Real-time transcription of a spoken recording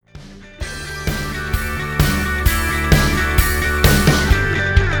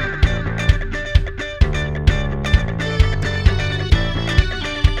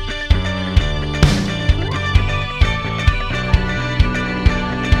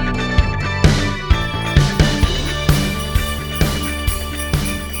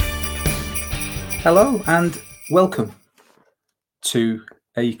Hello and welcome to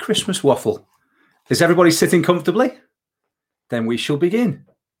a Christmas waffle. Is everybody sitting comfortably? Then we shall begin.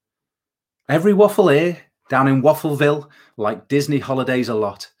 Every waffle here down in Waffleville liked Disney holidays a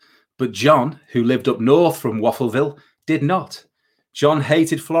lot, but John, who lived up north from Waffleville, did not. John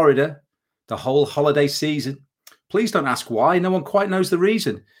hated Florida the whole holiday season. Please don't ask why. No one quite knows the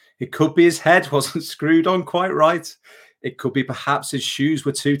reason. It could be his head wasn't screwed on quite right. It could be perhaps his shoes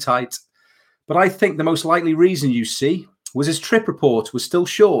were too tight. But I think the most likely reason, you see, was his trip report was still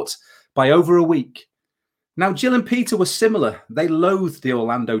short by over a week. Now, Jill and Peter were similar. They loathed the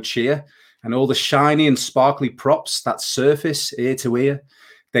Orlando cheer and all the shiny and sparkly props that surface ear to ear.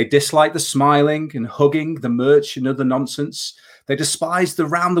 They disliked the smiling and hugging, the merch and other nonsense. They despised the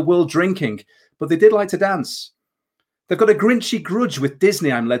round-the-world drinking, but they did like to dance. They've got a grinchy grudge with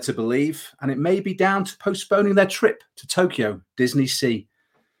Disney, I'm led to believe, and it may be down to postponing their trip to Tokyo, Disney Sea.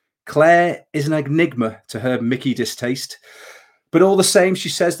 Claire is an enigma to her Mickey distaste, but all the same, she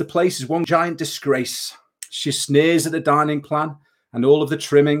says the place is one giant disgrace. She sneers at the dining plan and all of the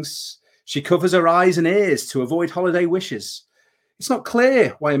trimmings. She covers her eyes and ears to avoid holiday wishes. It's not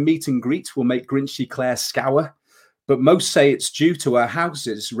clear why a meet and greet will make grinchy Claire scour, but most say it's due to her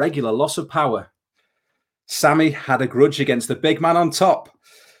house's regular loss of power. Sammy had a grudge against the big man on top,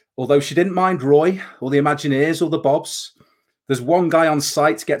 although she didn't mind Roy or the Imagineers or the Bobs. There's one guy on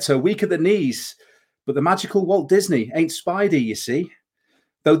site gets her weak at the knees, but the magical Walt Disney ain't Spidey, you see.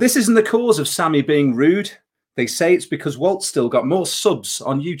 Though this isn't the cause of Sammy being rude, they say it's because Walt still got more subs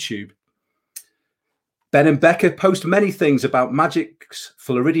on YouTube. Ben and Becca post many things about Magic's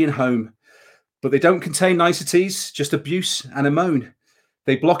Floridian home, but they don't contain niceties, just abuse and a moan.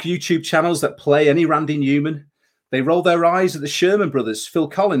 They block YouTube channels that play any Randy Newman. They roll their eyes at the Sherman brothers, Phil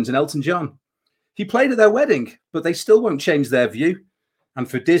Collins and Elton John. He played at their wedding, but they still won't change their view. And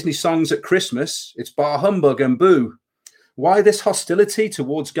for Disney songs at Christmas, it's bar humbug and boo. Why this hostility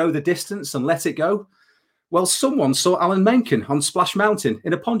towards Go the Distance and Let It Go? Well, someone saw Alan Menken on Splash Mountain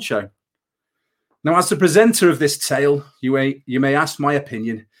in a poncho. Now, as the presenter of this tale, you may ask my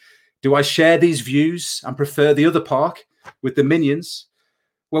opinion. Do I share these views and prefer the other park with the Minions?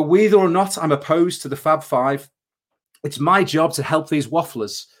 Well, whether or not I'm opposed to the Fab Five, it's my job to help these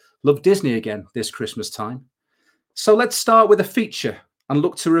wafflers love Disney again this Christmas time. So let's start with a feature and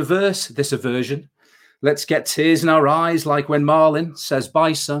look to reverse this aversion. Let's get tears in our eyes like when Marlin says,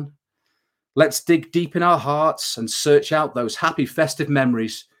 "Bye, son." Let's dig deep in our hearts and search out those happy festive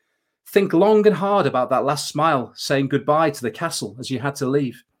memories. Think long and hard about that last smile saying goodbye to the castle as you had to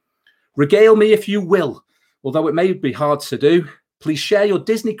leave. Regale me if you will, although it may be hard to do. Please share your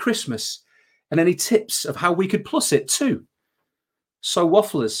Disney Christmas and any tips of how we could plus it too. So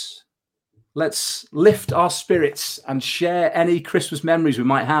wafflers, let's lift our spirits and share any Christmas memories we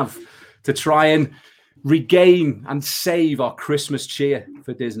might have to try and regain and save our Christmas cheer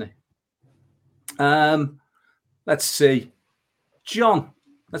for Disney. Let's see. John,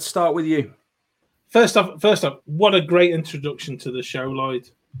 let's start with you. First off, what a great introduction to the show, Lloyd.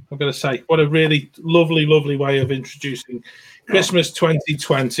 I've got to say, what a really lovely, lovely way of introducing Christmas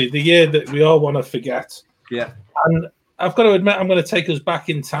 2020, the year that we all want to forget. Yeah. And I've got to admit, I'm going to take us back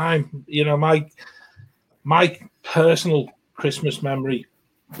in time. You know, my personal Christmas memory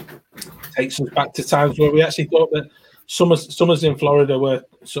takes us back to times where we actually thought that summers in Florida were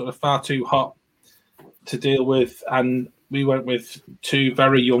sort of far too hot to deal with, and we went with two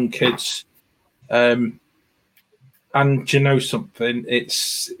very young kids. And you know something,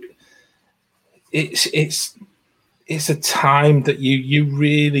 it's a time that you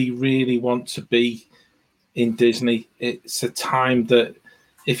really, really want to be in Disney. It's a time that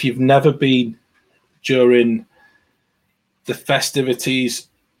if you've never been during the festivities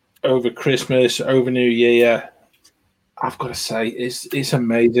over Christmas, over New Year, I've got to say it's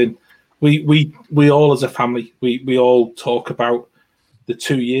amazing. We all as a family, we all talk about the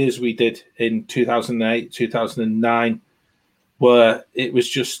 2 years we did in 2008, 2009, where it was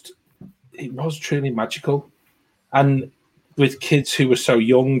truly magical. And with kids who were so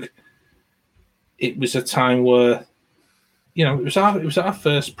young, it was a time where, you know, it was our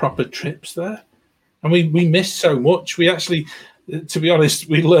first proper trips there. And we missed so much. We actually, to be honest,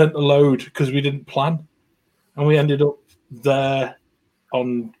 we learnt a load because we didn't plan. And we ended up there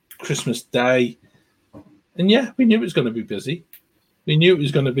on Christmas Day. And yeah, we knew it was going to be busy. We knew it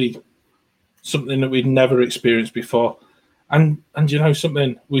was going to be something that we'd never experienced before. And you know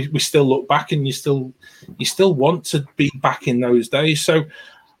something, we still look back and you still want to be back in those days. So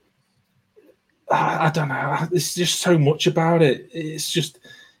I don't know. There's just so much about it. It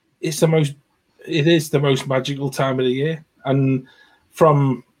is the most magical time of the year. And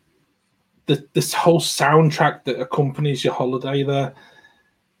from this whole soundtrack that accompanies your holiday there.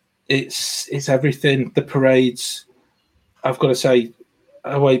 It's everything. The parades, I've got to say,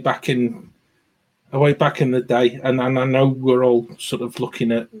 away back in the day, and I know we're all sort of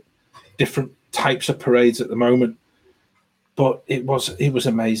looking at different types of parades at the moment, but it was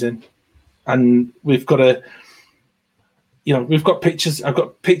amazing. And we've got pictures. I've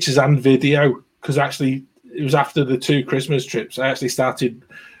got pictures and video, because actually it was after the 2 Christmas trips I actually started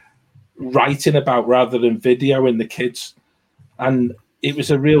writing about rather than videoing the kids, and it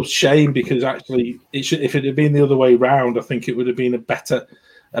was a real shame, because actually if it had been the other way round, I think it would have been a better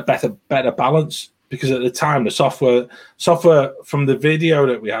balance, because at the time the software from the video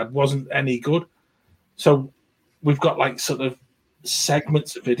that we had wasn't any good. So we've got like sort of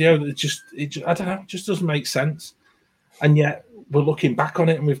segments of video that just I don't know, it just doesn't make sense. And yet we're looking back on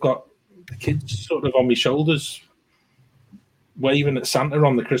it, and we've got the kids sort of on my shoulders waving at Santa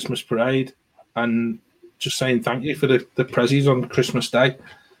on the Christmas parade and just saying thank you for the prezzies on Christmas Day.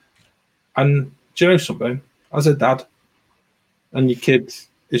 And do you know something? As a dad, and your kid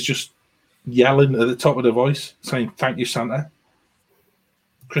is just yelling at the top of their voice saying thank you, Santa.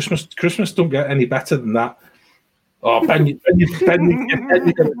 Christmas don't get any better than that. Oh, Ben, you're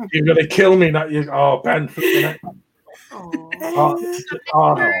going to kill me. Ben. No,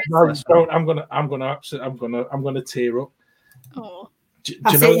 don't. I'm gonna tear up. Oh,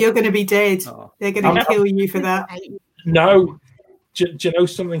 I think you're going to be dead. They're going to kill you for that. No, do you know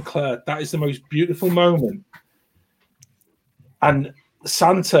something, Claire? That is the most beautiful moment. And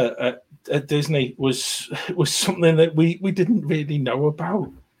Santa at Disney was something that we didn't really know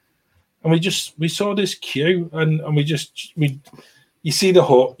about, and we saw this queue, and you see the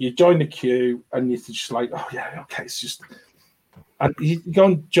hut, you join the queue, and you're just like, oh yeah, okay, it's just. And you go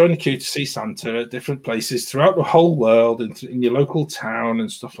and join the queue to see Santa at different places throughout the whole world, in your local town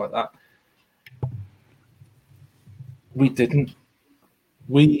and stuff like that. We didn't.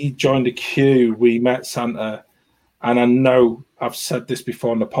 We joined the queue. We met Santa. And I know I've said this before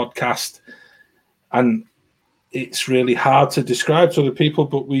on the podcast, and it's really hard to describe to other people,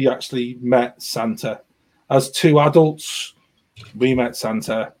 but we actually met Santa. As 2 adults, we met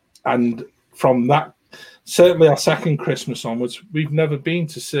Santa. And from that, certainly our second Christmas onwards, we've never been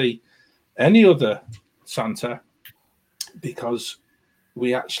to see any other Santa, because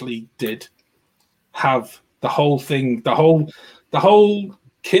we actually did have the whole thing, the whole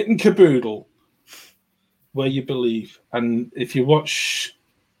kit and caboodle, where you believe. And if you watch,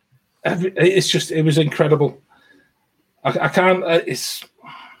 it was incredible. I can't. I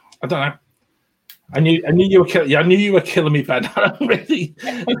don't know. I knew you were killing me, Ben. Really,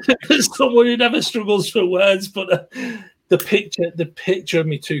 as someone who never struggles for words, but the picture of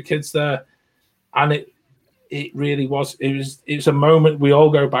me 2 kids there, and it really was. It's a moment we all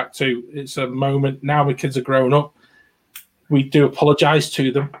go back to. It's a moment now. My kids are grown up. We do apologise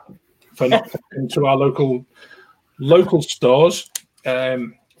to them for not coming to our local stores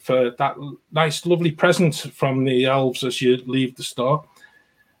for that nice, lovely present from the elves as you leave the store,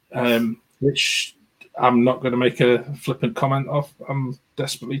 which I'm not going to make a flippant comment of. I'm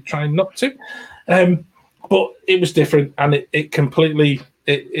desperately trying not to. But it was different, and it completely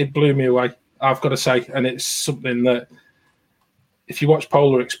blew me away, I've got to say. And it's something that if you watch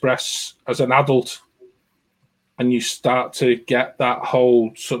Polar Express as an adult and you start to get that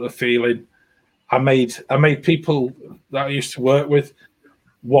whole sort of feeling, I made people that I used to work with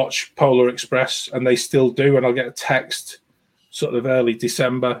watch Polar Express, and they still do. And I'll get a text sort of early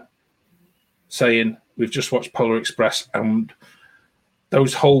December saying, we've just watched Polar Express, and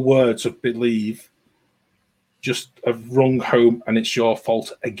those whole words of believe just have rung home, and it's your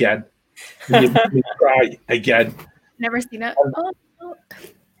fault again. You cry again. never seen it.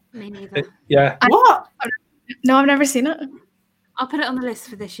 Me neither. Yeah. What? No, I've never seen it. I'll put it on the list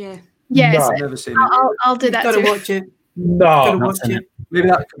for this year. Yes, No. I've never seen it. I'll do that Got to too. watch it. No. Got to Not watch seen it. Maybe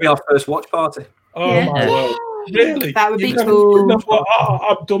that could be our first watch party. Oh Yeah. my word. Really? That would be You know cool. what? Oh,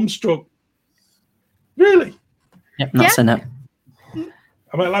 I'm dumbstruck. Really? Yep, not Yeah. seen it.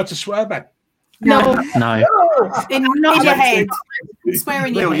 Am I allowed to swear, Ben? No, No. In Not your yet. head. Swear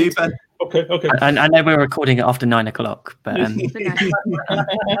in your Will you, head. Ben? Okay. I know we're recording it after 9 o'clock, but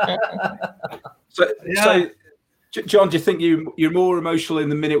So, John, do you think you're more emotional in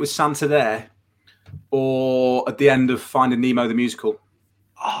the minute with Santa there, or at the end of Finding Nemo the musical?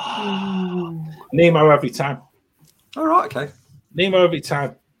 Nemo every time. All right, okay. Nemo every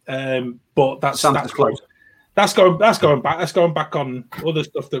time. But that's Santa's close. That's going back. That's going back on other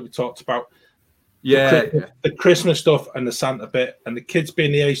stuff that we talked about. Yeah, The Christmas stuff and the Santa bit, and the kids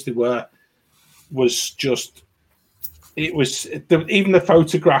being the age they were, was just it was even the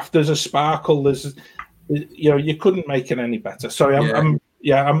photograph. There's a sparkle. There's, you couldn't make it any better. Sorry, I'm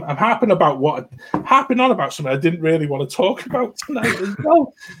harping on about something I didn't really want to talk about tonight as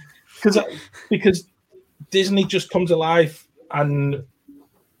well, because Disney just comes alive, and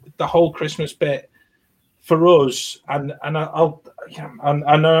the whole Christmas bit for us, and I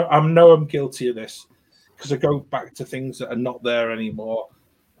know I'm guilty of this because I go back to things that are not there anymore.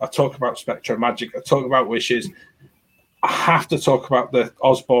 I talk about Spectrum Magic. I talk about Wishes. I have to talk about the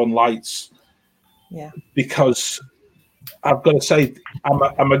Osborne lights, because I've got to say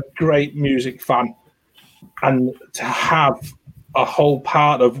I'm a great music fan, and to have a whole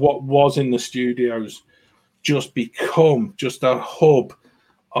part of what was in the studios just become just a hub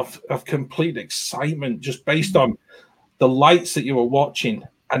of complete excitement, just based on the lights that you were watching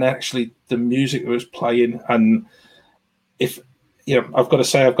and actually the music that was playing. And I've got to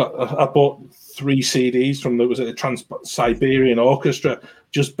say, I bought 3 CDs from the Trans-Siberian Orchestra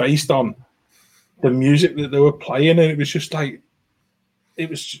just based on the music that they were playing, and it was just like it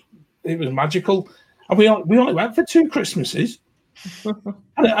was magical. And we only went for 2 Christmases,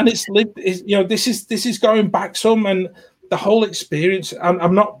 and it's lived. This is going back some, and the whole experience.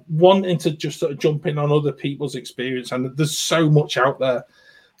 I'm not wanting to just sort of jump in on other people's experience, and there's so much out there.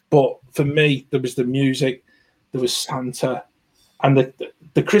 But for me, there was the music, there was Santa, and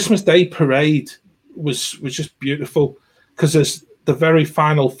the Christmas Day parade was just beautiful, because there's the very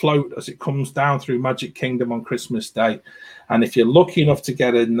final float as it comes down through Magic Kingdom on Christmas Day. And if you're lucky enough to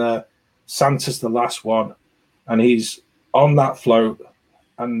get in there, Santa's the last one, and he's on that float.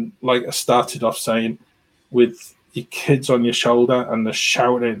 And like I started off saying, with your kids on your shoulder and they're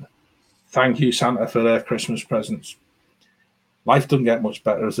shouting, "Thank you, Santa, for their Christmas presents." Life doesn't get much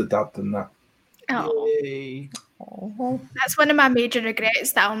better as a dad than that. Oh. That's one of my major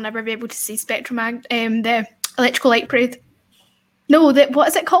regrets, that I'll never be able to see Spectrum the Electrical Light Parade. No, what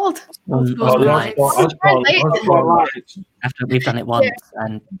is it called? After we've done it once,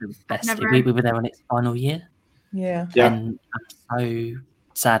 and the best. We were there on its final year. Yeah. And I'm so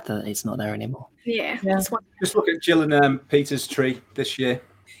sad that it's not there anymore. Yeah. Just look at Jill and Peter's tree this year.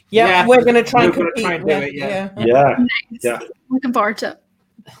 Yeah, we're going to try and compete. Try and do it, Yeah. Looking forward to it.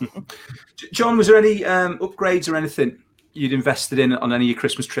 John, was there any upgrades or anything you'd invested in on any of your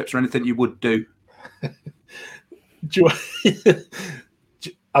Christmas trips, or anything you would do?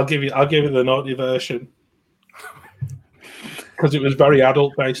 I'll give you the naughty version, because it was very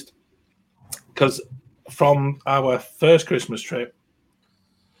adult based. Because from our first Christmas trip,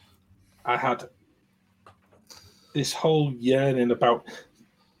 I had this whole yearning about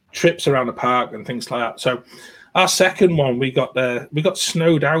trips around the park and things like that. So our second one, we got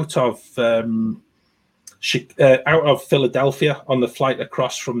snowed out of Philadelphia on the flight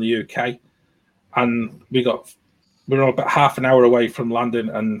across from the UK, and we were about half an hour away from landing,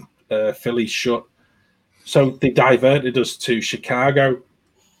 and Philly shut. So they diverted us to Chicago.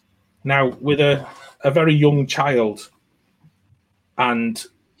 Now, with a very young child, and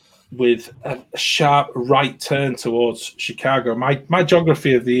with a sharp right turn towards Chicago, my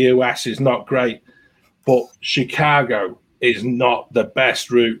geography of the US is not great, but Chicago is not the best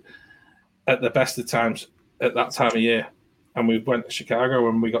route at the best of times at that time of year. And we went to Chicago,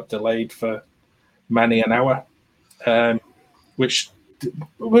 and we got delayed for many an hour. Which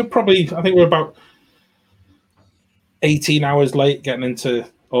we're I think we're about 18 hours late getting into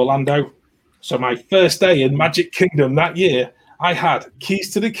Orlando. So my first day in Magic Kingdom that year, I had Keys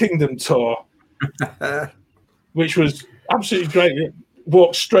to the Kingdom tour, which was absolutely great.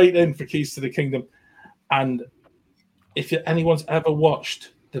 Walked straight in for Keys to the Kingdom. And if anyone's ever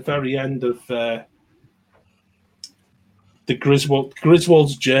watched the very end of the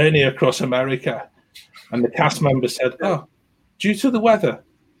Griswold's journey across America, and the cast member said, "Oh, due to the weather,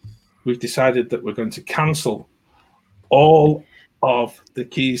 we've decided that we're going to cancel all of the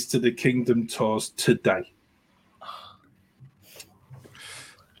Keys to the Kingdom tours today."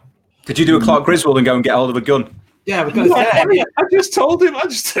 Did you do a Clark Griswold and go and get hold of a gun? Yeah, we're going to say. I just told him. I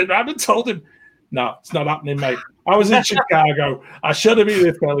just turned around and told him, "No, it's not happening, mate. I was in Chicago. I should have been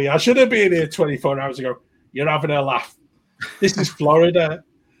in Philly. I should have been here 24 hours ago. You're having a laugh. This is Florida.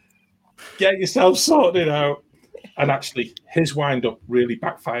 Get yourself sorted out." And actually, his wind-up really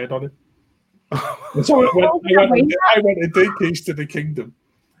backfired on him. And so I went and did Keys to the Kingdom.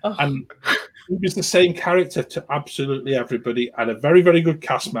 And he was the same character to absolutely everybody, and a very, very good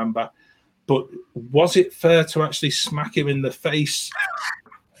cast member. But was it fair to actually smack him in the face?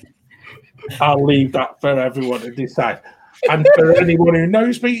 I'll leave that for everyone to decide. And for anyone who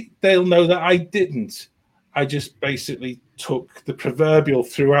knows me, they'll know that I didn't. I just basically took the proverbial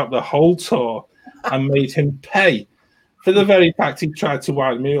throughout the whole tour and made him pay for the very fact he tried to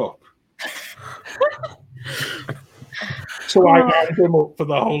wind me up. So I wound him up for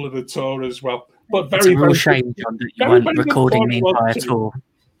the whole of the tour as well. But It's a real shame, John, that you weren't recording the entire tour.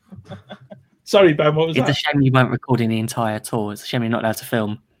 Sorry, Ben, what was that? It's a shame you weren't recording the entire tour. It's a shame you're not allowed to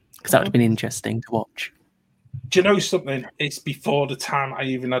film, because that would have been interesting to watch. Do you know something? It's before the time I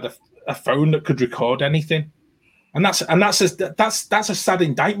even had a phone that could record anything. And that's a sad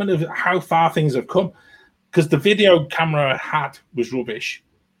indictment of how far things have come. Because the video camera I had was rubbish.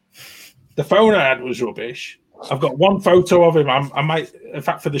 The phone I had was rubbish. I've got one photo of him. I might, in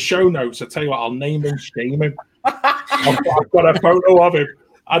fact, for the show notes, I'll tell you what, I'll name him, shame him. I've got a photo of him,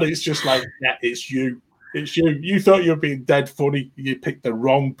 and it's just like, yeah, it's you. It's you. You thought you were being dead funny. You picked the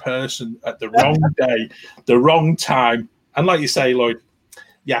wrong person at the wrong day, the wrong time. And like you say, Lloyd,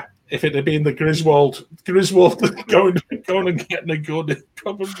 yeah, if it had been the Griswold going and getting a gun, it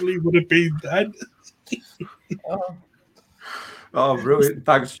probably would have been dead. Oh, brilliant!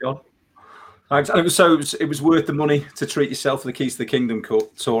 Thanks, John. Thanks. And it was worth the money to treat yourself to the Keys to the Kingdom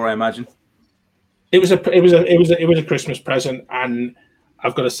tour, I imagine. It was a Christmas present, and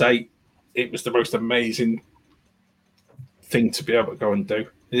I've got to say, it was the most amazing thing to be able to go and do.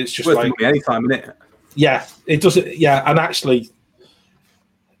 It's just worth like the money anytime, isn't it? Yeah, it does. Yeah, and actually,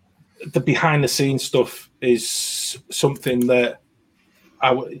 the behind the scenes stuff is something that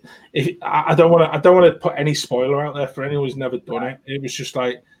I don't want to put any spoiler out there for anyone who's never done it. It was just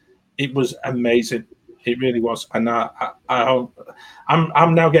like, it was amazing. It really was. And I'm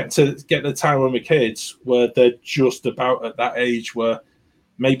now getting to the time with my kids where they're just about at that age where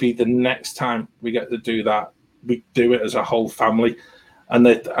maybe the next time we get to do that, we do it as a whole family. And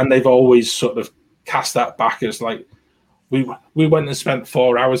they've always sort of cast that back as like, we went and spent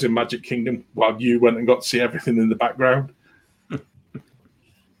 4 hours in Magic Kingdom while you went and got to see everything in the background.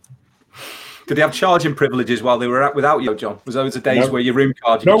 Did they have charging privileges while they were out without you, John? Was those the days where your room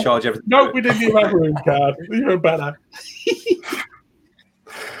card, you could charge everything? No, we didn't even have a room card. Even better.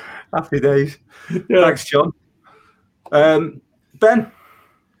 Happy days. Yeah. Thanks, John. Ben,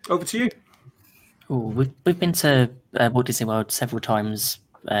 over to you. Oh, we've been to Walt Disney World several times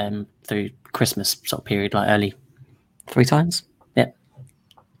through Christmas sort of period, like early 3 times. Yep.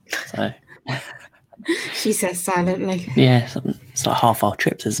 So. She says silently. Yeah, it's like half our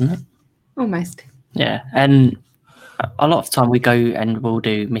trips, isn't it? Almost. Yeah, and a lot of the time we go and we'll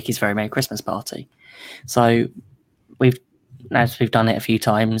do Mickey's Very Merry Christmas Party. So as we've done it a few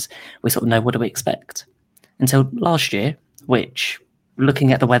times, we sort of know what do we expect. Until last year, which,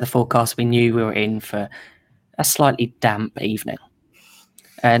 looking at the weather forecast, we knew we were in for a slightly damp evening.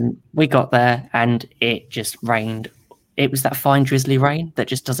 And we got there and it just rained. It was that fine drizzly rain that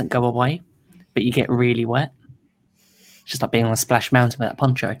just doesn't go away, but you get really wet. It's just like being on a splash mountain with that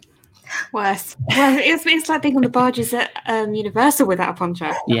poncho. Worse. Well, it's like being on the barges at Universal without a poncho.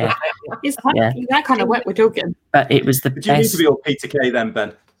 Yeah. It's that kind of wet we're talking. But it was the best. You need to be all Peter Kay then,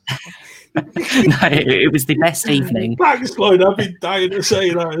 Ben. No, it was the best evening. Thanks, Lloyd. I've been dying to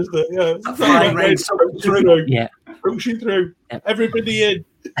say that, isn't it? Yeah. Flying rain through. Yeah. Pushing through. Yep. Everybody in.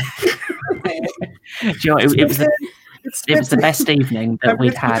 Do you know, it was the best evening that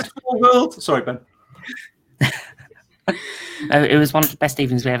we'd had. Sorry, Ben. It was one of the best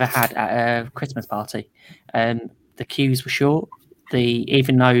evenings we ever had at a Christmas party. The queues were short.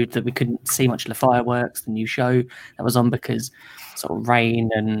 Even though that we couldn't see much of the fireworks, the new show that was on, because sort of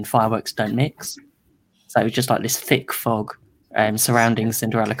rain and fireworks don't mix. So it was just like this thick fog surrounding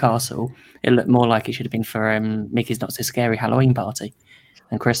Cinderella Castle. It looked more like it should have been for Mickey's Not So Scary Halloween party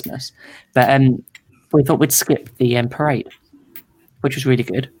than Christmas. But we thought we'd skip the parade, which was really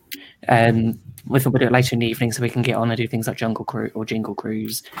good. We thought we'd do it later in the evening so we can get on and do things like Jungle Cruise or Jingle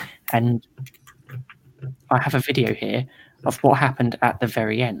Cruise. And I have a video here of what happened at the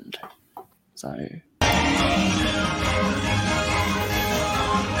very end. So.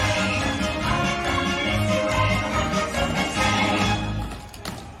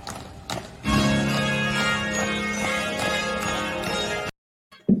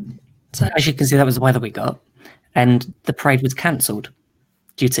 So as you can see, that was the weather we got. And the parade was cancelled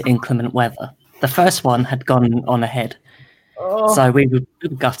due to inclement weather. The first one had gone on ahead. Oh. So we were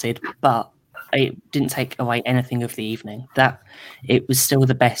gutted, but it didn't take away anything of the evening. It was still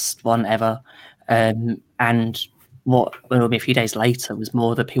the best one ever. And what will be a few days later was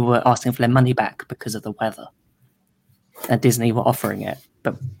more that people were asking for their money back because of the weather. And Disney were offering it.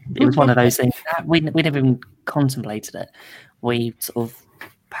 But it was one of those things. We never even contemplated it. We sort of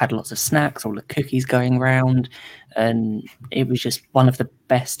had lots of snacks, all the cookies going round, and it was just one of the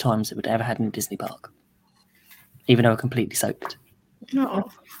best times that we'd ever had in a Disney park, even though we're completely soaked. No.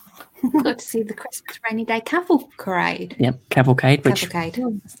 Got to see the Christmas rainy day cavalcade. Yep, cavalcade. Which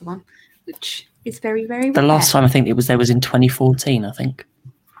Cavalcade, that's the one. Which is very, very rare. the last time I think there was in 2014. I think.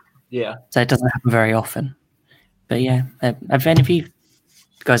 Yeah. So it doesn't happen very often. But yeah, have any of you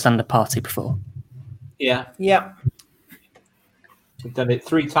guys done the party before? Yeah. Yeah. We've done it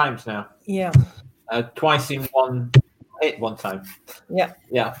 3 times now. Yeah. Twice in one time. Yeah.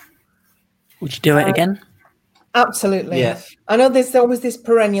 Yeah. Would you do it again? Absolutely. Yes. I know there's always this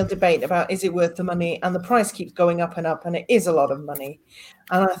perennial debate about is it worth the money, and the price keeps going up, and it is a lot of money.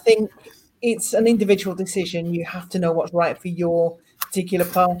 And I think it's an individual decision. You have to know what's right for your particular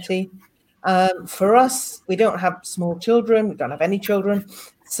party. For us, we don't have small children. We don't have any children.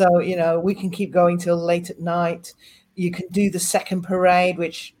 So, we can keep going till late at night. You can do the second parade,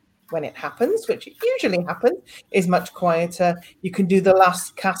 which when it happens, which it usually happens, is much quieter. You can do the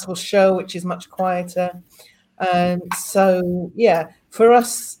last castle show, which is much quieter. So, yeah, for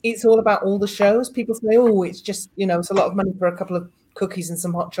us, it's all about all the shows. People say, oh, it's just, it's a lot of money for a couple of cookies and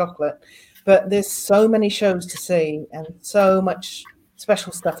some hot chocolate. But there's so many shows to see and so much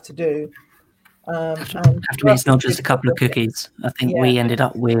special stuff to do. It's not just a couple of cookies. I think we ended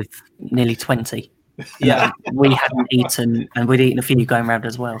up with nearly 20. Yeah. We hadn't eaten, and we'd eaten a few going round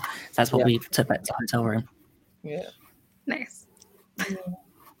as well. That's what we took back to the hotel room. Yeah. Nice.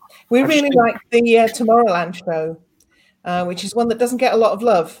 We really like the Tomorrowland show, which is one that doesn't get a lot of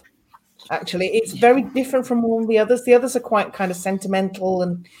love. Actually, it's very different from all the others. The others are quite kind of sentimental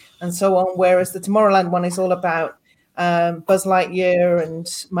and so on, whereas the Tomorrowland one is all about Buzz Lightyear and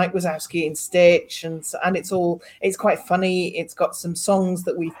Mike Wazowski and Stitch, and it's quite funny. It's got some songs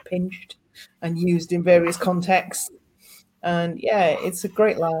that we've pinched and used in various contexts, and it's a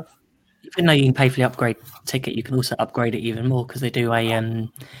great laugh. Even though you can pay for the upgrade ticket, you can also upgrade it even more because they do a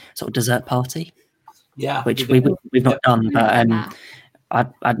sort of dessert party. Yeah, which we've not done, but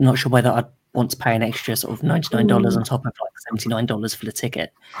I'm not sure whether I'd want to pay an extra sort of $99 on top of like $79 for the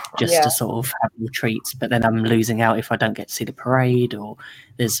ticket just to sort of have more treats. But then I'm losing out if I don't get to see the parade or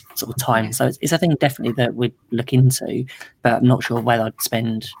there's sort of time. So it's a thing definitely that we'd look into, but I'm not sure whether I'd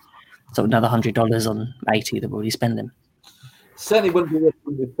spend sort of another $100 on 80 that we're already spending. Certainly wouldn't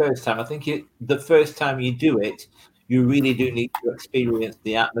be the first time. I think the first time you do it, you really do need to experience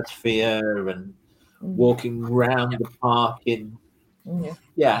the atmosphere and walking around the park in.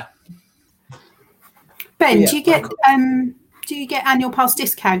 Yeah. Ben, do you get annual pass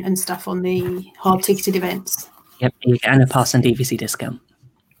discount and stuff on the hard ticketed events? Yep, you get annual pass and DVC discount.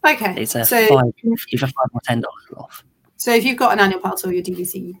 Okay, it's either $5 or $10 off. So if you've got an annual pass or your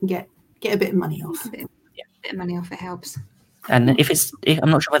DVC, you can get a bit of money off. A bit of money off, it helps. And I'm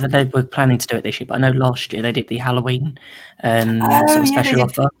not sure whether they were planning to do it this year, but I know last year they did the Halloween sort of special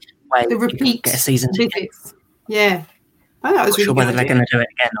offer where the repeat you get a season ticket. visits. Yeah, that was I'm not really sure whether good they're idea. going to do it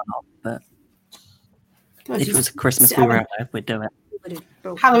again or not, but if it was a Christmas we were out there, we'd do it.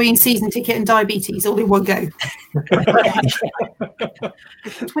 Halloween season ticket and diabetes all in one go.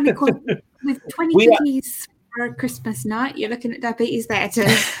 20 cookies for a Christmas night. You're looking at diabetes there too.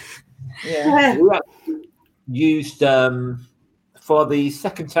 We actually used for the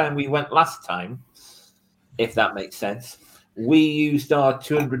second time we went last time, if that makes sense. We used our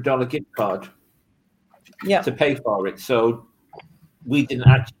 $200 gift card to pay for it, so we didn't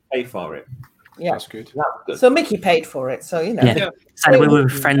actually pay for it. Yeah, that's good. That was good. So Mickey paid for it, so So we were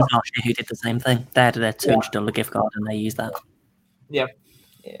with friends last year who did the same thing. They had their $200 gift card and they used that. Yeah.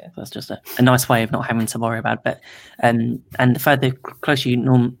 That's just a nice way of not having to worry about it. But and the further closer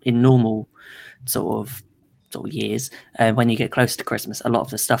you in normal sort of years, when you get close to Christmas, a lot of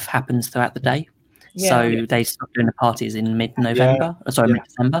the stuff happens throughout the day. So they start doing the parties in mid-November.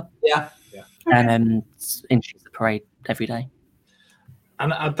 Mid-December. Yeah. And introduce the parade every day.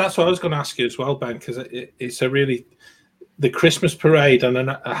 And that's what I was going to ask you as well, Ben, because it's a really the Christmas parade and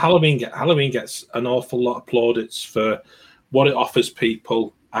Halloween gets an awful lot of plaudits for what it offers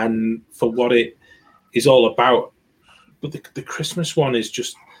people and for what it is all about. But the Christmas one is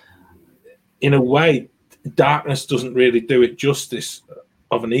just, in a way, darkness doesn't really do it justice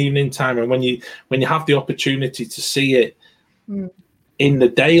of an evening time. And when you have the opportunity to see it in the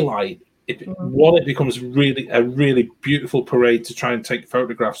daylight, it becomes a really beautiful parade to try and take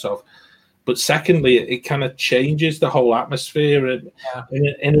photographs of. But secondly, it kind of changes the whole atmosphere, and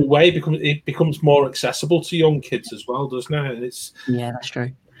in a way, it becomes more accessible to young kids as well, doesn't it? That's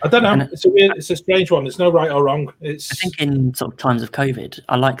true. I don't know. It's a strange one. There's no right or wrong. I think in sort of times of COVID,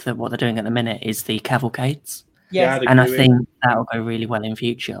 I like that what they're doing at the minute is the cavalcades. Yes. I'd And I agree with think that'll go really well in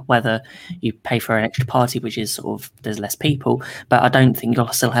future, whether you pay for an extra party, which is sort of, there's less people, but I don't think you'll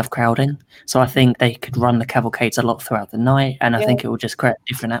still have crowding. So I think they could run the cavalcades a lot throughout the night, and I think it will just create a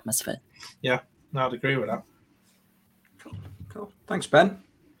different atmosphere. Yeah, no, I'd agree with that. Cool. Thanks, Ben.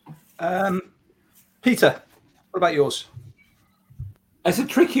 Peter, what about yours? It's a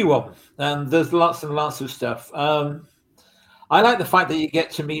tricky one, and there's lots and lots of stuff. I like the fact that you get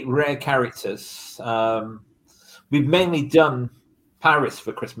to meet rare characters. We've mainly done Paris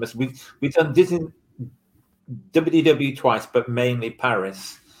for Christmas. We've done Disney WDW twice, but mainly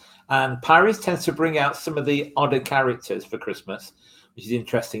Paris. And Paris tends to bring out some of the odder characters for Christmas, which is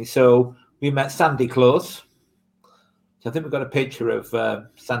interesting. So we met Sandy Claus. So I think we've got a picture of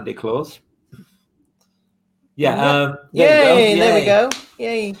Sandy Claus. Yeah. Yay, there we go.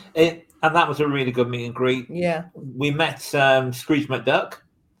 Yay. And that was a really good meet and greet. Yeah. We met Scrooge McDuck.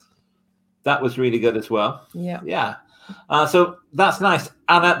 That was really good as well. Yeah. Yeah. So that's nice.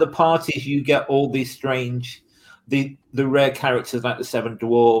 And at the parties, you get all these strange, the rare characters like the Seven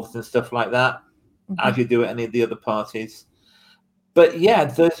Dwarves and stuff like that, as you do at any of the other parties. But yeah,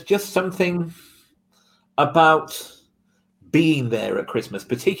 there's just something about being there at Christmas,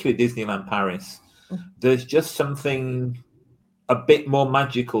 particularly Disneyland Paris. There's just something a bit more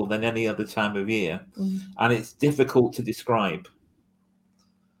magical than any other time of year, and it's difficult to describe.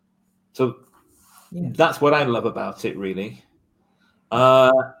 So that's what I love about it, really.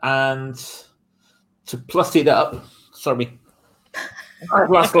 And to plus it up, sorry,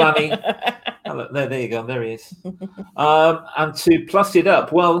 last Lanny. There you go, there he is. And to plus it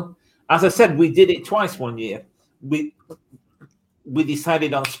up, well, as I said, we did it twice one year. We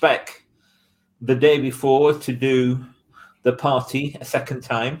decided on spec the day before to do the party a second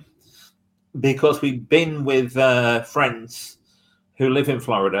time, because we've been with friends who live in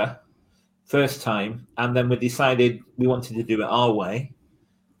Florida first time, and then we decided we wanted to do it our way,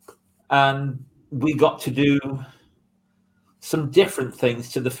 and we got to do some different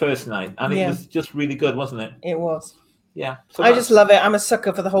things to the first night, and it was just really good, wasn't it? It was. Yeah. So I just love it. I'm a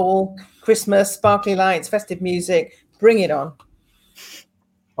sucker for the whole Christmas, sparkly lights, festive music. Bring it on.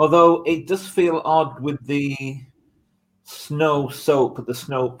 Although it does feel odd with the snow soap, the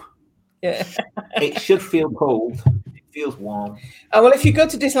Snope. Yeah. It should feel cold. It feels warm. Oh, well, if you go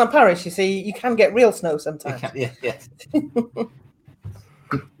to Disneyland Paris, you see, you can get real snow sometimes. Yeah. That's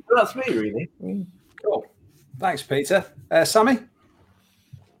me, really. Cool. Thanks, Peter. Sammy?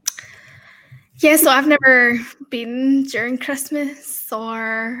 Yeah, so I've never been during Christmas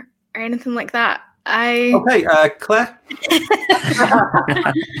or anything like that. Okay, Claire?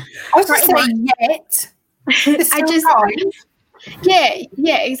 I was just saying yet.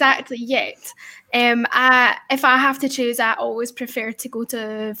 Yeah, exactly. Yet, if I have to choose, I always prefer to go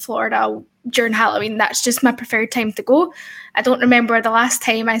to Florida during Halloween. That's just my preferred time to go. I don't remember the last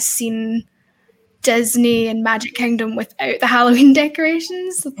time I've seen Disney and Magic Kingdom without the Halloween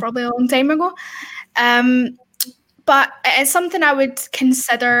decorations. Probably a long time ago. But it's something I would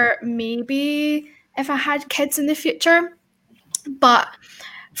consider maybe if I had kids in the future. But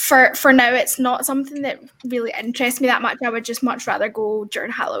for now, it's not something that really interests me that much. I would just much rather go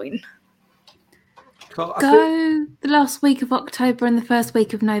during Halloween. Cool. Go the last week of October and the first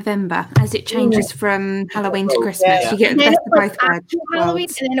week of November, as it changes from Halloween to Christmas. Yeah. You get the best of both worlds. Halloween,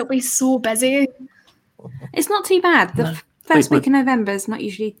 and then it'll be so busy. It's not too bad. The first week of November is not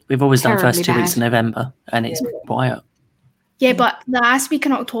usually. We've always done first 2 terribly weeks of November, and it's quiet. Yeah, but the last week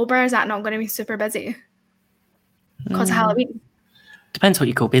in October, is that not going to be super busy? Because of Halloween? Depends what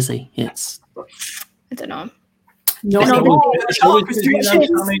you call busy. It's I don't know. It's always busy, it's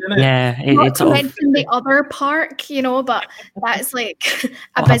it's sort of mention the other park, but that's like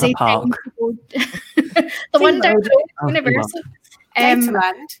a busy time park? to go. The one down at Universal.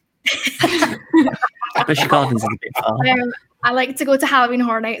 Busch Gardens is a bit far. I like to go to Halloween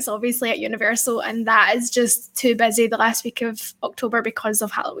Horror Nights, obviously, at Universal, and that is just too busy the last week of October because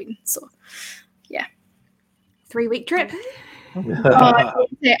of Halloween. So, yeah. 3-week trip.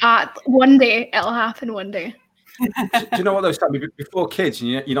 One day, it'll happen one day. Do you know what though, Sammy? Before kids, and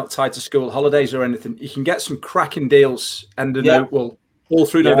you're not tied to school holidays or anything, you can get some cracking deals all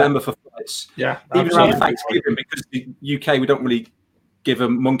through November for flights. Yeah. Even around Thanksgiving, because the UK, we don't really give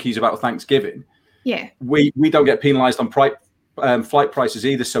them monkeys about Thanksgiving. Yeah. We don't get penalised on flight prices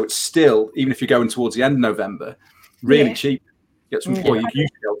either, so it's still, even if you're going towards the end of November, really cheap. Get some, or you usually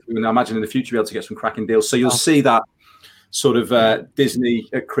be able to, and I imagine in the future you'll be able to get some cracking deals. So you'll see that sort of Disney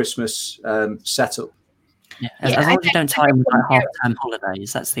at Christmas setup. Yeah, as long as you don't tie with like half-term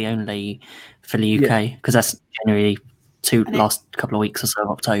holidays, that's the only for the UK, because that's generally last couple of weeks or so of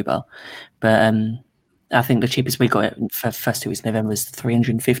October. But I think the cheapest we got it for first 2 weeks of November was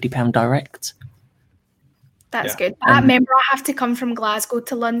 £350 direct. That's good. I remember I have to come from Glasgow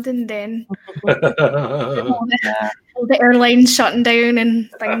to London then. all the airlines shutting down and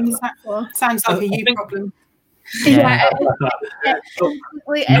things. Sounds like a you problem. Yeah.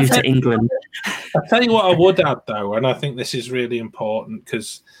 Move to England. I'll tell you what I would add, though, and I think this is really important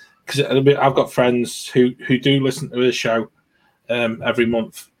because I've got friends who do listen to the show every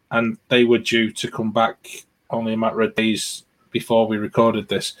month, and they were due to come back only a matter of days before we recorded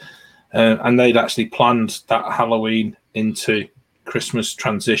this. And they'd actually planned that Halloween into Christmas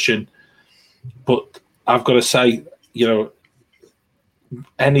transition. But I've got to say,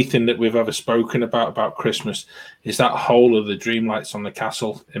 anything that we've ever spoken about Christmas is that whole of the dream lights on the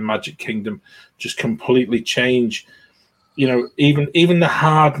castle in Magic Kingdom just completely change. Even the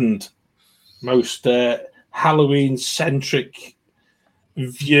hardened, most Halloween-centric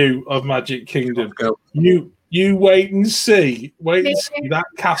view of Magic Kingdom. You wait and see. That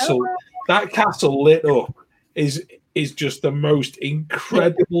castle. That castle lit up is just the most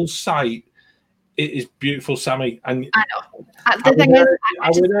incredible sight. It is beautiful, Sammy. And I know. The thing is, I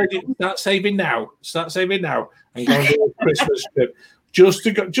would urge you, start saving now, and go and do a Christmas trip just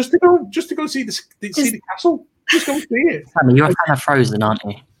to go see the castle. Just go see it. Sammy, you're a fan of Frozen, aren't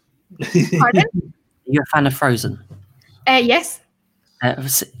you? Pardon? You're a fan of Frozen. Yes.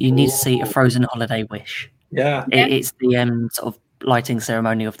 You need to see A Frozen Holiday Wish. Yeah, it's the sort of lighting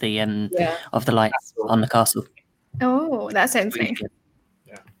ceremony of the lights on the castle. Oh, that sounds nice.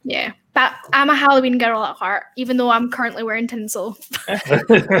 Yeah, but I'm a Halloween girl at heart, even though I'm currently wearing tinsel.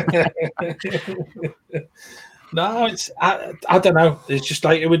 No, I don't know. It's just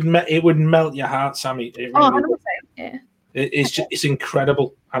like it would melt your heart, Sammy. It really 100%. Yeah. It's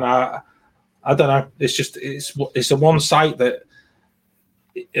incredible, and I don't know. It's the one site that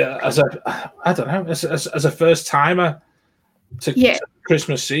as a first timer to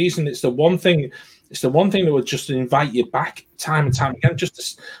Christmas season, it's the one thing that would just invite you back time and time again,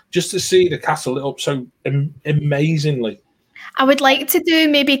 just to see the castle lit up so amazingly. I would like to do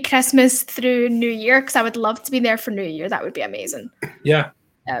maybe Christmas through New Year because I would love to be there for New Year. That would be amazing. Yeah.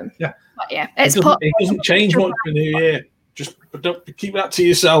 But yeah, it doesn't change much for New Year. Just don't keep that to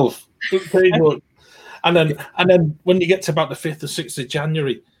yourself. Don't change much. And then when you get to about the 5th or 6th of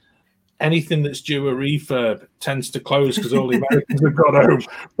January, anything that's due a refurb tends to close because all the Americans have gone home.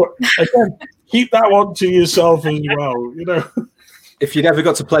 But again, keep that one to yourself as well, If you'd ever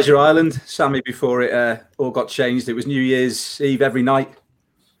got to Pleasure Island, Sammy, before it all got changed, it was New Year's Eve every night.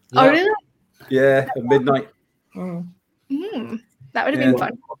 Oh, really? Yeah, at midnight. That would have been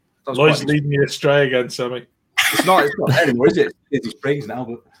fun. Lloyd's leading me astray again, Sammy. It's not anymore, is it? It's Disney Springs now,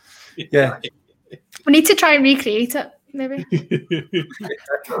 but yeah. We need to try and recreate it, maybe. I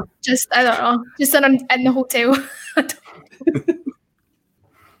don't know. Just in the hotel.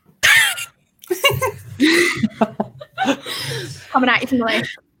 Coming at you from the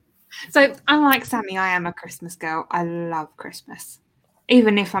left. So I'm like Sammy, I am a Christmas girl. I love Christmas.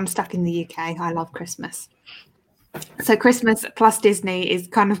 Even if I'm stuck in the UK, I love Christmas. So Christmas plus Disney is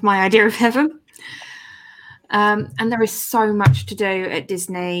kind of my idea of heaven. And there is so much to do at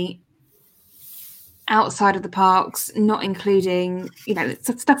Disney outside of the parks, not including,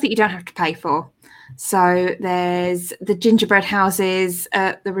 stuff that you don't have to pay for. So there's the gingerbread houses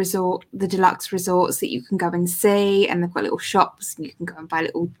at the resort, the deluxe resorts that you can go and see, and they've got little shops and you can go and buy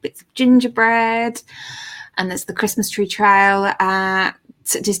little bits of gingerbread. And there's the Christmas tree trail at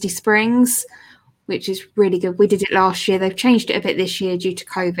Disney Springs, which is really good. We did it last year. They've changed it a bit this year due to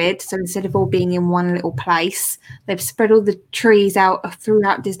COVID. So instead of all being in one little place, they've spread all the trees out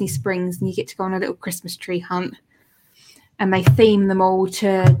throughout Disney Springs, and you get to go on a little Christmas tree hunt. And they theme them all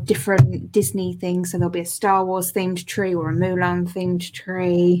to different Disney things. So there'll be a Star Wars themed tree or a Mulan themed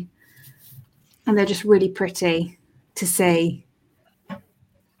tree. And they're just really pretty to see.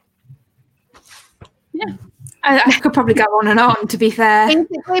 Yeah. I could probably go on and on, to be fair.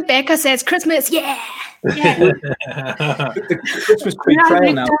 Basically, Becca says Christmas, yeah. The Christmas tree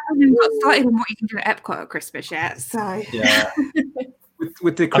trail now. I haven't got started on what you can do at Epcot at Christmas yet. So yeah.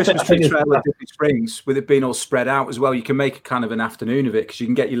 With the Christmas tree trail at Disney Springs, with it being all spread out as well, you can make kind of an afternoon of it because you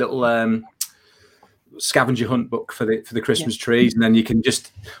can get your little scavenger hunt book for the Christmas trees, and then you can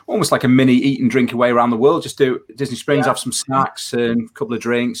just almost like a mini eat and drink away around the world. Just do Disney Springs, have some snacks and a couple of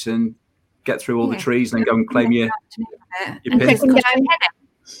drinks, and get through all the trees, and then go and claim your pins.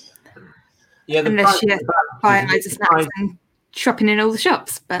 Yeah, unless you buy loads of snacks and shopping in all the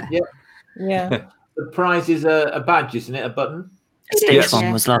shops, but yeah. The prize is a badge, isn't it? A button. Stitch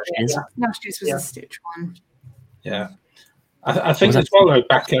one was last year's. Last year's was a Stitch one. Yeah, I think as well, though,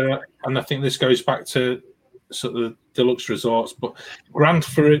 Becca, and I think this goes back to sort of deluxe resorts, but Grand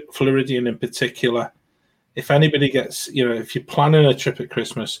Floridian in particular. If anybody gets, if you're planning a trip at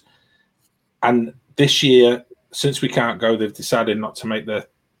Christmas, and this year, since we can't go, they've decided not to make the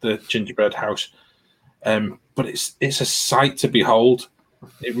gingerbread house. But it's a sight to behold.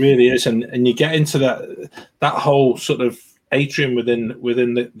 It really is, and you get into that whole sort of atrium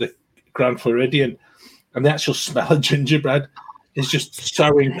within the Grand Floridian, and the actual smell of gingerbread is just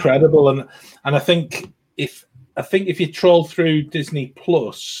so incredible. And I think if you troll through Disney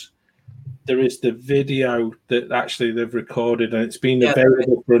Plus, there is the video that actually they've recorded, and it's been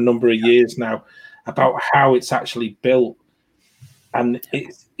available for a number of years now, about how it's actually built. And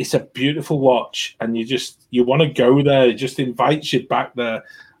it's a beautiful watch, and you want to go there. It just invites you back there,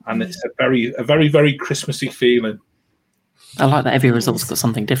 and it's a very, very Christmassy feeling. I like that every resort's got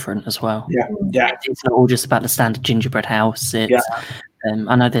something different as well. Yeah. It's not all just about the standard gingerbread house. It's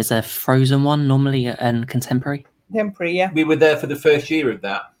I know there's a frozen one normally and contemporary. Contemporary, yeah. We were there for the first year of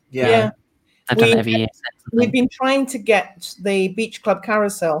that. Yeah. I've done it every year. We've been trying to get the Beach Club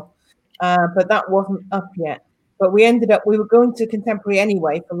Carousel, but that wasn't up yet. But we were going to Contemporary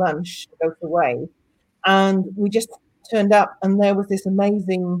anyway for lunch to go away. And we just turned up, and there was this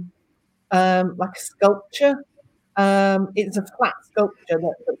amazing, like sculpture. It's a flat sculpture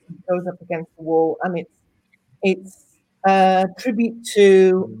that goes up against the wall, and it's a tribute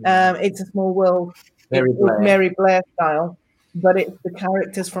to It's a Small World, Mary Blair style, but it's the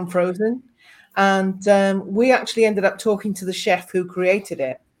characters from Frozen. And we actually ended up talking to the chef who created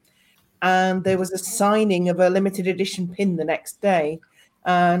it. And there was a signing of a limited edition pin the next day.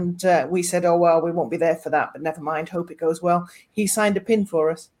 And we said, oh, well, we won't be there for that, but never mind. Hope it goes well. He signed a pin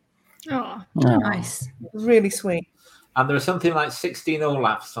for us. Oh, nice. It was really sweet. And there are something like 16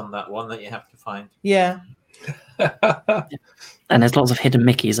 Olafs on that one that you have to find. Yeah. And there's lots of hidden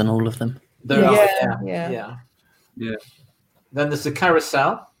Mickeys on all of them. There are, yeah. Then there's the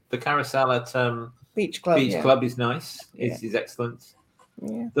carousel. The carousel at Beach Club. Club is nice. Is excellent.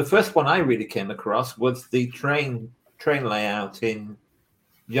 Yeah. The first one I really came across was the train layout in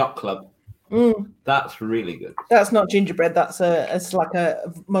Yacht Club. That's really good. That's not gingerbread. It's like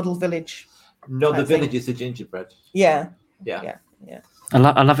a model village. No, the village is the gingerbread. Yeah. I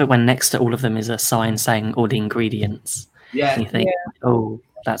love it when next to all of them is a sign saying all the ingredients. Yeah. And you think, oh,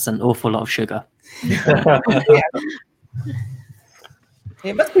 that's an awful lot of sugar.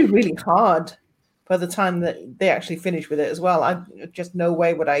 It must be really hard by the time that they actually finish with it as well. I just no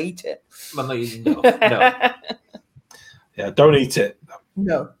way would I eat it. Well, no. Yeah, don't eat it.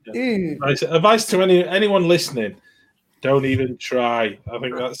 No. Advice to anyone listening: don't even try. I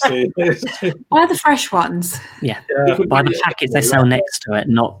think that's it. Buy the fresh ones. Yeah. Buy the packets they sell next to it,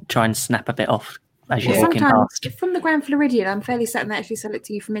 not try and snap a bit off as you're walking past. From the Grand Floridian, I'm fairly certain they actually sell it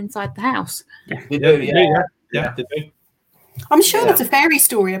to you from inside the house. Yeah, they do. Yeah, they do. I'm sure there's a fairy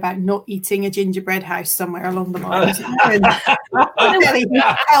story about not eating a gingerbread house somewhere along the lines. A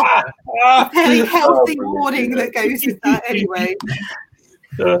very healthy warning that goes with that anyway.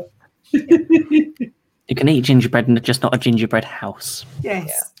 You can eat gingerbread and just not a gingerbread house.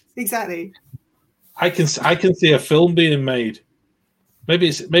 Yes, exactly. I can see a film being made. Maybe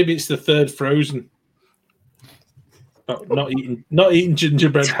it's the third Frozen. Not eating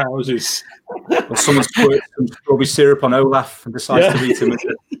gingerbread houses. Or someone squirts some strawberry syrup on Olaf and decides to eat him as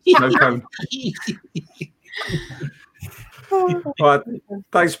a snow cone. All right.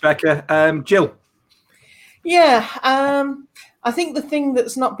 Thanks, Becca. Jill. Yeah, I think the thing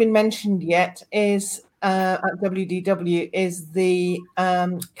that's not been mentioned yet is at WDW is the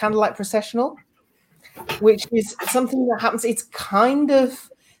candlelight processional, which is something that happens. It's kind of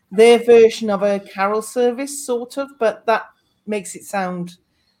their version of a carol service, sort of, but that makes it sound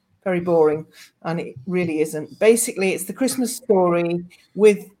very boring, and it really isn't. Basically, it's the Christmas story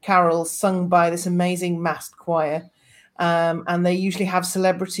with carols sung by this amazing masked choir, and they usually have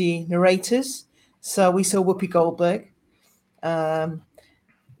celebrity narrators. So we saw Whoopi Goldberg.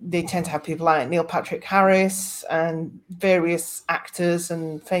 They tend to have people like Neil Patrick Harris and various actors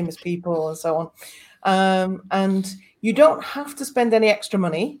and famous people and so on. And you don't have to spend any extra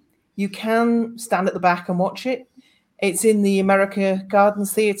money. You can stand at the back and watch it. It's in the America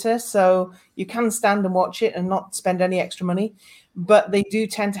Gardens Theatre, so you can stand and watch it and not spend any extra money. But they do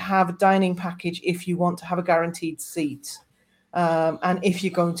tend to have a dining package if you want to have a guaranteed seat. And if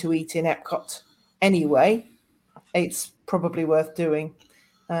you're going to eat in Epcot anyway, it's probably worth doing.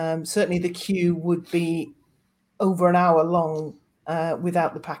 Certainly the queue would be over an hour long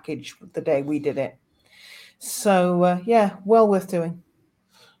without the package the day we did it. So, well worth doing.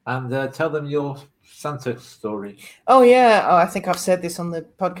 And tell them your Santa story. Oh yeah, I think I've said this on the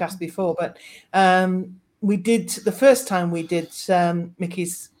podcast before, but we did the first time we did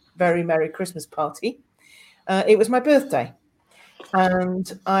Mickey's Very Merry Christmas Party. It was my birthday,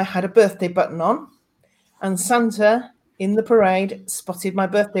 and I had a birthday button on, and Santa in the parade spotted my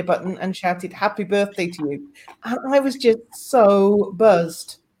birthday button and shouted "Happy birthday" to you, and I was just so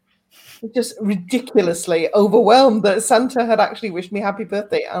buzzed, just ridiculously overwhelmed that Santa had actually wished me happy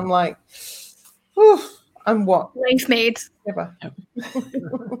birthday. I'm like, oof. I'm what? Life made. Ever.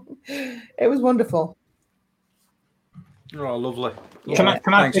 It was wonderful. Oh, lovely. Can I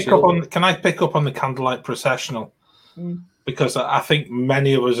Thanks, pick Jill. up on? Can I pick up on the candlelight processional? Because I think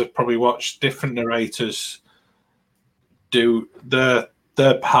many of us have probably watched different narrators do their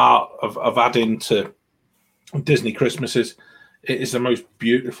part of adding to Disney Christmases. It is the most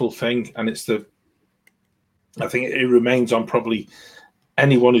beautiful thing, and I think it remains on probably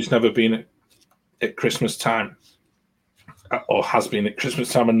anyone who's never been at Christmas time or has been at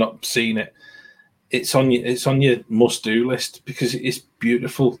Christmas time and not seen it. It's on your must-do list because it is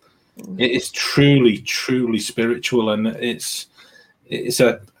beautiful. It is truly spiritual, and it's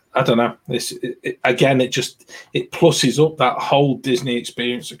a, I don't know. It pluses up that whole Disney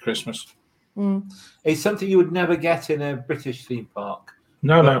experience at Christmas. It's something you would never get in a British theme park.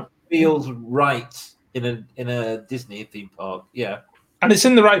 No. It feels right in a Disney theme park. Yeah. And it's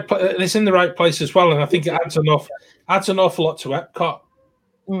in the right place as well, and I think it adds an awful lot to Epcot.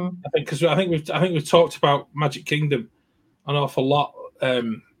 I think because I think we've talked about Magic Kingdom an awful lot,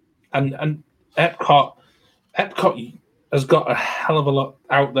 and Epcot has got a hell of a lot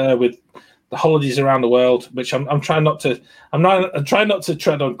out there with the holidays around the world, which I'm trying not to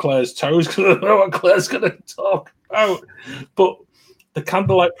tread on Claire's toes because I don't know what Claire's going to talk about, but the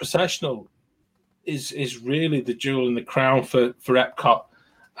candlelight processional is really the jewel in the crown for Epcot,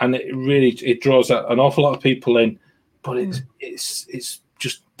 and it draws an awful lot of people in. But it's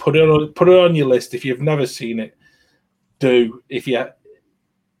just put it on your list if you've never seen it. If you're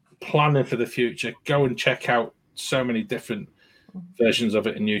planning for the future, go and check out so many different versions of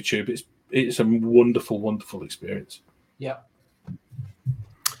it in YouTube. It's a wonderful experience. Yeah,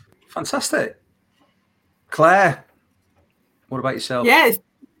 fantastic. Claire, what about yourself? Yes.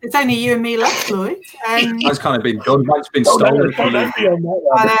 It's only you and me left, Lloyd. That's kind of been done. That's been stolen from you. I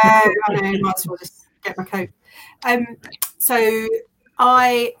know. Might as well just get my coat. So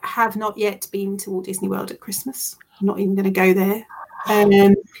I have not yet been to Walt Disney World at Christmas. I'm not even going to go there.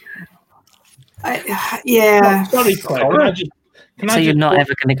 Yeah. Sorry, Claire. So you're not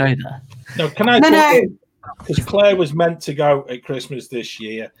ever going to go there? No, can I? No. Because Claire was meant to go at Christmas this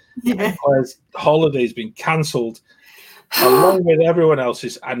year. Yeah. Claire's holiday's been cancelled along with everyone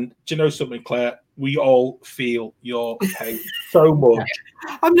else's. And do you know something, Claire? We all feel your pain so much.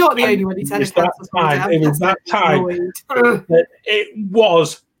 I'm not the only one who's had It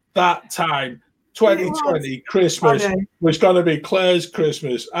was that time. 2020 Christmas was going to be Claire's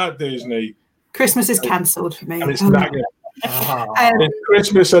Christmas at Disney. Christmas is cancelled for me. And it's nagging. It's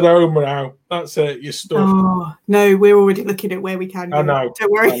Christmas at home now. That's it. You're stuck. Oh, no, we're already looking at where we can go. I know.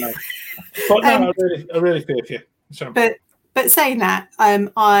 Don't worry. I know. But no, I really feel for you. So. But saying that,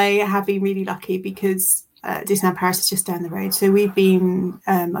 I have been really lucky because Disneyland Paris is just down the road. So I've been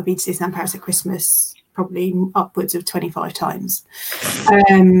to Disneyland Paris at Christmas probably upwards of 25 times.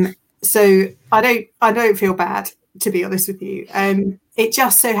 So I don't feel bad, to be honest with you. It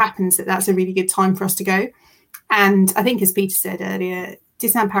just so happens that that's a really good time for us to go. And I think, as Peter said earlier,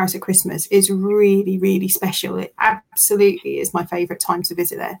 Disneyland Paris at Christmas is really, really special. It absolutely is my favourite time to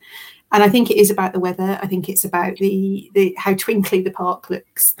visit there. And I think it is about the weather. I think it's about the how twinkly the park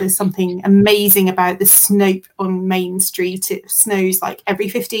looks. There's something amazing about the snow on Main Street. It snows like every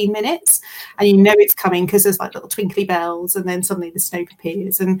 15 minutes and you know it's coming because there's like little twinkly bells and then suddenly the snow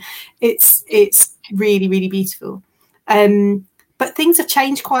appears. And it's really, really beautiful. But things have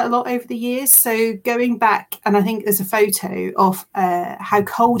changed quite a lot over the years. So going back, and I think there's a photo of how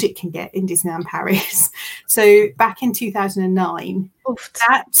cold it can get in Disneyland Paris. So back in 2009,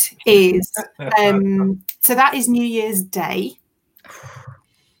 that is New Year's Day.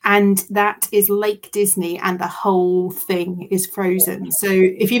 And that is Lake Disney, and the whole thing is frozen. So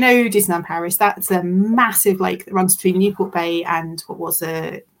if you know Disneyland Paris, that's a massive lake that runs between Newport Bay and what was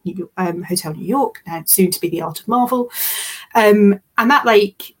a Hotel New York, now soon to be the Art of Marvel. And that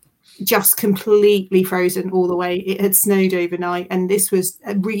lake just completely frozen all the way. It had snowed overnight, and this was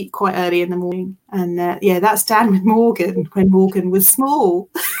really quite early in the morning. And that's Dan with Morgan when Morgan was small.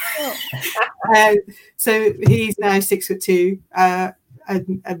 So he's now 6'2".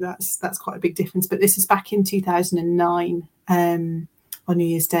 And that's quite a big difference. But this is back in 2009 on New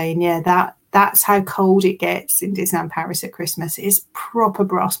Year's Day, and That's how cold it gets in Disneyland Paris at Christmas. It's proper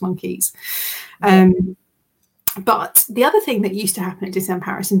brass monkeys. But the other thing that used to happen at Disneyland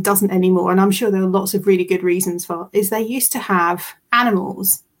Paris and doesn't anymore, and I'm sure there are lots of really good reasons for, is they used to have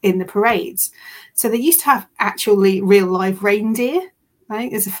animals in the parades. So they used to have actually real live reindeer. Right?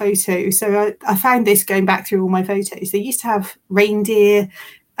 There's a photo. So I found this going back through all my photos. They used to have reindeer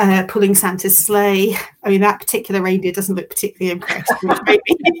pulling Santa's sleigh. I mean, that particular reindeer doesn't look particularly impressed. Which maybe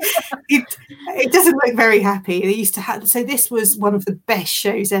it doesn't look very happy. They used to have. So this was one of the best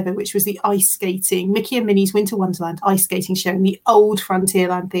shows ever, which was the ice skating, Mickey and Minnie's Winter Wonderland ice skating show in the old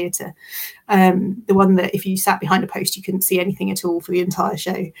Frontierland Theatre. The one that if you sat behind a post, you couldn't see anything at all for the entire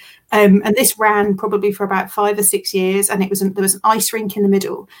show. And this ran probably for about 5 or 6 years, and there was an ice rink in the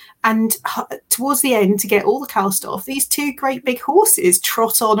middle. And towards the end, to get all the cast off, these 2 great big horses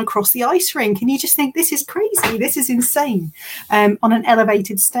trot on across the ice rink, and you just think, this is crazy, this is insane, on an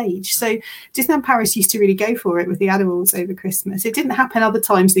elevated stage. So Disneyland Paris used to really go for it with the animals over Christmas. It didn't happen other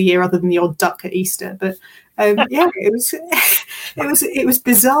times of the year other than the odd duck at Easter, but it was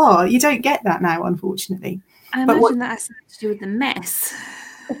bizarre. You don't get that now, unfortunately. I imagine that has something to do with the mess.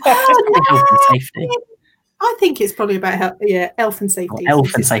 Health and safety. I think it's probably about health and safety.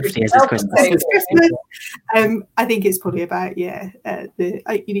 Health and safety is Christmas. I think it's probably about you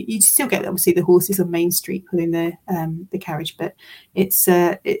still get obviously the horses on Main Street pulling the carriage, but it's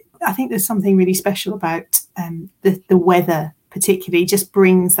I think there's something really special about the weather, particularly just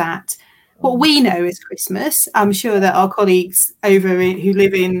brings that. What we know is Christmas. I'm sure that our colleagues who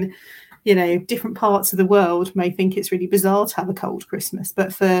live in, different parts of the world may think it's really bizarre to have a cold Christmas.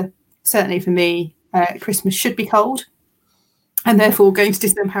 But certainly for me, Christmas should be cold. And therefore going to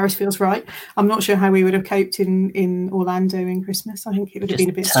Disneyland Paris feels right. I'm not sure how we would have coped in Orlando in Christmas. I think it would have been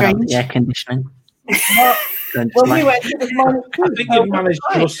a bit strange. Air conditioning. Well, we went to the I think you managed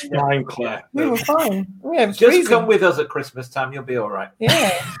just fine, Claire. We were fine. Just come with us at Christmas time. You'll be all right.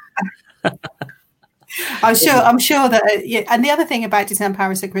 Yeah. I'm sure that and the other thing about Disneyland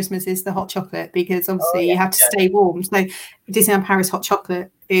Paris at Christmas is the hot chocolate, because obviously you have to stay warm. So Disneyland Paris hot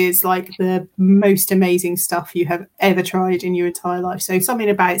chocolate is like the most amazing stuff you have ever tried in your entire life. So something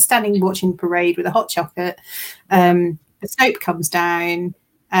about standing watching parade with a hot chocolate, the snow comes down,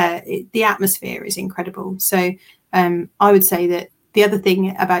 the atmosphere is incredible. So I would say that the other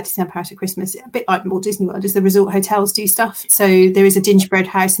thing about Disneyland Paris at Christmas, a bit like Walt Disney World, is the resort hotels do stuff. So there is a gingerbread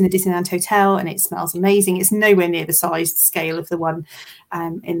house in the Disneyland Hotel, and it smells amazing. It's nowhere near the sized scale of the one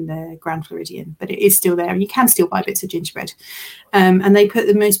in the Grand Floridian, but it is still there, and you can still buy bits of gingerbread. And they put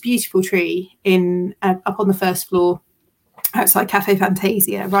the most beautiful tree in up on the first floor outside Cafe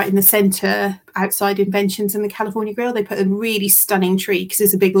Fantasia, right in the centre, outside Inventions and the California Grill. They put a really stunning tree because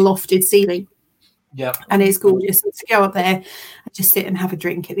there's a big lofted ceiling. Yeah, and it's gorgeous to go up there and just sit and have a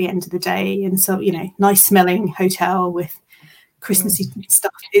drink at the end of the day. And so, nice smelling hotel with Christmassy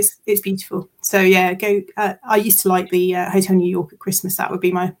stuff. It's beautiful. So yeah, go. I used to like the Hotel New York at Christmas. That would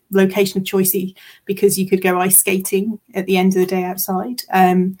be my location of choice because you could go ice skating at the end of the day outside.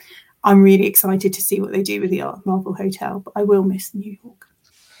 I'm really excited to see what they do with the Art Marvel Hotel, but I will miss New York.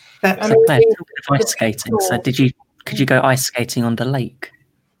 But ice skating. So could you go ice skating on the lake?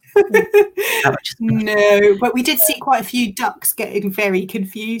 No, but we did see quite a few ducks getting very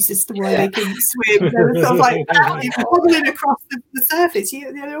confused as to why they couldn't swim. They were sort of like wobbling across the surface.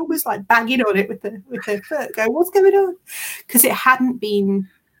 They're almost like banging on it with their foot, going, "What's going on?" Because it hadn't been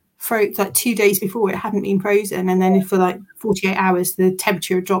like 2 days before, it hadn't been frozen, and then for like 48 hours, the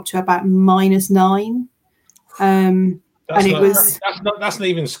temperature dropped to about -9. That's not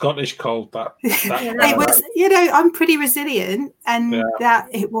even Scottish cold. It was, I'm pretty resilient, and that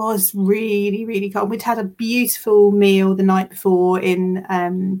it was really, really cold. We'd had a beautiful meal the night before in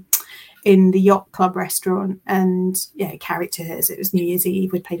the Yacht Club restaurant, and characters. It was New Year's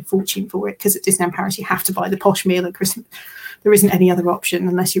Eve. We paid a fortune for it because at Disneyland Paris you have to buy the posh meal at Christmas. There isn't any other option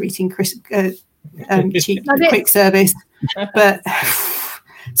unless you're eating cheap quick service. But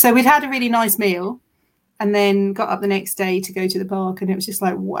so we'd had a really nice meal. And then got up the next day to go to the park, and it was just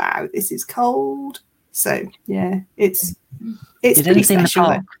like, wow, this is cold. So yeah, it's did pretty anything special. In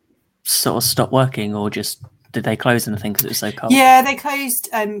the park sort of stop working, or just did they close anything because it was so cold? Yeah, they closed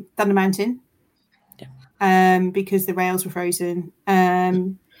Thunder Mountain, because the rails were frozen,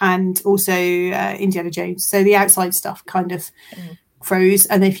 and also Indiana Jones. So the outside stuff kind of froze.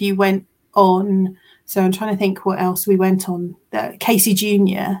 And if you went on, so I'm trying to think what else we went on. Casey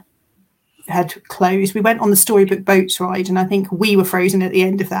Jr. had closed. We went on the Storybook Boats ride, and I think we were frozen at the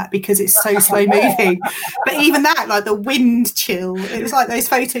end of that because it's so slow moving. But even that, like the wind chill, it was like those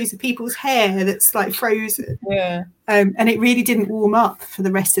photos of people's hair that's like frozen. Yeah. And it really didn't warm up for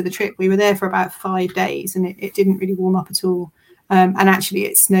the rest of the trip. We were there for about 5 days, and it didn't really warm up at all. And actually,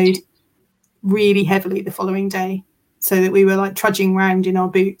 it snowed really heavily the following day, so that we were like trudging around in our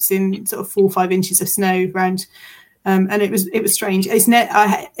boots in sort of 4 or 5 inches of snow around. And it was strange.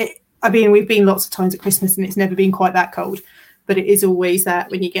 I mean, we've been lots of times at Christmas and it's never been quite that cold, but it is always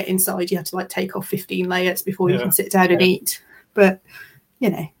that when you get inside, you have to like take off 15 layers before you can sit down and eat. But, you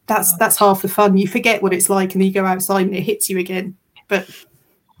know, that's half the fun. You forget what it's like and then you go outside and it hits you again. But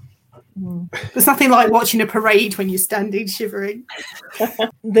there's nothing like watching a parade when you're standing shivering.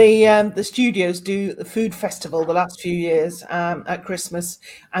 The studios do the food festival the last few years at Christmas,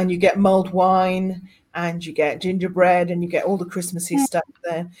 and you get mulled wine, and you get gingerbread, and you get all the Christmassy stuff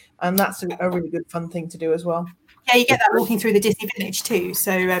there, and that's a really good fun thing to do as well. Yeah, you get that walking through the Disney Village too.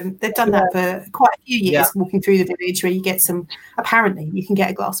 So they've done that for quite a few years, walking through the village, where you get apparently you can get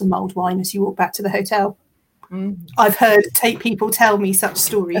a glass of mulled wine as you walk back to the hotel. I've heard people tell me such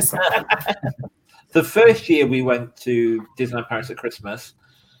stories. The first year we went to Disneyland Paris at Christmas,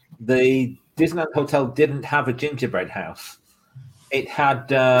 the Disneyland Hotel didn't have a gingerbread house. It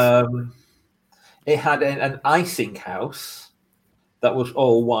had an icing house that was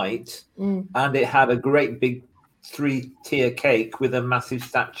all white, and it had a great big 3-tier cake with a massive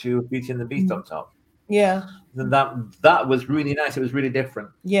statue of Beauty and the Beast on top. Yeah, and that was really nice. It was really different.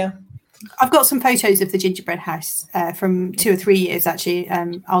 Yeah. I've got some photos of the gingerbread house from 2 or 3 years, actually.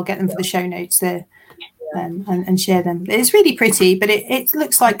 I'll get them for the show notes there and share them. It's really pretty, but it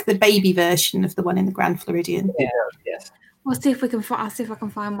looks like the baby version of the one in the Grand Floridian. Yeah, yes. We'll see if we can. I'll see if I can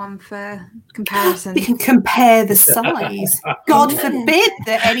find one for comparison. We can compare the size. God forbid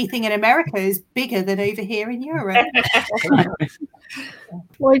that anything in America is bigger than over here in Europe.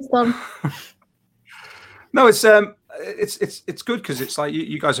 Lloyd's done. No, it's good because it's like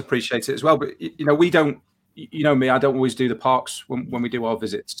you guys appreciate it as well. But you know, we don't. You know me, I don't always do the parks when we do our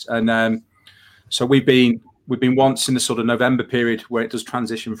visits, and so we've been once in the sort of November period where it does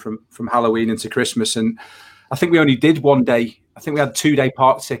transition from Halloween into Christmas, and I think we only did one day. I think we had 2-day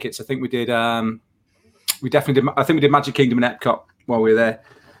park tickets. I think we did. We definitely did. I think we did Magic Kingdom and Epcot while we were there,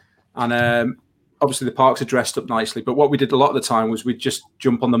 and obviously the parks are dressed up nicely. But what we did a lot of the time was we'd just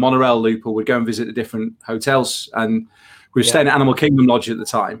jump on the monorail loop, or we'd go and visit the different hotels. And we were staying at Animal Kingdom Lodge at the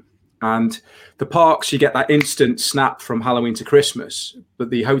time. And the parks, you get that instant snap from Halloween to Christmas, but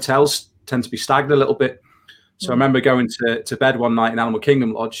the hotels tend to be staggered a little bit. So I remember going to bed one night in Animal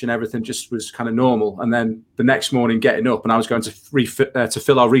Kingdom Lodge, and everything just was kind of normal. And then the next morning, getting up, and I was going to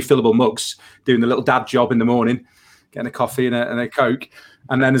fill our refillable mugs, doing the little dad job in the morning, getting a coffee and a Coke.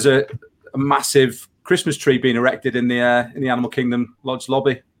 And then there's a massive Christmas tree being erected in the Animal Kingdom Lodge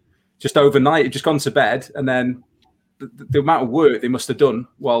lobby, just overnight. It just gone to bed, and then the amount of work they must have done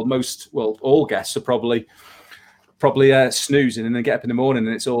while all guests are probably snoozing, and then get up in the morning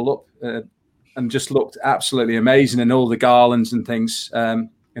and it's all up. And just looked absolutely amazing, and all the garlands and things in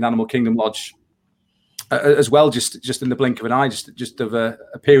Animal Kingdom Lodge as well, just in the blink of an eye, just of a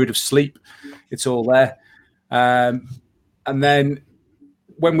period of sleep. It's all there. And then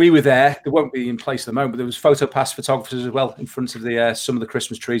when we were there, they won't be in place at the moment, but there was PhotoPass photographers as well in front of some of the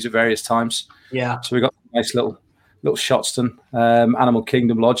Christmas trees at various times. Yeah. So we got nice little shots done, Animal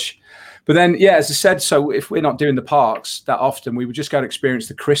Kingdom Lodge. But then, yeah, as I said, so if we're not doing the parks that often, we would just go and experience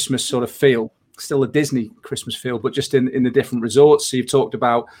the Christmas sort of feel, still a Disney Christmas feel, but just in the different resorts. So you've talked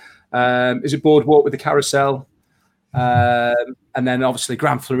about, is it Boardwalk with the carousel? And then obviously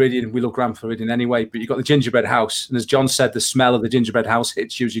Grand Floridian. We love Grand Floridian anyway, but you've got the gingerbread house. And as John said, the smell of the gingerbread house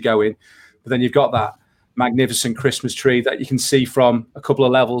hits you as you go in. But then you've got that magnificent Christmas tree that you can see from a couple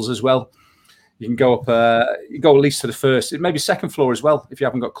of levels as well. You can go up, you go at least to the first, maybe second floor as well, if you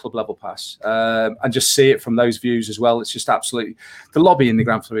haven't got club level pass, and just see it from those views as well. It's just absolutely, the lobby in the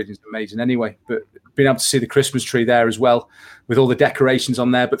Grand Floridian is amazing anyway, but being able to see the Christmas tree there as well, with all the decorations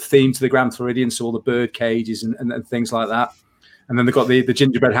on there, but themed to the Grand Floridian, so all the bird cages and things like that. And then they've got the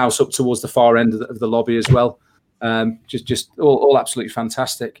gingerbread house up towards the far end of the lobby as well. Just all absolutely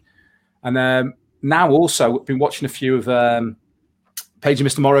fantastic. And now also, I've been watching a few of Paige and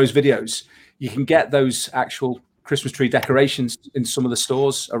Mr. Morrow's videos. You can get those actual Christmas tree decorations in some of the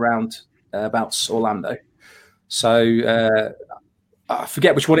stores around about Orlando. So I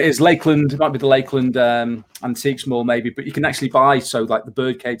forget which one it is. Lakeland, it might be the Lakeland Antiques Mall maybe, but you can actually buy, so like the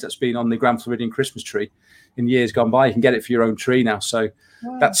bird cage that's been on the Grand Floridian Christmas tree in years gone by, you can get it for your own tree now. So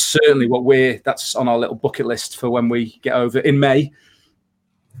that's certainly that's on our little bucket list for when we get over in May.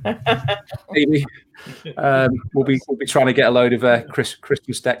 Maybe we'll be trying to get a load of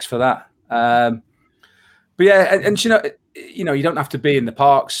Christmas decks for that. But yeah, and you don't have to be in the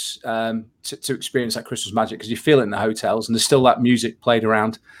parks to experience that Christmas magic, because you feel it in the hotels, and there's still that music played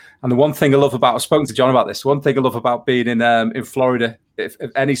around. And the one thing I love about, I've spoken to John about this. One thing I love about being in Florida, if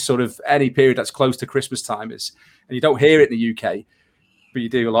any period that's close to Christmas time is, and you don't hear it in the UK, but you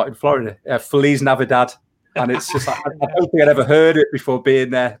do a lot in Florida. Feliz Navidad. And it's just like, I don't think I'd ever heard it before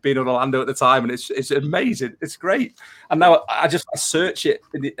being on Orlando at the time, and it's amazing. It's great. And now I search it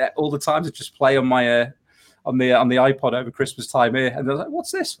all the time to just play on my on the iPod over Christmas time here, and I was like,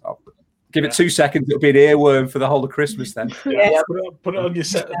 "What's this?" I'll give it 2 seconds; it'll be an earworm for the whole of Christmas. Then put it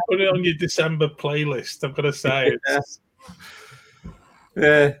on your December playlist. I've got to say,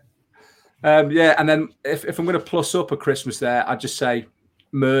 yeah. And then if I'm going to plus up a Christmas there, I'd just say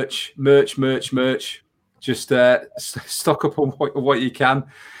merch. Just stock up on what you can,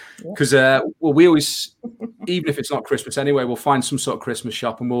 because we always, even if it's not Christmas anyway, we'll find some sort of Christmas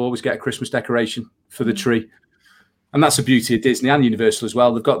shop, and we'll always get a Christmas decoration for the tree. And that's the beauty of Disney and Universal as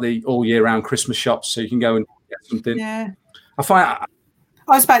well. They've got the all year round Christmas shops, so you can go and get something. Yeah, I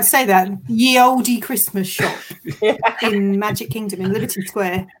was about to say that ye olde Christmas shop in Magic Kingdom in Liberty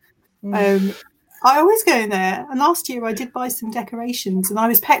Square. I always go in there, and last year I did buy some decorations, and I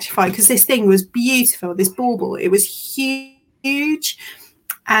was petrified because this thing was beautiful. This bauble, it was huge,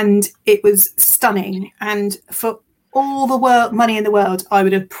 and it was stunning. And for all the money in the world, I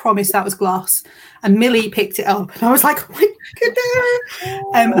would have promised that was glass. And Millie picked it up, and I was like, "Oh my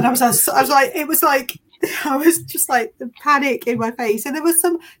goodness!" And I was like, it was like. I was just like the panic in my face, and there was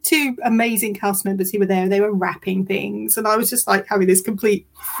two amazing cast members who were there. They were wrapping things, and I was just like having this complete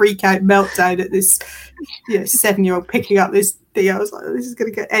freak out meltdown at this 7-year-old picking up this thing. I was like, this is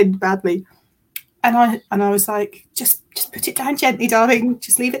going to end badly, and I was like, just put it down gently, darling.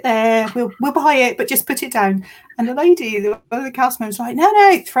 Just leave it there. We'll buy it, but just put it down. And the lady, one of the cast members, was like,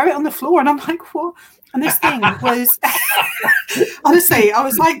 no, throw it on the floor. And I'm like, what? And this thing was, honestly, I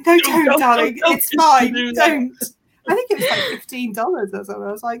was like, no, don't, darling. It's fine. Don't. I think it was like $15 or something.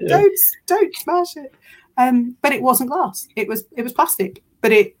 I was like, don't smash it. But it wasn't glass. It was plastic.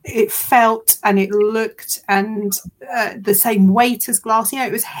 But it felt and it looked and the same weight as glass.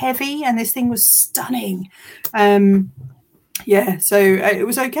 It was heavy, and this thing was stunning. So it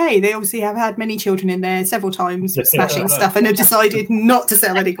was okay. They obviously have had many children in there several times smashing stuff, and have decided not to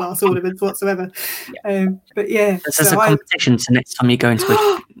sell any glass ornaments whatsoever. But yeah, there's a competition. So next time you go into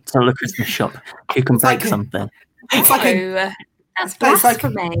a Christmas shop, who can break something? It's like that's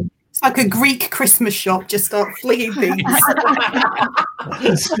blasphemy. It's like a Greek Christmas shop. Just start flinging things.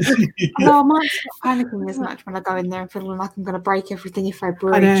 No, I might stop panicking as much when I go in there and feeling like I'm going to break everything if I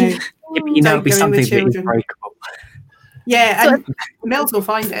break. It'll be something that is breakable. Yeah, and Mills will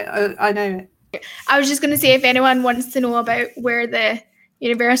find it. I know it. I was just going to say, if anyone wants to know about where the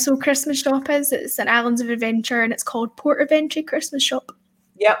Universal Christmas shop is, it's at Islands of Adventure, and it's called Port of Entry Christmas Shop.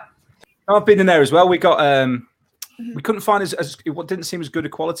 Yep. I've been in there as well. We got we couldn't find it didn't seem as good a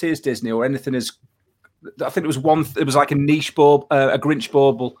quality as Disney or anything as. I think it was like a niche bauble, a Grinch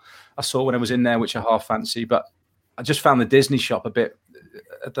bauble I saw when I was in there, which I half fancy. But I just found the Disney shop a bit.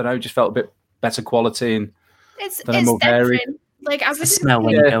 I don't know, just felt a bit better quality and. It's different. Like I was smell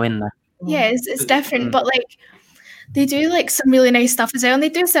when you go in there. Yeah, it's different, but like they do like some really nice stuff as well, and they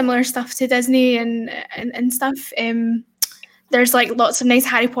do similar stuff to Disney and stuff. There's like lots of nice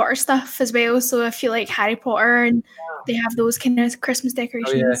Harry Potter stuff as well. So if you like Harry Potter, and they have those kind of Christmas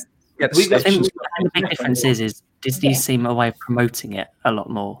decorations. I think the big difference is Disney seem a way of promoting it a lot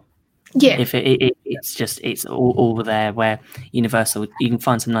more. Yeah, if it's all there. Where Universal, you can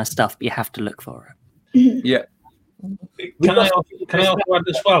find some nice stuff, but you have to look for it. Yeah. Can I also add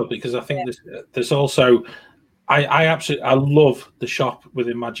as well, because I think there's also I love the shop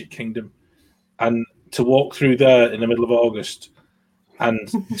within Magic Kingdom, and to walk through there in the middle of August and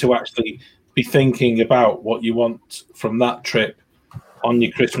to actually be thinking about what you want from that trip on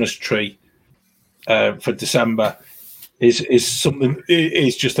your Christmas tree for December is something. It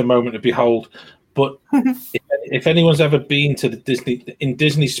is just a moment to behold. But if anyone's ever been to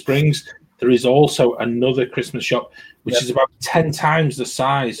Disney Springs, there is also another Christmas shop, which is about 10 times the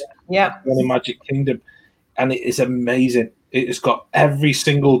size of the Magic Kingdom. And it is amazing. It has got every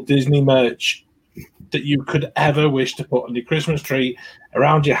single Disney merch that you could ever wish to put on your Christmas tree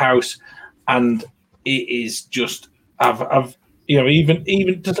around your house. And it is just,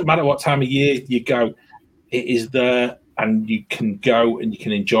 even doesn't matter what time of year you go, it is there, and you can go and you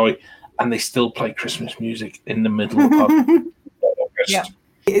can enjoy. And they still play Christmas music in the middle of August. Yeah.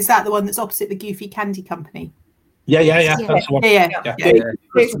 Is that the one that's opposite the Goofy Candy Company? Yeah. That's the one. Yeah.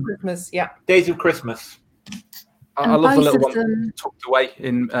 Days of Christmas. Yeah. Days of Christmas. I love the both little of one them- tucked away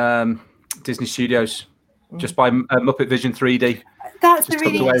in Disney Studios, just by Muppet Vision 3D. That's Just the tucked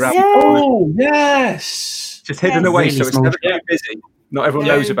really away around. Oh, yes. Just hidden Yes. away, Really so it's small. never too busy. Not everyone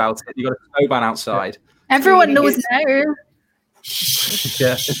No. knows about it. You've got a snowman outside. Everyone really knows good. now.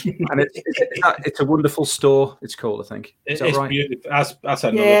 Yeah, and it's a wonderful store. It's called, I think. Is that It's right? beautiful. That's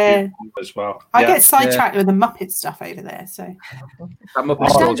another Yeah. beautiful one as well. I Yeah. get sidetracked with the Muppet stuff over there. So That Muppet I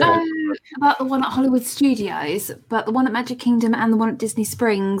store's don't great. know about the one at Hollywood Studios, but the one at Magic Kingdom and the one at Disney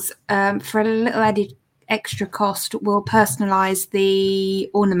Springs, for a little added extra cost, will personalise the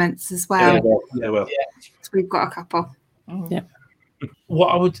ornaments as well. Well. So we've got a couple.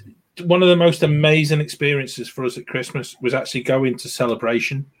 One of the most amazing experiences for us at Christmas was actually going to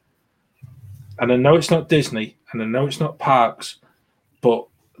Celebration. And I know it's not Disney, and I know it's not parks, but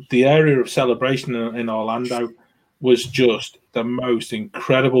the area of Celebration in Orlando was just the most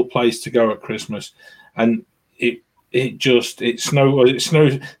incredible place to go at Christmas. And it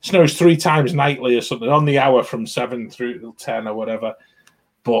snows 3 times nightly or something on the hour from 7 through till 10 or whatever.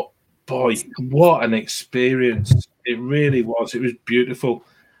 But boy, what an experience. It really was. It was beautiful.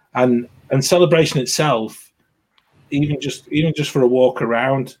 And Celebration itself, even just for a walk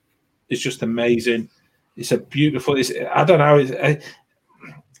around, is just amazing. It's a beautiful. I don't know.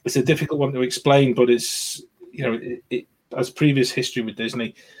 It's a difficult one to explain, but it's it has previous history with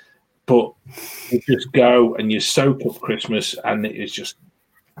Disney. But you just go and you soak up Christmas, and it is just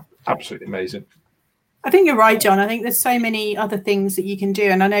absolutely amazing. I think you're right, John. I think there's so many other things that you can do,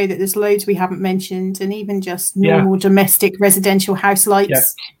 and I know that there's loads we haven't mentioned, and even just normal domestic residential house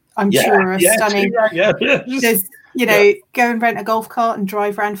lights, I'm sure are stunning. There's, go and rent a golf cart and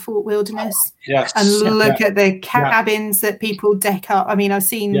drive around Fort Wilderness and look at the cabins that people deck up. I mean, I've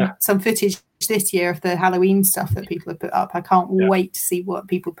seen some footage this year of the Halloween stuff that people have put up. I can't wait to see what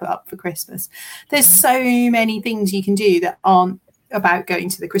people put up for Christmas. There's so many things you can do that aren't about going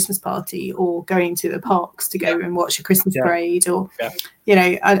to the Christmas party or going to the parks to go and watch a Christmas parade, or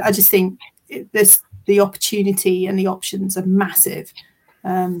I just think the opportunity and the options are massive.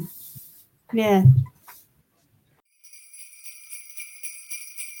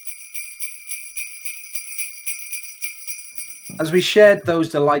 As we shared those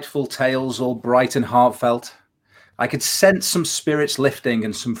delightful tales, all bright and heartfelt, I could sense some spirits lifting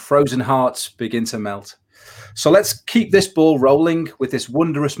and some frozen hearts begin to melt. So let's keep this ball rolling with this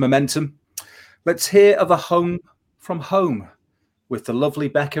wondrous momentum. Let's hear of a home from home with the lovely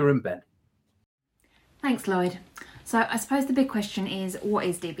Becca and Ben. Thanks, Lloyd. So I suppose the big question is, what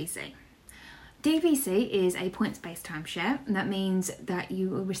is DVC? DVC is a points-based timeshare, and that means that you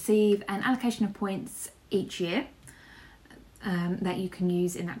will receive an allocation of points each year that you can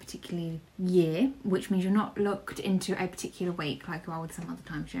use in that particular year, which means you're not locked into a particular week like you are with some other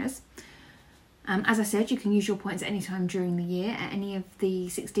timeshares. As I said, you can use your points at any time during the year at any of the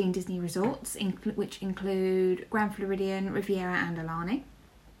 16 Disney resorts, which include Grand Floridian, Riviera and Alani.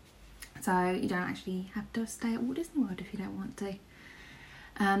 So you don't actually have to stay at Walt Disney World if you don't want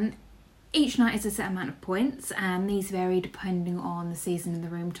to. Each night is a set amount of points, and these vary depending on the season and the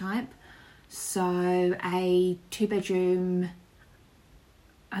room type. So a 2-bedroom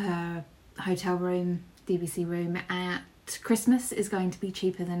hotel room, DVC room at Christmas is going to be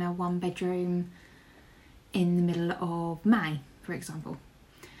cheaper than a 1-bedroom in the middle of May, for example.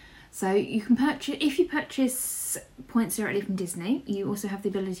 So you can purchase, if you purchase points directly from Disney, you also have the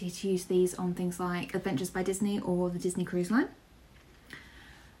ability to use these on things like Adventures by Disney or the Disney Cruise Line.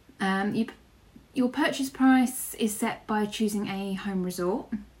 Your purchase price is set by choosing a home resort.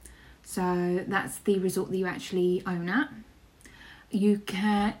 So that's the resort that you actually own at. You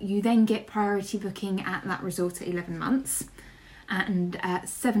then get priority booking at that resort at 11 months. And at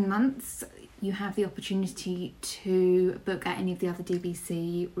 7 months, you have the opportunity to book at any of the other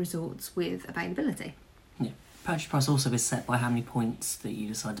DVC resorts with availability. Yeah. Purchase price also is set by how many points that you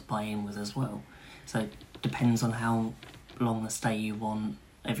decide to buy in with as well. So it depends on how long the stay you want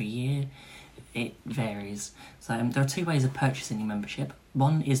every year. It varies. So there are 2 ways of purchasing your membership.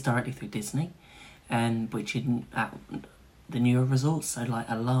 One is directly through Disney, which is at the newer resorts, so like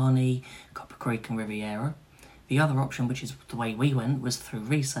Alani, Copper Creek and Riviera. The other option, which is the way we went, was through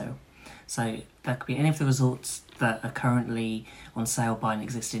resale. So that could be any of the resorts that are currently on sale by an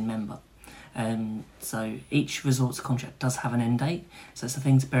existing member. So each resort's contract does have an end date, so it's a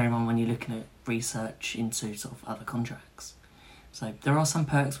thing to bear in mind when you're looking at research into sort of other contracts. So there are some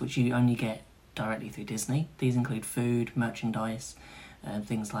perks which you only get directly through Disney. These include food, merchandise,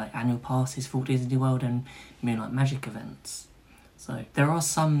 things like annual passes for Disney World and Moonlight Magic events. So there are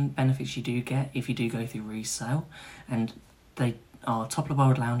some benefits you do get if you do go through resale, and they are top of the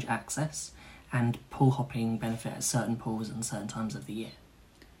world lounge access and pool hopping benefit at certain pools and certain times of the year.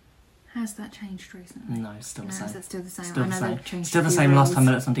 Has that changed recently? No, it's still the same. Is it still the same? Still I the know same. they've changed Still a the few same last rules. time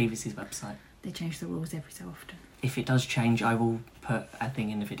I looked on DVC's website. They change the rules every so often. If it does change, I will put a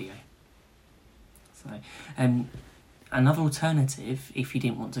thing in the video. So, another alternative, if you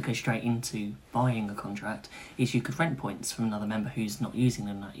didn't want to go straight into buying a contract, is you could rent points from another member who's not using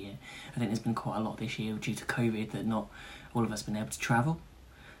them that year. I think there's been quite a lot this year due to COVID that not all of us have been able to travel.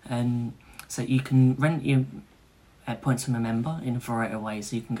 So you can rent your points from a member in a variety of ways.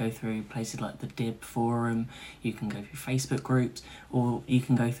 So you can go through places like the DIB forum, you can go through Facebook groups, or you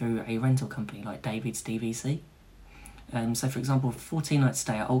can go through a rental company like David's DVC. So for example, a 14-night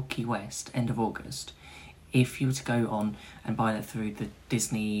stay at Old Key West, end of August, if you were to go on and buy that through the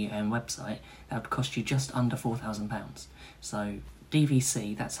Disney website, that would cost you just under £4,000. So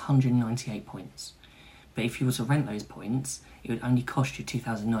DVC, that's 198 points. But if you were to rent those points, it would only cost you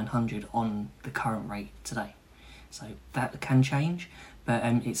 2,900 on the current rate today. So that can change, but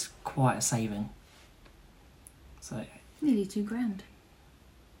it's quite a saving. So Nearly £2,000.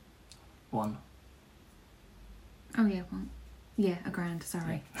 one. Oh yeah, well, yeah, £1,000.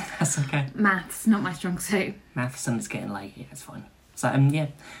 Sorry, That's okay. maths not my strong suit. Maths and it's getting late, yeah, it's fine. So yeah,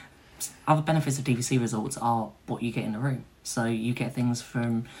 other benefits of DVC resorts are what you get in the room. So you get things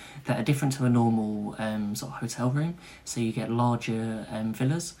from that are different to a normal sort of hotel room. So you get larger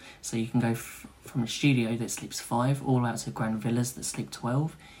villas. So you can go from a studio that sleeps 5 all out to grand villas that sleep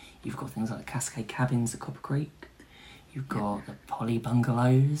 12. You've got things like the Cascade Cabins at Copper Creek. You've got the Poly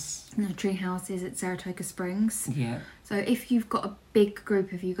Bungalows. And the tree houses at Saratoga Springs. Yeah. So if you've got a big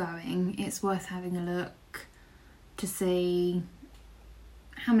group of you going, it's worth having a look to see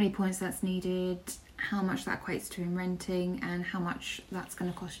how many points that's needed, how much that equates to in renting, and how much that's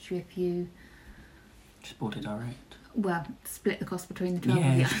going to cost you if you Just bought it direct. well split the cost between the 12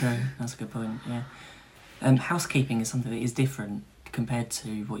 Yeah, of you. that's true. That's a good point, yeah. Housekeeping is something that is different compared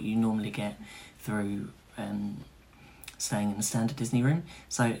to what you normally get through staying in the standard Disney room.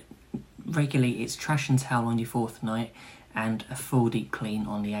 So regularly it's trash and towel on your 4th night and a full deep clean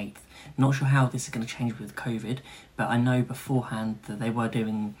on the 8th. Not sure how this is going to change with COVID, but I know beforehand that they were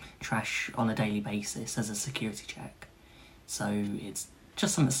doing trash on a daily basis as a security check. So it's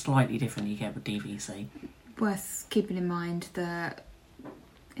just something slightly different you get with DVC. Worth keeping in mind that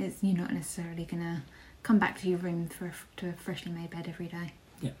you're not necessarily going to come back to your room to a freshly made bed every day.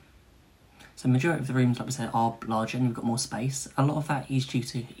 Yeah. So majority of the rooms, like we said, are larger and you've got more space. A lot of that is due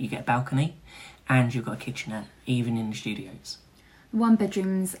to you get a balcony and you've got a kitchenette, even in the studios. 1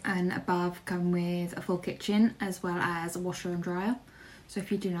 bedrooms and above come with a full kitchen as well as a washer and dryer. So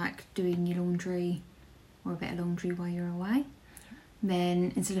if you do like doing your laundry or a bit of laundry while you're away,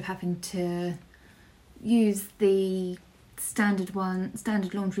 then instead of having to use the standard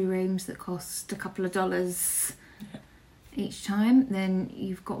laundry rooms that cost a couple of dollars each time, then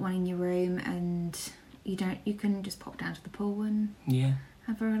you've got one in your room and you can just pop down to the pool and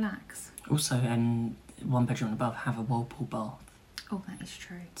have a relax. Also, 1 bedroom and above have a whirlpool bath. Oh, that is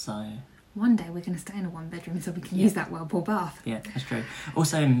true. So one day we're going to stay in a 1 bedroom so we can use that whirlpool bath. Yeah, that's true.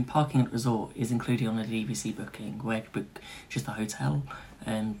 Also, parking at the resort is included on the DVC booking, where you book just the hotel,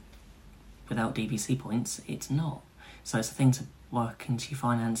 without DVC points, it's not. So it's a thing to work into your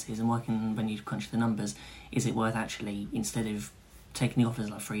finances and working when you crunch the numbers. Is it worth actually, instead of taking the offers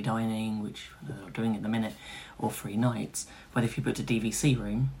like free dining, which they're not doing at the minute, or free nights, whether if you booked a DVC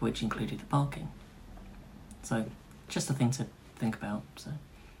room, which included the parking. So just a thing to think about. So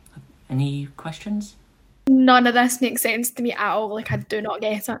any questions? None of this makes sense to me at all. Like, I do not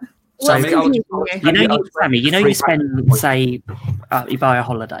get it. So What's confusing you? Sammy, you spend, say, you buy a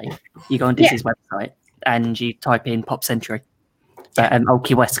holiday, you go on Disney's website and you type in Pop Century, but Old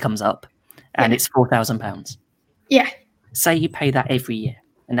Key West comes up and it's £4,000. Yeah. Say you pay that every year,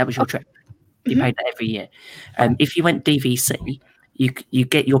 and that was your trip. You paid that every year. If you went DVC, you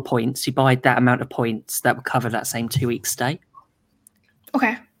get your points. You buy that amount of points that would cover that same 2 week stay.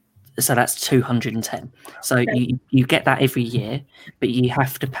 Okay. So that's 210. So you get that every year, but you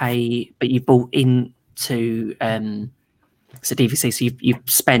have to pay. But you bought into so DVC. So you've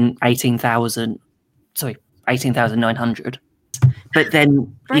spent 18,900. But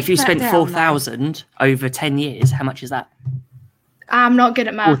then if you spend 4,000 over 10 years, how much is that? I'm not good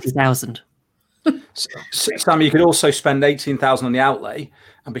at math. 40,000. Sam, you could also spend 18,000 on the outlay,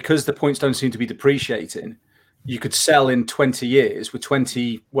 and because the points don't seem to be depreciating, you could sell in 20 years with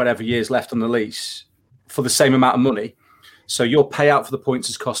 20 whatever years left on the lease for the same amount of money. So your payout for the points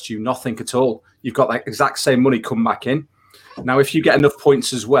has cost you nothing at all. You've got that exact same money come back in. Now, if you get enough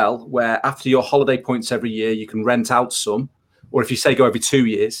points as well, where after your holiday points every year, you can rent out some, or if you say go every 2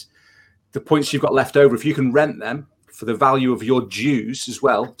 years, the points you've got left over, if you can rent them for the value of your dues as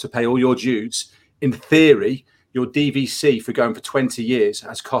well, to pay all your dues, in theory, your DVC for going for 20 years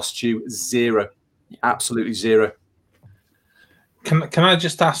has cost you zero, absolutely zero. Can I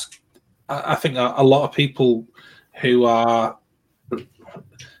just ask, I think a lot of people who are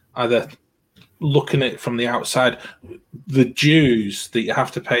either looking at it from the outside, the dues that you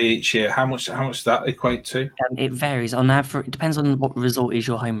have to pay each year, how much does that equate to? It varies on average. It depends on what resort is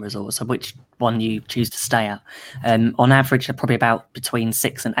your home resort, so which one you choose to stay at. On average, they're probably about between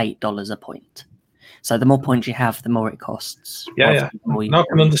 $6 and $8 a point. So the more points you have, the more it costs. Yeah. No, I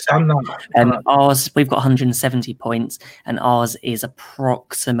can understand that. Ours, we've got 170 points, and ours is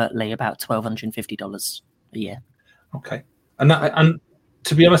approximately about $1,250 a year. Okay, and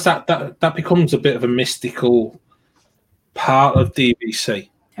to be honest, that becomes a bit of a mystical part of DVC,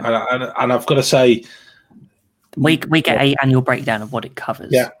 and I've got to say, we get an annual breakdown of what it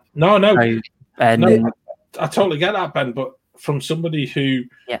covers. Yeah, no, So, no, I totally get that, Ben. But from somebody who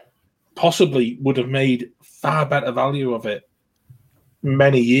possibly would have made far better value of it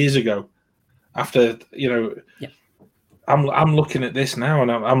many years ago, after I'm looking at this now,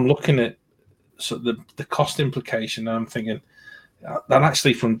 and I'm looking at sort of the cost implication, and I'm thinking that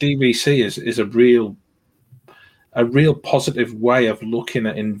actually from DVC is a real positive way of looking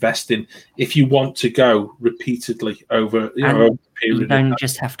at investing if you want to go repeatedly over over a period. You don't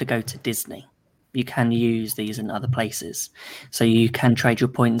just have to go to Disney. You can use these in other places. So you can trade your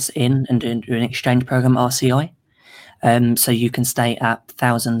points in and do an exchange program, RCI. So you can stay at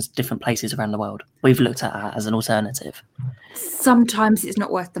thousands of different places around the world. We've looked at that as an alternative. Sometimes it's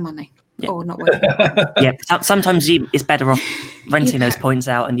not worth the money. Or not worth it. Sometimes it's better off renting those points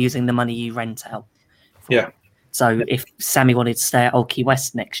out and using the money you rent out. So if Sammy wanted to stay at Old Key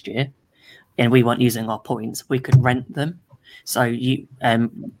West next year and we weren't using our points, we could rent them. So you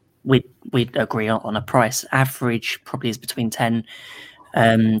we'd agree on a price. Average probably is between £10 to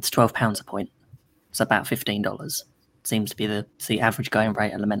 £12 a point. So about $15 seems to be the average going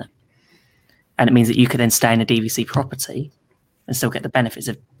rate at the minute. And it means that you could then stay in a DVC property and still get the benefits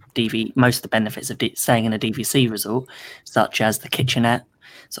of most of the benefits of staying in a DVC resort, such as the kitchenette,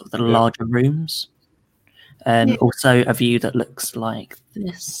 sort of the larger rooms, also a view that looks like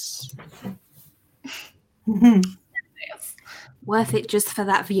this. Worth it just for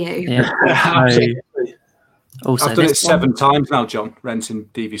that view. Also, I've done it 7 times now, John, renting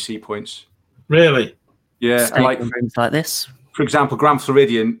DVC points. Really? Yeah, like rooms like this. For example, Grand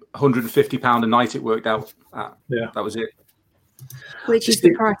Floridian, £150 a night it worked out at. Yeah. That was it. Which is the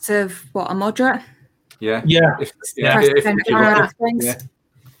price of what, a moderate? Yeah.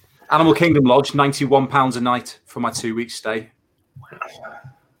 Animal Kingdom Lodge, £91 a night for my 2-week stay.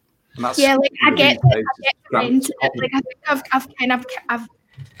 And that's I get the rent. Like I think I've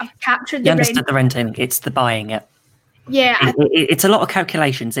captured the rent. You understood the renting. It's the buying it. Yeah. It's a lot of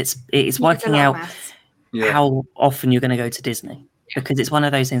calculations. It's working out how often you're going to go to Disney, because it's one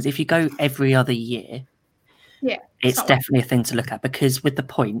of those things. If you go every other year, it's definitely a thing to look at, because with the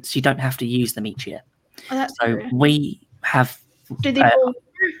points, you don't have to use them each year. Oh, that's so true. We have. Do they go?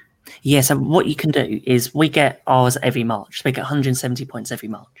 So what you can do is we get ours every March. So we get 170 points every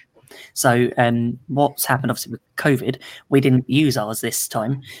March. So what's happened, obviously, with COVID, we didn't use ours this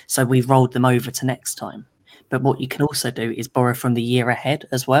time, so we rolled them over to next time. But what you can also do is borrow from the year ahead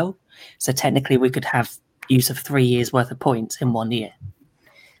as well. So technically, we could have use of 3 years worth of points in 1 year.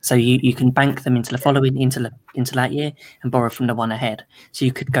 So you can bank them into the following into that year and borrow from the one ahead. So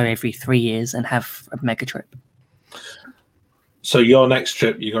you could go every 3 years and have a mega trip. So your next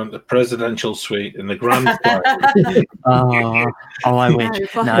trip, you're going to the presidential suite in the Grand I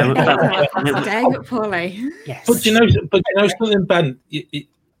wish. No, David Pauly. Yes. But you know something, Ben.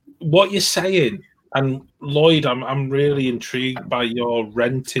 What you're saying, and Lloyd, I'm really intrigued by your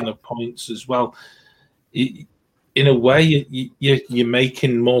renting of points as well. In a way, you're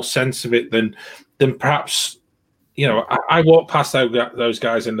making more sense of it than perhaps. I walk past those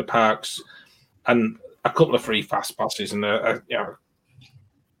guys in the parks, and a couple of free fast passes and a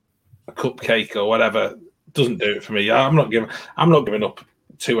cupcake or whatever doesn't do it for me. I'm not giving up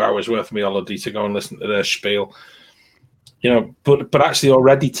 2 hours worth of my holiday to go and listen to their spiel. But actually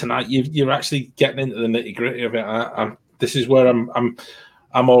already tonight you're actually getting into the nitty gritty of it. This is where I'm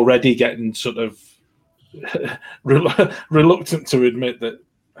already getting sort of reluctant to admit that.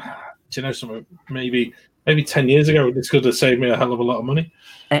 Do you know something? Maybe 10 years ago this could have saved me a hell of a lot of money.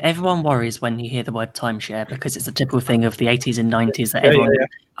 Everyone worries when you hear the word timeshare, because it's a typical thing of the 80s and 90s that everyone,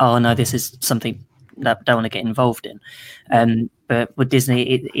 oh no, this is something don't want to get involved in. But with Disney,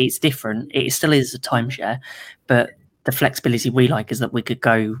 it's different. It still is a timeshare, but the flexibility we like is that we could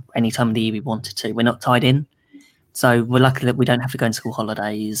go any time of the year we wanted to. We're not tied in. So we're lucky that we don't have to go on school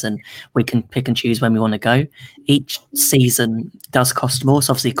holidays, and we can pick and choose when we want to go. Each season does cost more.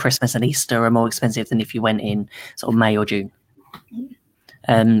 So obviously Christmas and Easter are more expensive than if you went in sort of May or June.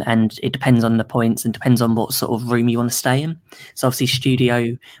 And it depends on the points and depends on what sort of room you want to stay in. So obviously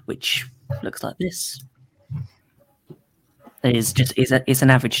Studio, which looks like this, it's an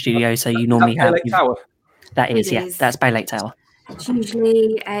average studio. So you normally have Tower. that is, It yeah, is. that's Bay Lake Tower. It's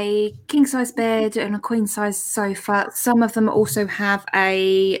usually a king-size bed and a queen-size sofa. Some of them also have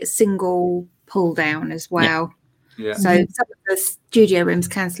a single pull-down as well. Yeah. So some of the studio rooms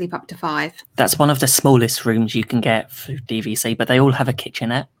can sleep up to 5. That's one of the smallest rooms you can get for DVC, but they all have a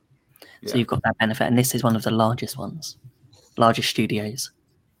kitchenette. So you've got that benefit. And this is one of the largest ones, largest studios.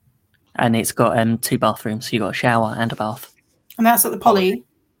 And it's got 2 bathrooms. So you've got a shower and a bath. And that's at the Poly.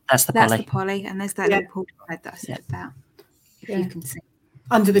 That's the That's Poly. the Poly, and there's that little pull bed that I said about. If you can see.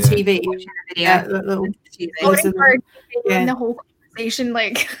 Under the TV. Watching the video. Yeah, that little, TV. Those are in the whole conversation,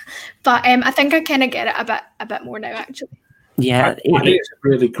 but I think I kind of get it a bit more now, actually. Yeah, I think it's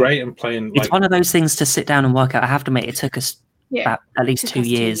really great and playing. It's one of those things to sit down and work out. I have to admit, it took us about at least 2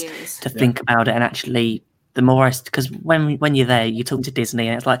 years to think about it. And actually, the more because when you're there, you talk to Disney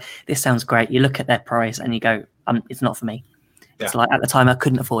and it's like, this sounds great. You look at their price and you go, it's not for me. Yeah. It's like at the time I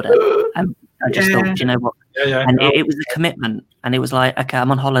couldn't afford it. And I just thought, do you know what? And it was a commitment. And it was like, okay,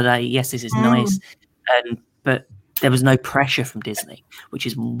 I'm on holiday. Yes, this is nice. But there was no pressure from Disney, which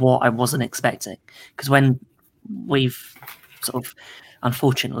is what I wasn't expecting. Because when we've sort of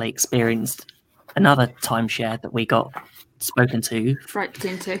unfortunately experienced another timeshare that we got roped into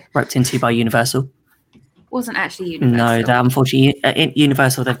by Universal. Wasn't actually Universal. No, that unfortunately in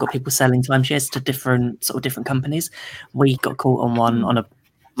Universal they've got people selling timeshares to different companies. We got caught on one on a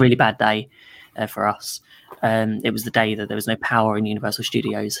really bad day for us. It was the day that there was no power in Universal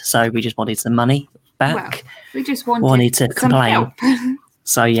Studios, so we just wanted some money back. Well, we just wanted to complain. Help.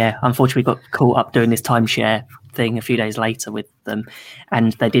 So yeah, unfortunately, we got caught up doing this timeshare thing a few days later with them,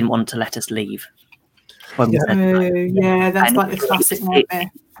 and they didn't want to let us leave. When we said that's like the classic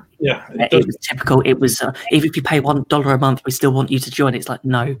nightmare. It was typical. It was even if you pay $1 a month, we still want you to join. It's like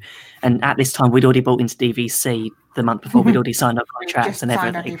no, and at this time we'd already bought into DVC the month before. We'd already signed up contracts and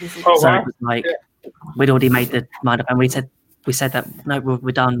everything. It was like we'd already made the mind up, and we said that no,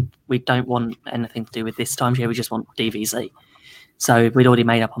 we're done. We don't want anything to do with this timeshare. We just want DVC. So we'd already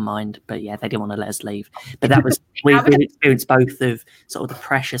made up our mind, but yeah, they didn't want to let us leave. But that was we experienced both of sort of the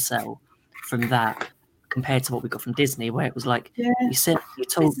pressure sell from that compared to what we got from Disney, where it was like you sit, you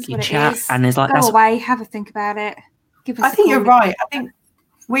talk, you chat, and there's like go away, have a think about it. Give us I think you're right. I think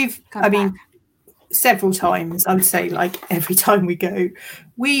mean, several times, I would say like every time we go,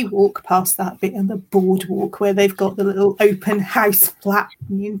 we walk past that bit on the boardwalk where they've got the little open house flat,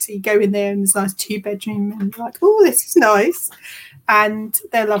 and so you go in there and there's a nice 2-bedroom, and you're like, oh, this is nice. And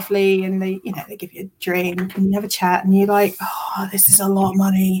they're lovely, and they give you a drink and you have a chat, and you're like, oh, this is a lot of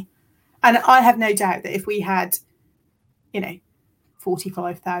money. And I have no doubt that if we had,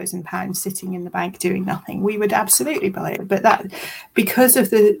 £45,000 sitting in the bank doing nothing, we would absolutely buy it. But that, because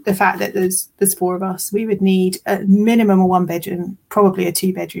of the fact that there's 4 of us, we would need a minimum of 1 bedroom, probably a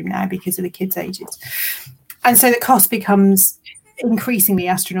 2-bedroom now because of the kids' ages. And so the cost becomes increasingly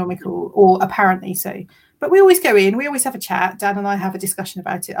astronomical, or apparently so. But we always go in, we always have a chat. Dan and I have a discussion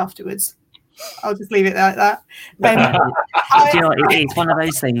about it afterwards. I'll just leave it like that. It's one of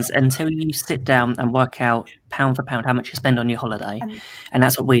those things until you sit down and work out pound for pound how much you spend on your holiday, and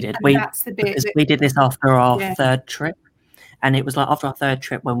that's what we did. We did this after our 3rd trip, and it was like after our 3rd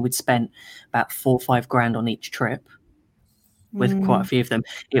trip when we'd spent about 4 or 5 grand on each trip with quite a few of them.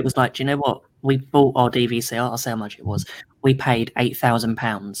 It was like, do you know what? We bought our DVC. I'll say how much it was. We paid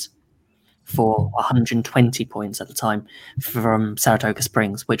 £8,000 for 120 points at the time from Saratoga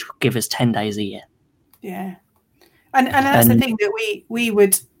Springs, which would give us 10 days a year. Yeah. And that's the thing that we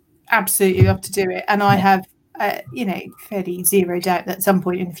would absolutely love to do it. And I have, fairly zero doubt that at some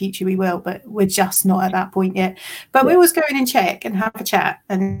point in the future we will, but we're just not at that point yet. But we always go in and check and have a chat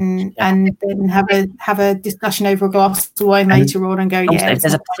and then have a discussion over a glass of wine later on and go, also, if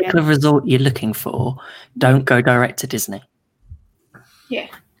there's a particular resort you're looking for, don't go direct to Disney. Yeah.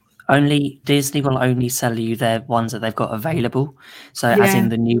 Disney will only sell you their ones that they've got available. So as in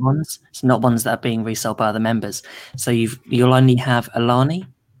the new ones, it's not ones that are being resold by other members. So you'll only have Alani,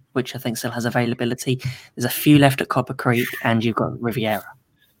 which I think still has availability. There's a few left at Copper Creek, and you've got Riviera.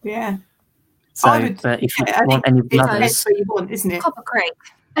 Yeah. So, but if you want any of the others, that's what you want, isn't it? Copper Creek.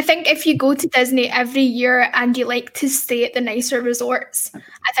 I think if you go to Disney every year and you like to stay at the nicer resorts,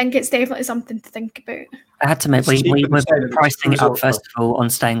 I think it's definitely something to think about. I had to admit, we were pricing it up first of all on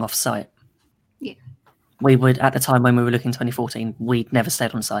staying off site. Yeah. We would, at the time when we were looking 2014, we'd never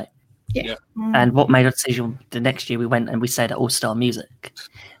stayed on site. Yeah. And what made our decision, the next year we went and we stayed at All Star Music,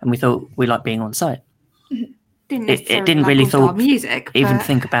 and we thought we liked being on site. It didn't really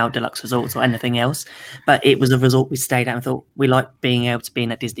think about deluxe resorts or anything else, but it was a resort we stayed at and thought we liked being able to be in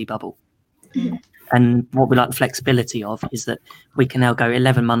that Disney bubble. And what we like the flexibility of is that we can now go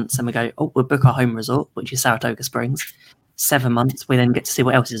 11 months and we go, oh, we'll book our home resort, which is Saratoga Springs. 7 months, we then get to see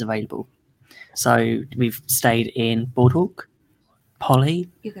what else is available. So we've stayed in Boardwalk, Polly.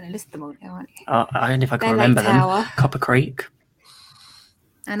 You're going to list them all now, aren't you? I don't know if I can remember them. Copper Creek.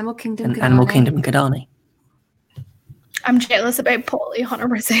 Animal Kingdom, and Animal Kingdom, Kidani. I'm jealous about Polly,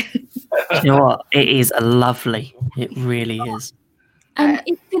 100%. You know what? It is lovely. It really is. And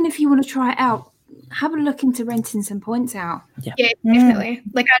even if you want to try it out, have a look into renting some points out. Yeah, definitely.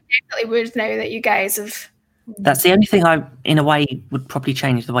 Like, I definitely would now that you guys have. That's the only thing I, in a way, would probably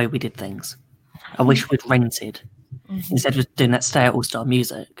change the way we did things. I wish we'd rented. Instead of doing that stay at All Star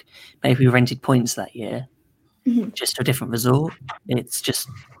Music, maybe we rented points that year, just to a different resort. It's just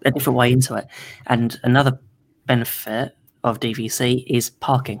a different way into it. And another benefit of DVC is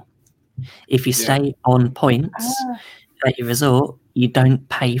parking. If you stay on points at your resort, you don't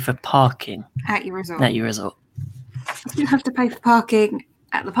pay for parking at your resort. You don't have to pay for parking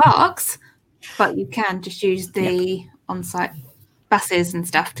at the parks, but you can just use the on-site buses and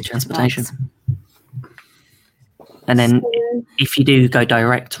stuff to transportation. And then if you do go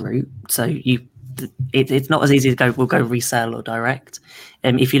direct route, so it's not as easy to go, we'll go resale or direct.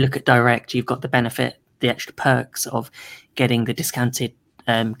 If you look at direct, you've got the benefit, the extra perks of getting the discounted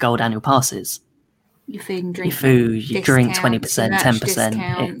gold annual passes. Your food and drink. Your food, your drink 20%,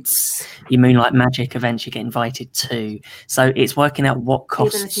 10%. It's your Moonlight Magic events you get invited to. So it's working out what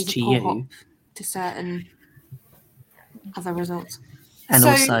costs to you. To certain other resorts. And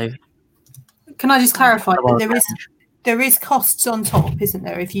also, can I just clarify that there is costs on top, isn't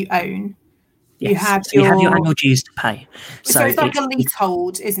there, if you own? Yes. You have your annual dues to pay. So it's like a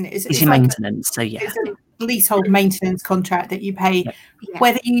leasehold, isn't it? It's your maintenance. So yeah, it's a leasehold maintenance contract that you pay,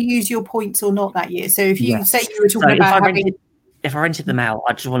 whether you use your points or not that year. So if you say you were talking about if I rented them out,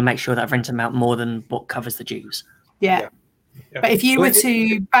 I just want to make sure that I've rented them out more than what covers the dues. Yeah. But if you were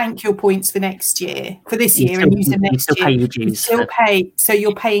to bank your points for next year, for this year, and use them next year, you still pay. So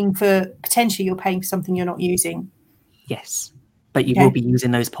you're paying for you're paying for something you're not using. Yes, but you will be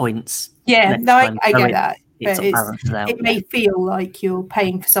using those points. Yeah, no, I get that. But it may feel like you're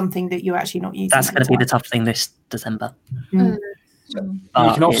paying for something that you're actually not using. That's going to be the tough thing this December. So you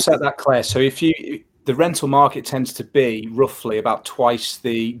can offset that, Claire. So the rental market tends to be roughly about twice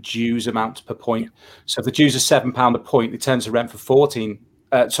the dues amount per point. So if the dues are £7 a point, they tend to rent for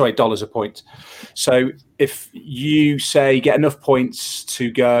 $14 a point. So if you say get enough points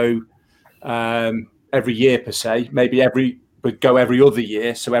to go every year per se, maybe would go every other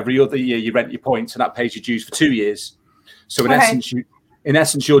year. So every other year you rent your points, and that pays your dues for 2 years. So in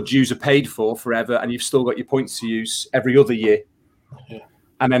essence, your dues are paid for forever, and you've still got your points to use every other year. Yeah.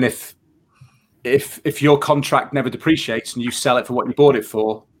 And then if your contract never depreciates and you sell it for what you bought it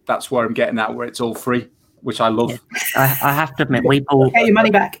for, that's where I'm getting at, where it's all free, which I love. Yeah. I have to admit, we bought get your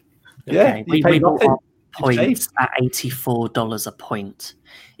money back. Yeah, we bought our points at $84 a point.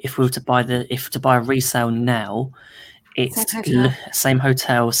 If we were to buy a resale now, it's same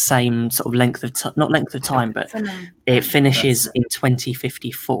hotel, same sort of length of not length of time, but it finishes in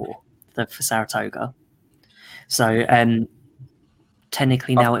 2054 for Saratoga. So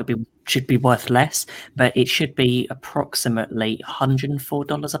technically now should be worth less, but it should be approximately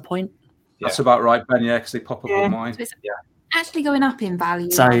 $104 a point. That's about right, Ben. Yeah, because they pop up on mine. So it's actually going up in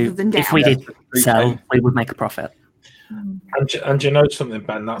value. So rather than down. If we did sell, we would make a profit. And you know something,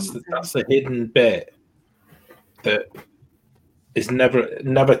 Ben? That's the hidden bit that is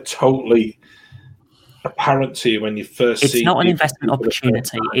never totally apparent to you when you first see. It's not an investment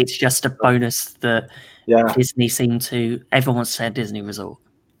opportunity. It's just a bonus that Disney seem to. Everyone wants to say a Disney resort.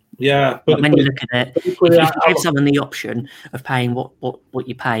 Yeah, but when you look at it, if you give someone the option of paying what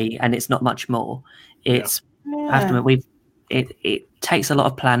you pay, and it's not much more, it's I have to admit, it takes a lot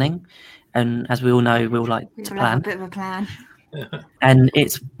of planning, and as we all know, we all like to plan. A bit of a plan. And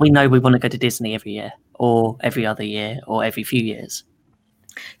we know we want to go to Disney every year, or every other year, or every few years.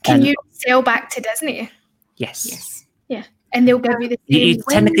 Can you sell back to Disney? Yes. Yeah, and they'll give you the same. You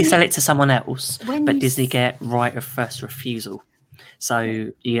technically sell it to someone else, but Disney get right of first refusal.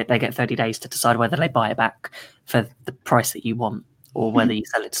 So they get 30 days to decide whether they buy it back for the price that you want. or whether you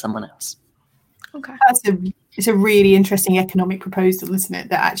sell it to someone else. Okay. It's a really interesting economic proposal, isn't it?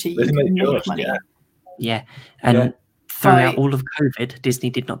 That actually you Isn't can it make just, money. Yeah. And Yeah. throughout Right. all of COVID, Disney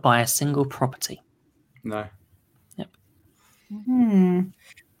did not buy a single property. No.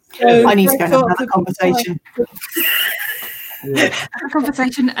 So I need to go and have talk another conversation. Yeah. A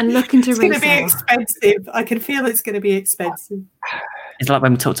conversation and look into It's going to be resale. expensive. I can feel it's going to be expensive. It's like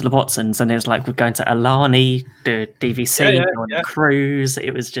when we talked to the Watsons, and it was like we're going to Alani, the DVC, on a cruise.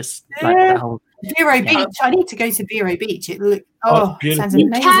 It was just like the whole. Vero Beach. I need to go to Vero Beach. It look. Oh, It sounds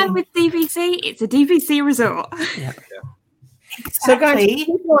beautiful. amazing. You can with DVC. It's a DVC resort. Yeah. So, guys, Exactly.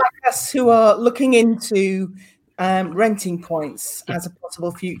 people like us who are looking into renting points as a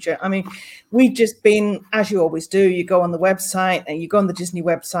possible future. I mean, we've just been, as you always do, you go on the website and you go on the Disney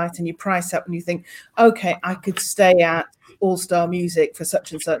website and you price up and you think, okay, I could stay at All Star Music for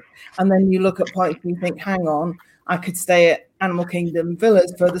such and such. And then you look at points and you think, hang on, I could stay at Animal Kingdom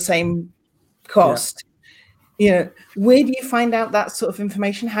Villas for the same cost. You know, where do you find out that sort of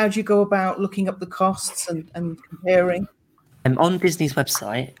information? How do you go about looking up the costs and comparing? On Disney's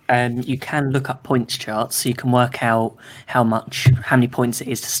website, you can look up points charts, so you can work out how many points it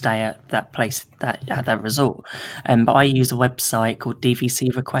is to stay at that place, at that resort. But I use a website called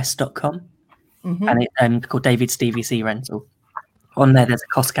dvcrequest.com, and it's called David's DVC Rental. On there's a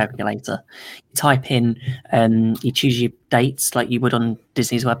cost calculator. You type in, you choose your dates like you would on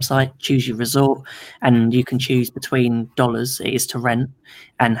Disney's website, choose your resort, and you can choose between dollars it is to rent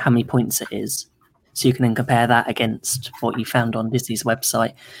and how many points it is. So you can then compare that against what you found on Disney's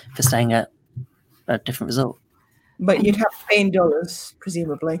website for staying at a different resort. But you'd have to pay in dollars,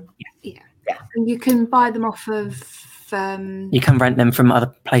 presumably. Yeah. And you can buy them off of. You can rent them from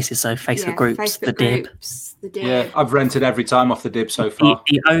other places, so Facebook groups, Facebook the Dib. groups, the Dib. Yeah, I've rented every time off the Dib so far.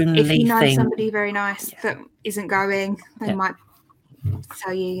 The only If you know thing, somebody very nice that isn't going, they might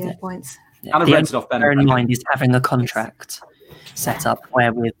sell you your points. And I've the rented only off thing to bear in Ben. mind is having a contract set up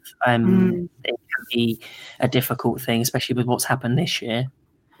wherewith it can be a difficult thing, especially with what's happened this year.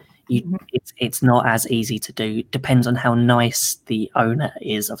 It's not as easy to do. It depends on how nice the owner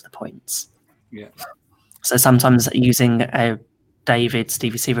is of the points. Yeah. So sometimes using David's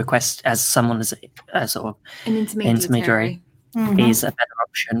DVC request as someone as a sort of An intermediary. is a better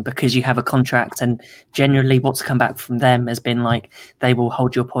option because you have a contract, and generally what's come back from them has been like they will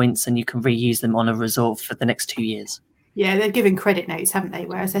hold your points and you can reuse them on a resort for the next 2 years. Yeah, they're giving credit notes, haven't they?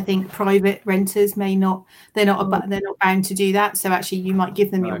 Whereas I think private renters may not. They're not bound to do that. So actually, you might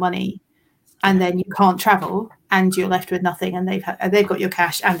give them your money, and then you can't travel, and you're left with nothing. And they've got your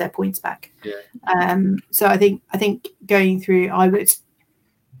cash and their points back. Yeah. So I think going through, I would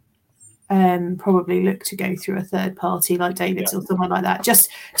probably look to go through a third party like David's or someone like that, just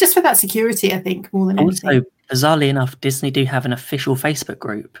for that security. I think more than anything. Also, bizarrely enough, Disney do have an official Facebook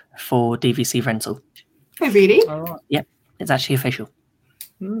group for DVC rental. Oh, really? All right. Yep, it's actually official.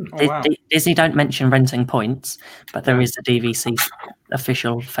 Oh, wow. Disney don't mention renting points, but there is a DVC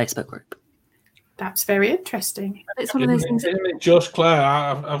official Facebook group. That's very interesting. It's one of those things. Isn't it just, Claire?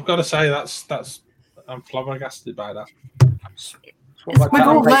 I've got to say that's I'm flabbergasted by that. We've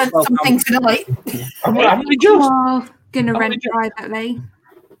all learned something tonight. I'm only just. Going to rent privately.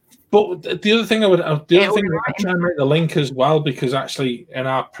 But the other thing I try and make the link as well, because actually in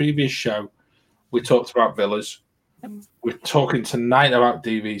our previous show we talked about villas. We're talking tonight about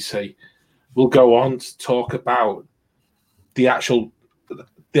DVC. We'll go on to talk about the actual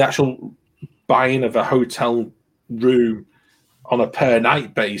buying of a hotel room on a per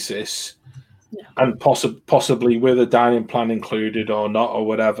night basis, and possibly with a dining plan included or not or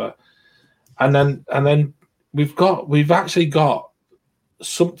whatever. And then we've actually got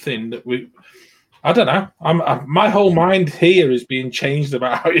something that I don't know. My whole mind here is being changed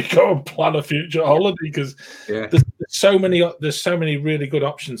about how you go and plan a future holiday, because there's so many really good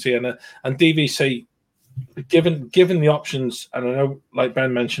options here, and DVC, given the options, and I know, like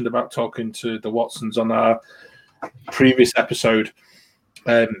Ben mentioned about talking to the Watsons on our previous episode,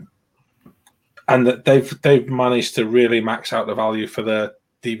 and that they've managed to really max out the value for their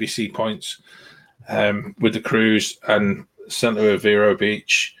DVC points with the cruise and centre of Vero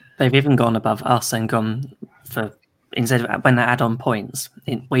Beach. They've even gone above us and gone for, instead of when they add on points,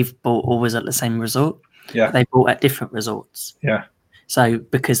 we've bought always at the same resort. Yeah. They bought at different resorts. Yeah. So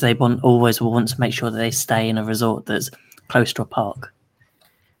because they always want to make sure that they stay in a resort that's close to a park.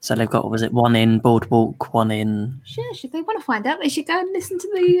 So they've got, was it one in Boardwalk, one in... Sure, if they want to find out, they should go and listen to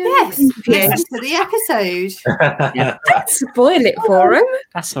the Yes, interview. listen to the episode. Yeah, Don't spoil it for them.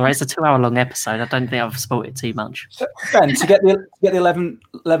 that's all right. It's a 2-hour-long episode. I don't think I've spoiled it too much. So, Ben, to get the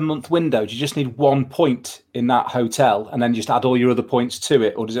 11-month window, do you just need 1 point in that hotel and then just add all your other points to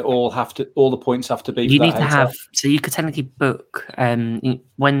it, or does it all the points have to be? You for need that to hotel? have, so you could technically book, when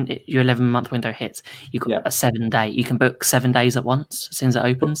your 11-month window hits, you've got a 7-day. You can book 7 days at once as soon as it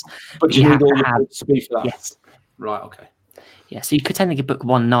opens. But you need all your points to be for that. Yes. Right. Okay. Yeah, so you could technically book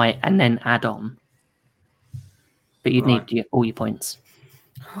one night and then add on. But you'd need all your points.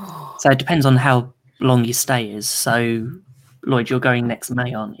 So it depends on how long your stay is. So, Lloyd, you're going next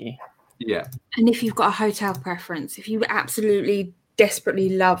May, aren't you? Yeah. And if you've got a hotel preference, if you absolutely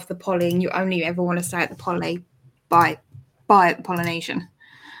desperately love the Poly and you only ever want to stay at the Poly, buy at the Polynesian.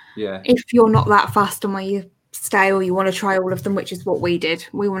 Yeah. If you're not that fussed on where you stay or you want to try all of them, which is what we did,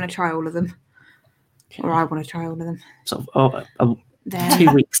 we want to try all of them. Or I want to try all of them. Sort of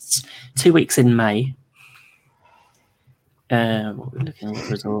 2 weeks in May. What we're looking at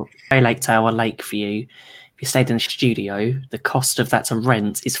resort. Bay Lake Tower, Lakeview. If you stayed in a studio, the cost of that to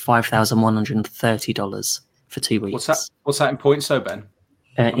rent is $5,130 for 2 weeks. What's that in points, though, Ben?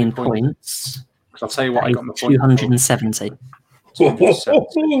 In points, I'll tell you what, I got my 270.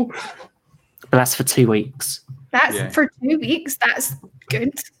 270. But that's for 2 weeks. That's for 2 weeks. That's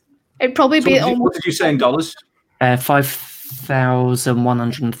good. It'd probably be almost. What did you say in dollars?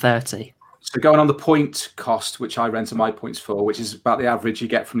 5,130. So going on the point cost, which I rented my points for, which is about the average you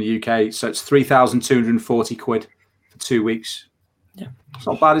get from the UK. So it's 3,240 quid for 2 weeks. Yeah, it's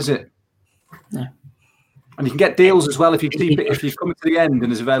not bad, is it? No. And you can get deals as well if you keep it. If you've come to the end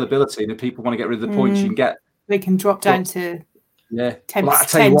and there's availability, and if people want to get rid of the points, you can get. They can drop down to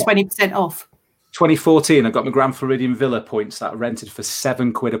 10-20% off. 2014, I got my Grand Floridian Villa points that I rented for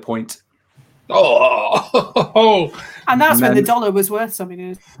 £7 a point. And that's when the dollar was worth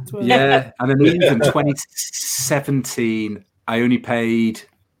something as well. Yeah, and then even 2017, I only paid,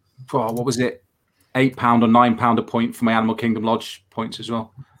 what was it, £8 or £9 a point for my Animal Kingdom Lodge points as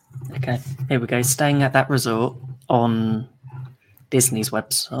well. Okay, here we go. Staying at that resort on Disney's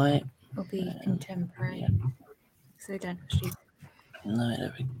website. Will be contemporary. So don't. No,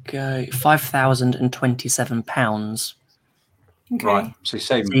 there we go. £5,027. Okay. Right, so you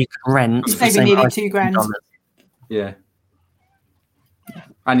save. So you can rent. Saving nearly $2,000. Yeah.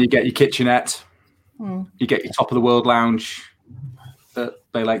 And you get your kitchenette. You get your top of the world lounge at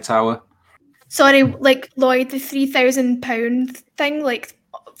Bay Lake Tower. Sorry, like Lloyd, the £3,000 thing, like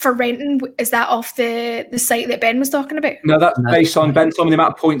for renting, is that off the site that Ben was talking about? No, that's based on Ben told me the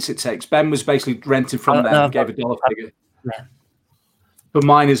amount of points it takes. Ben was basically renting from them and gave a dollar figure. Yeah. But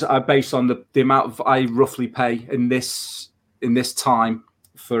mine is based on the amount of I roughly pay in this time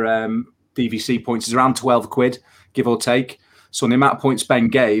for DVC points is around 12 quid, give or take. So on the amount of points Ben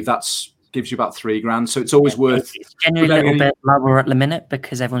gave, that's gives you about $3,000. So it's always worth. It's generally a little bit lower at the minute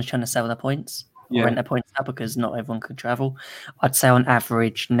because everyone's trying to sell their points or rent their points out because not everyone can travel. I'd say on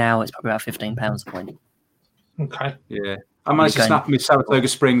average now it's probably about £15 a point. Okay. Yeah. I managed to snap my Saratoga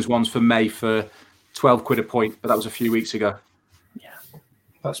Springs ones for May for 12 quid a point, but that was a few weeks ago. Yeah.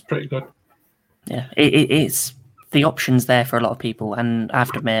 That's pretty good. Yeah. It's the options there for a lot of people. And I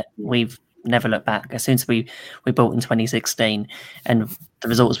have to admit, we've never looked back. As soon as we built in 2016 and the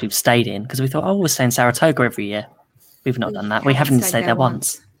resorts we've stayed in, because we thought, we'll stay in Saratoga every year. We've not done that. We haven't stayed there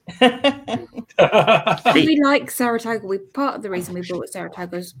once. We like Saratoga. Part of the reason we bought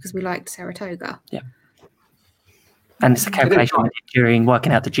Saratoga is because we liked Saratoga. Yeah. And it's a calculation during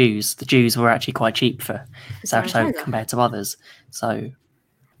working out the dues. The dues were actually quite cheap for Saratoga compared to others. So,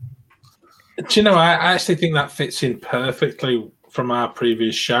 do you know, I actually think that fits in perfectly from our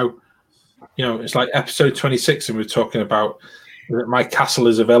previous show. You know, it's like episode 26, and we're talking about my castle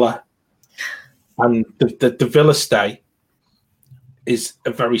is a villa, and the villa stay is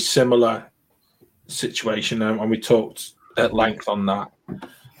a very similar situation, and we talked at length on that.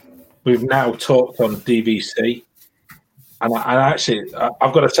 We've now talked on DVC, and actually,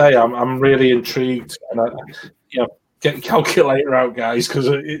 I've got to say, I'm really intrigued, and get your calculator out, guys, because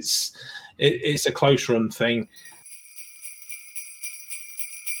it's a close run thing.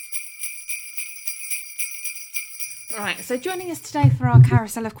 Right, so joining us today for our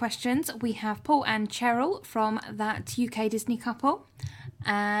carousel of questions, we have Paul and Cheryl from That UK Disney Couple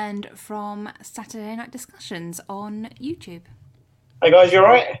and from Saturday Night Discussions on YouTube. Hey guys, you all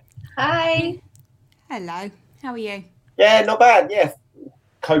right? Hi. Hello. How are you? Yeah, not bad. Yeah,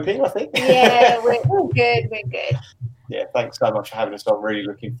 coping, I think. Yeah, we're good. We're good. Yeah, thanks so much for having us on. Really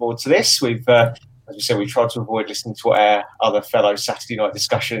looking forward to this. We've as we said, we tried to avoid listening to what our other fellow Saturday night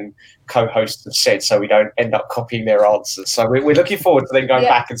discussion co-hosts have said, so we don't end up copying their answers. So we're looking forward to then going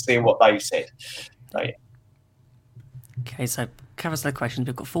back and seeing what they've said. So, yeah. Okay, so covers the questions.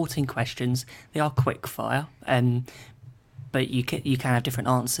 We've got 14 questions. They are quick fire, but you can have different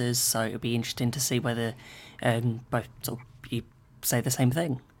answers. So it'll be interesting to see whether both sort of you say the same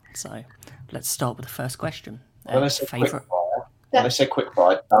thing. So let's start with the first question. When I say Favorite. quick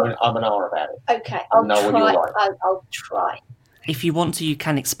fire, don't and R about it. Okay, I'll know what try. you're like. I'll try. If you want to, you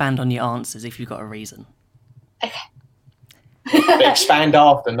can expand on your answers if you've got a reason. Okay. But expand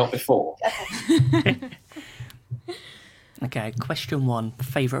after, not before. Okay, question 1.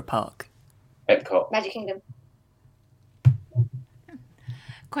 Favourite park? Epcot. Magic Kingdom.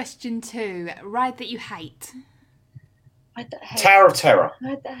 Question 2. Ride that you hate. Ride that I hate. Tower of Terror.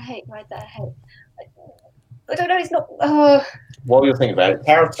 Ride that I hate. Ride that I hate. I don't know. It's not. While you're thinking about it,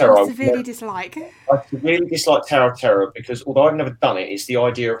 Tower of Terror. I severely dislike. I severely dislike Tower of Terror because although I've never done it, it's the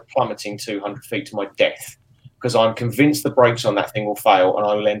idea of plummeting 200 feet to my death. Because I'm convinced the brakes on that thing will fail and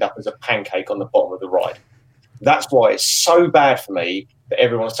I will end up as a pancake on the bottom of the ride. That's why it's so bad for me that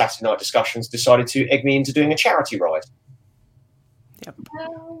everyone's Saturday night discussions decided to egg me into doing a charity ride. Yep.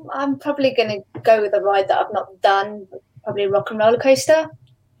 I'm probably going to go with a ride that I've not done. Probably a rock and roller coaster.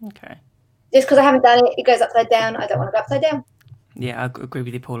 Okay. Just because I haven't done it, it goes upside down. I don't want to go upside down. Yeah, I agree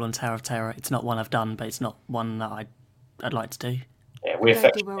with you, Paul, on Tower of Terror. It's not one I've done, but it's not one that I'd like to do. Yeah, we I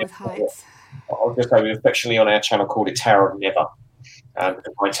don't do well with heights. I was going to say we affectionately on our channel called it Tower of Never.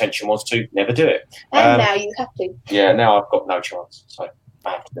 Because my intention was to never do it. And now you have to. Yeah, now I've got no chance. So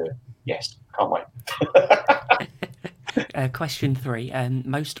I have to do it. Yes, can't wait. Question 3.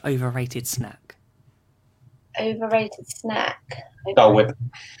 Most overrated snack? Overrated snack. Dole Whip.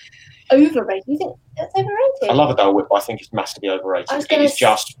 Overrated? You think that's overrated? I love a Dole Whip, but I think it's massively overrated. I was It gonna is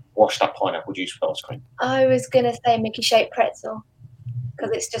just washed up pineapple juice with ice cream. I was going to say Mickey shaped pretzel.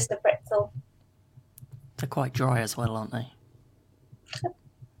 Because it's just a pretzel. They're quite dry as well, aren't they?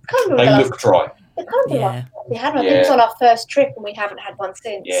 They look dry. They can't be Yeah. like that. We had one. I think it was on our first trip and we haven't had one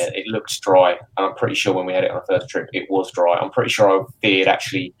since. Yeah, it looks dry. And I'm pretty sure when we had it on our first trip, it was dry. I'm pretty sure I feared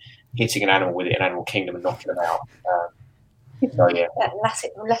actually hitting an animal with it in Animal Kingdom and knocking them out. So, yeah. That lasso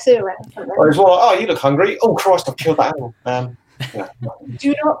around. I was like, oh, you look hungry. Oh, Christ, I've killed that animal.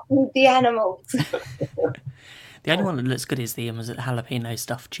 Do not feed the animals. The only one that looks good is the jalapeno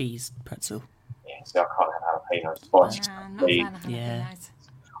stuffed cheese pretzel. Yeah, see, I can't have jalapeno spicy. I'm not a fan of Yeah. jalapenos.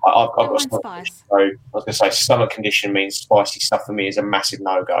 I've Don't got mind stomach spice. condition, so I was going to say stomach condition means spicy stuff for me is a massive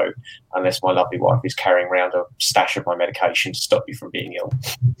no-go unless my lovely wife is carrying around a stash of my medication to stop me from being ill.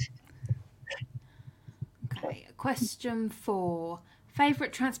 Okay, question 4.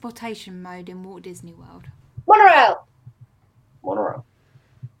 Favourite transportation mode in Walt Disney World? Monorail. Monorail.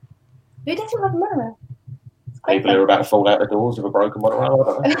 Who doesn't love monorail? It's quite People who are about to fall out the doors of a broken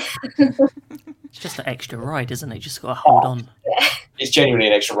monorail, I don't know. It's just an extra ride, isn't it? You just got to hold on. It's genuinely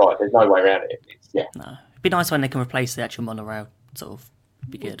an extra ride. There's no way around it. No. It'd be nice when they can replace the actual monorail. Sort of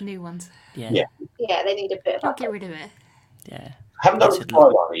be With good. new ones. Yeah. Yeah. Yeah, they need a bit of Don't get rid of it. Yeah. I haven't done the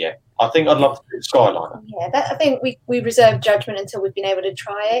Skyliner yet. I think I'd love to do the Skyliner. Yeah, I think we reserve judgment until we've been able to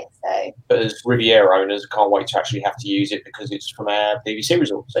try it. So But as Riviera owners, I can't wait to actually have to use it because it's from our BBC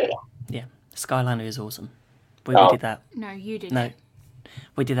resort. So, Yeah. Skyliner is awesome. We Oh. did that. No, you did. No.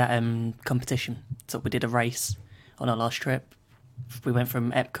 We did that competition. So we did a race on our last trip. We went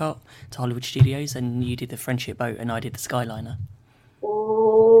from Epcot to Hollywood Studios, and you did the friendship boat, and I did the Skyliner.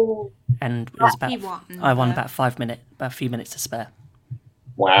 ooh, And it was He about won. I won about a few minutes to spare.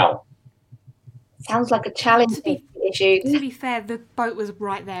 wow. sounds like a challenge To be- issue. To be fair, the boat was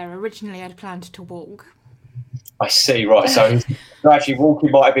right there. Originally, I'd planned to walk. I see, right. So actually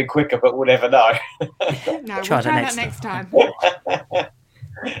walking might have been quicker, but we'll never know. No, we'll Try try that that next time.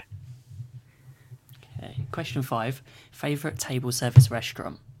 Okay. Question 5. Favourite table service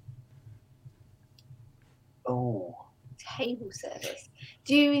restaurant? Oh. Table service.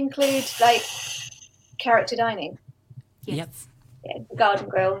 Do you include like character dining? Yes. Yep. Yeah, the Garden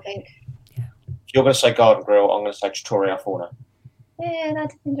Grill, I think. If you're going to say Garden Grill, I'm going to say Trattoria al Forno. Yeah, and I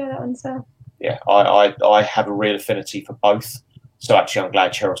did enjoy that one as well. Yeah, I have a real affinity for both. So actually, I'm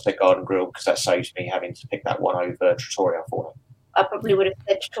glad Cheryl said Garden Grill because that saves me having to pick that one over Trattoria al Forno. I probably would have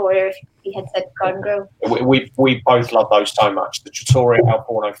said Trattoria if he had said Garden Grill. We both love those so much. The Trattoria al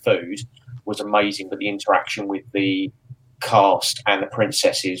Forno food was amazing, but the interaction with the cast and the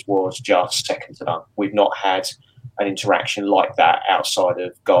princesses was just second to none. We've not had an interaction like that outside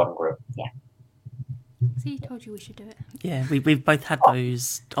of Garden Grill. See, told you we should do it. Yeah, we've both had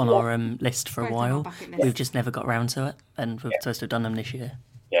those on our list for a Both on our while. bucket list. We've just never got around to it, and we're supposed to have done them this year.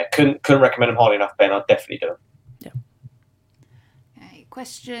 Yeah, couldn't recommend them highly enough, Ben. I'd definitely do them. Okay,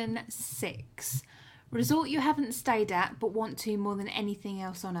 question 6. Resort you haven't stayed at but want to more than anything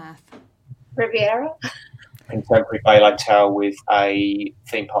else on earth? Riviera. Contemporary Bay Lake Tower with a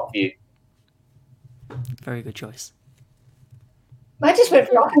theme park view. Very good choice. I just went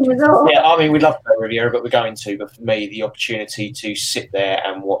for Rocky Resort. Yeah, I mean, we'd love to go to Riviera, but we're going to. But for me, the opportunity to sit there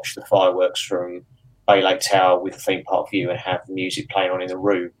and watch the fireworks from Bay Lake Tower with a theme park view and have the music playing on in the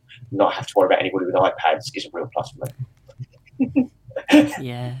room, not have to worry about anybody with iPads, is a real plus for me.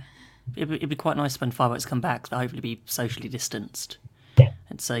 Yeah. It'd be quite nice when fireworks come back. They'll hopefully be socially distanced. Yeah.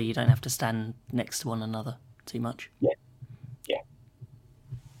 And so you don't have to stand next to one another too much. Yeah.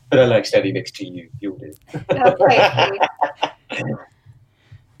 But I like standing next to you. You'll do.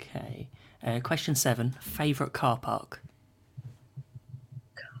 Okay. Question 7. Favourite car park?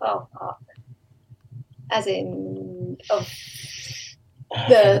 Car park. As in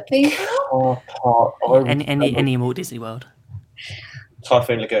the theme park? Car park. Any Walt Disney World?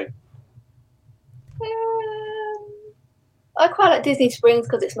 Typhoon Lagoon. I quite like Disney Springs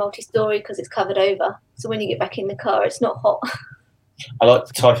because it's multi-story, because it's covered over. So when you get back in the car, it's not hot. I like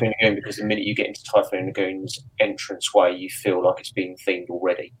the Typhoon Lagoon because the minute you get into Typhoon Lagoon's entranceway, you feel like it's been themed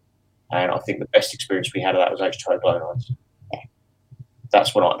already. And I think the best experience we had of that was H2O Glow Nights. Yeah.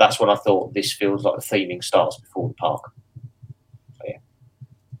 That's when I thought this feels like the theming starts before the park. So, yeah.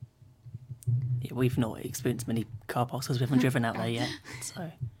 Yeah, we've not experienced many car parks because we haven't driven out there yet. So.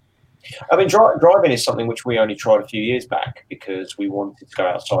 I mean, driving is something which we only tried a few years back because we wanted to go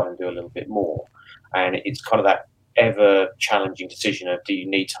outside and do a little bit more. And it's kind of that ever challenging decision of, do you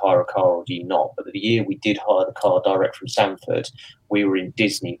need to hire a car or do you not? But the year we did hire the car direct from Sanford, we were in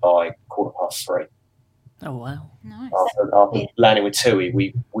Disney by 3:15. Oh wow! Nice. After landing with TUI,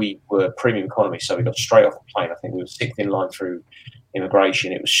 we were premium economy, so we got straight off the plane. I think we were 6th in line through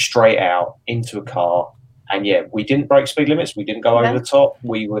immigration. It was straight out into a car, and yeah, we didn't break speed limits. We didn't go over the top.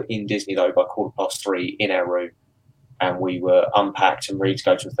 We were in Disney though by 3:15 in our room, and we were unpacked and ready to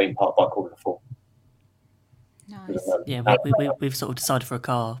go to the theme park by 3:45. Nice. Yeah, we've sort of decided for a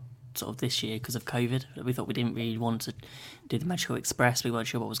car sort of this year because of COVID. We thought we didn't really want to do the Magical Express. We weren't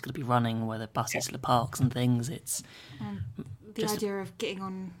sure what was going to be running, whether buses to the parks and things. It's the idea of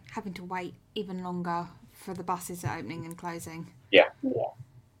having to wait even longer for the buses that are opening and closing. Yeah. I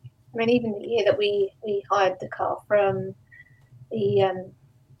mean, even the year that we hired the car from the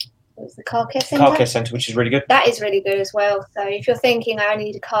car care centre. Car care centre, which is really good. That is really good as well. So if you're thinking I only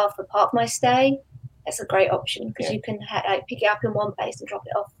need a car for Park My Stay, that's a great option because you can pick it up in one place and drop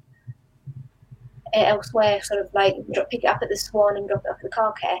it off elsewhere. Sort of like pick it up at the Swan and drop it off at the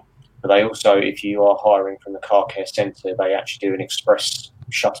car care. But they also, if you are hiring from the car care centre, they actually do an express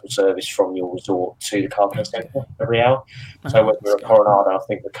shuttle service from your resort to the car care centre every hour. So when we were at Coronado, I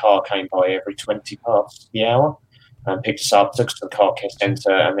think the car came by every 20 past the hour and picked us up, took us to the car care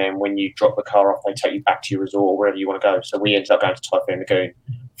centre, and then when you drop the car off, they take you back to your resort or wherever you want to go. So we ended up going to Typhoon Lagoon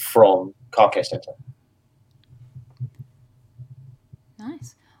from car care centre.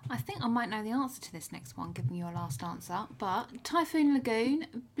 Nice. I think I might know the answer to this next one, given your last answer. But Typhoon Lagoon,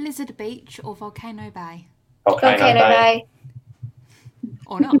 Blizzard Beach, or Volcano Bay? Volcano Bay.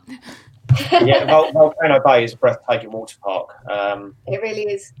 Or not. Yeah, Volcano Bay is a breathtaking water park. It really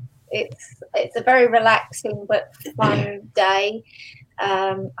is. It's a very relaxing but fun day.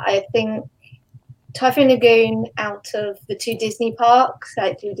 I think Typhoon Lagoon out of the 2 Disney parks,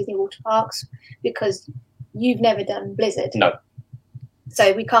 like 2 Disney water parks, because you've never done Blizzard. No.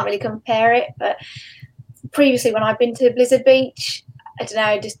 So we can't really compare it. But previously, when I've been to Blizzard Beach, I don't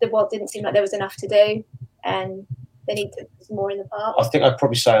know, just the world didn't seem like there was enough to do, and they need to do more in the park. I think I'd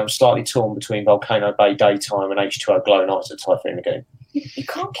probably say I'm slightly torn between Volcano Bay daytime and H2O Glow Nights at Typhoon Lagoon. You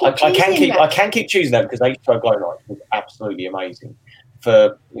can't keep choosing I can keep choosing them because H2O Glow Nights was absolutely amazing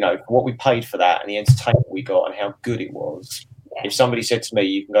for what we paid for that and the entertainment we got and how good it was. Yeah. If somebody said to me,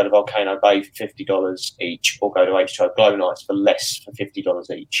 you can go to Volcano Bay for $50 each or go to H2O Glow Nights for less for $50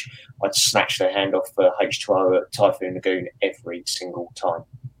 each, I'd snatch their hand off for H2O at Typhoon Lagoon every single time.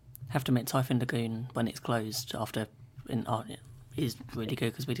 I have to admit, Typhoon Lagoon, when it's closed is really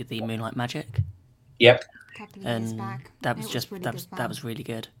good because we did the Moonlight Magic. Yep. A couple of years back. That was really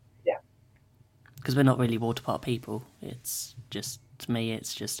good. Yeah. Because we're not really water park people. It's just, to me,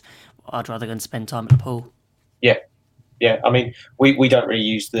 I'd rather go and spend time at the pool. Yeah. Yeah, I mean, we don't really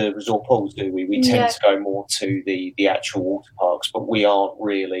use the resort pools, do we? We tend to go more to the actual water parks, but we aren't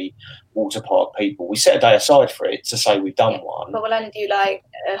really water park people. We set a day aside for it to say we've done one. But we'll only do like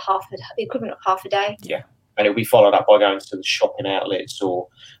the equivalent of half a day. Yeah. and it'll be followed up by going to the shopping outlets or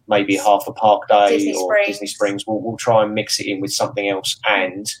maybe half a park day Disney Springs. We'll try and mix it in with something else,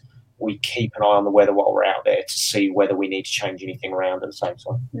 and we keep an eye on the weather while we're out there to see whether we need to change anything around at the same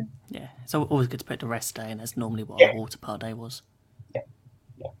time. Yeah, it's always good to put the rest day, and that's normally what our water park day was. Yeah.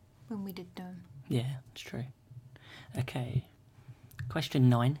 When we did them. Yeah, it's true. Okay. Question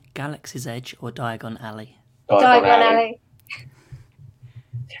 9. Galaxy's Edge or Diagon Alley? Diagon Alley.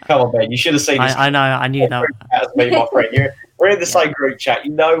 Come on, Ben. You should have seen this. I know. I knew that. That's me, my friend. We're in the same group chat.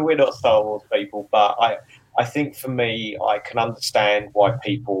 You know we're not Star Wars people, but I think for me, I can understand why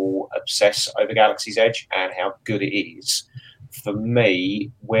people obsess over Galaxy's Edge and how good it is. For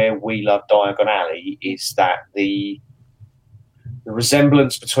me, where we love Diagon Alley is that the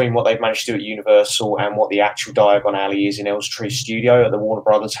resemblance between what they've managed to do at Universal and what the actual Diagon Alley is in Elstree Studio at the Warner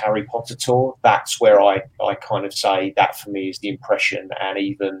Brothers Harry Potter tour, that's where I kind of say that for me is the impression, and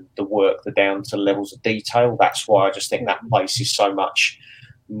even the work, the down to levels of detail. That's why I just think that place is so much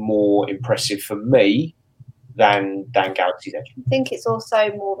more impressive for me than Galaxy's Edge. I think it's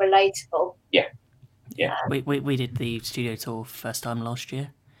also more relatable. Yeah. We did the studio tour first time last year.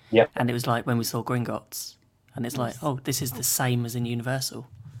 Yeah. And it was like when we saw Gringotts, and it's like, oh, this is the same as in Universal.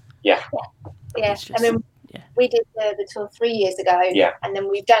 Yeah. Just, I mean, we did the tour 3 years ago, and then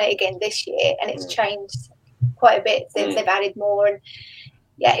we've done it again this year, and it's changed quite a bit since they've added more, and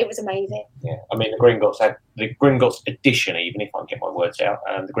it was amazing. Yeah, I mean, the Gringotts edition, even if I can get my words out,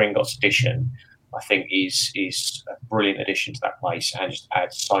 the Gringotts edition, I think is a brilliant addition to that place and just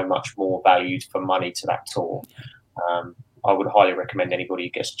adds so much more value for money to that tour. I would highly recommend anybody who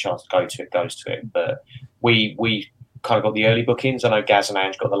gets a chance to go to it goes to it. But we kind of got the early bookings. I know Gaz and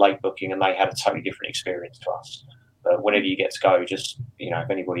Ange got the late booking, and they had a totally different experience to us. But whenever you get to go, just if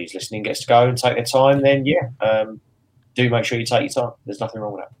anybody who's listening gets to go and take their time, then do make sure you take your time. There's nothing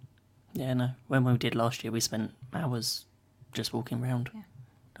wrong with that. Yeah, no. When we did last year, we spent hours just walking around. Yeah.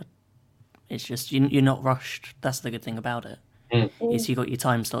 It's just you're not rushed. That's the good thing about it. Is you got your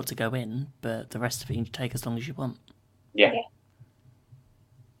time slot to go in, but the rest of it you can take as long as you want. Yeah.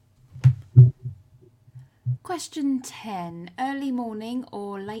 Question 10. Early morning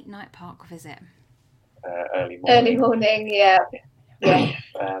or late night park visit? Early morning. Early morning, yeah. I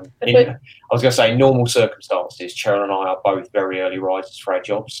was going to say, in normal circumstances, Cheryl and I are both very early risers for our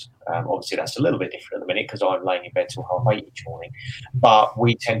jobs. Obviously, that's a little bit different at the minute because I'm laying in bed till 8:30 each morning. But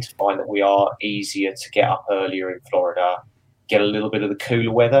we tend to find that we are easier to get up earlier in Florida, get a little bit of the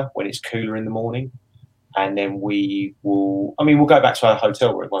cooler weather when it's cooler in the morning. And then we'll go back to our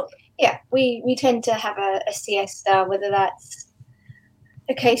hotel room, won't we? Yeah, we tend to have a siesta, whether that's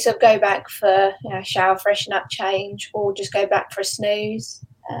a case of go back for shower, freshen up, change, or just go back for a snooze.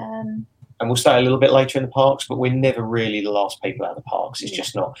 And we'll stay a little bit later in the parks, but we're never really the last people out of the parks. It's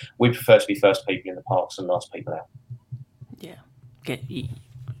just not. We prefer to be first people in the parks and last people out. Yeah,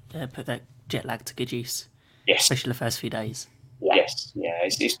 put that jet lag to good use. Yes, especially the first few days. Yeah. Yes,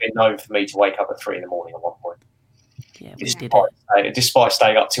 it's been known for me to wake up at 3 a.m. at one point. Yeah, we did it. Despite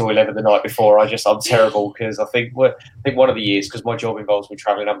staying up till 11 the night before, I'm terrible because I think one of the years, because my job involves me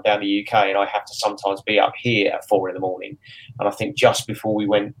travelling up and down the UK, and I have to sometimes be up here at 4 a.m. And I think just before we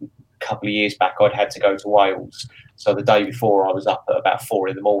went a couple of years back, I'd had to go to Wales. So the day before, I was up at about 4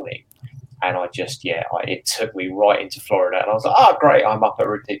 a.m. And it took me right into Florida. And I was like, oh, great, I'm up at a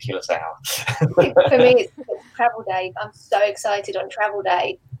ridiculous hour. For me, it's travel day. I'm so excited on travel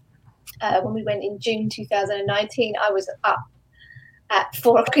day. When we went in June 2019, I was up at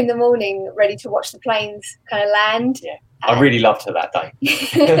 4 o'clock in the morning, ready to watch the planes kind of land. Yeah, I really loved her that day.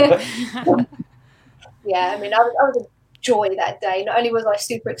 Yeah, I mean, I was a joy that day. Not only was I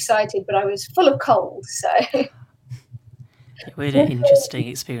super excited, but I was full of cold. So we had an interesting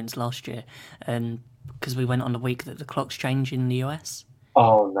experience last year, because we went on the week that the clocks change in the US.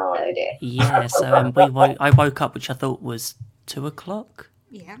 Oh no! Oh dear. Yeah, so I woke up, which I thought was 2 o'clock.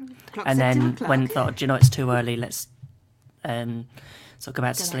 Yeah, and then when thought, do you know it's too early? Let's so go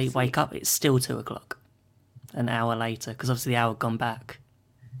back to sleep. Wake up, it's still 2 o'clock. An hour later, because obviously the hour had gone back.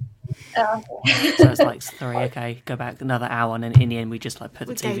 Oh, okay. So it's like 3. Okay, go back another hour, and then in the end we just put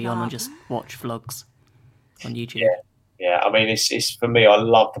the TV on and just watch vlogs on YouTube. Yeah. I mean, it's for me. I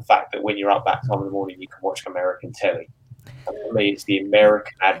love the fact that when you're up that time in the morning, you can watch American telly. And for me, it's the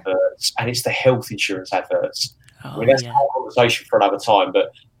American adverts and it's the health insurance adverts. I mean, that's a whole conversation for another time,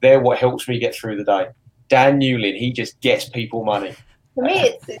 but they're what helps me get through the day. Dan Newlin, he just gets people money. For me,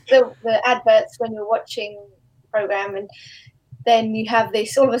 it's the adverts when you're watching the program, and then you have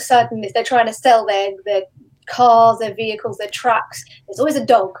this, all of a sudden, they're trying to sell their cars, their vehicles, their trucks. There's always a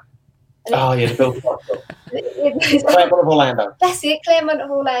dog. Oh yeah, the Bill Sykes dog. Claremont of Orlando. That's it, Claremont of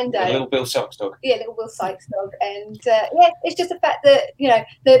Orlando. The little Bill Sykes dog. Yeah, little Bill Sykes dog. And yeah, it's just the fact that, you know,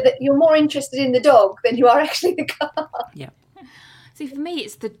 that you're more interested in the dog than you are actually the car. Yeah. See, for me,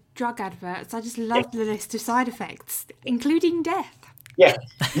 it's the drug adverts. I just love the list of side effects, including death. Yeah,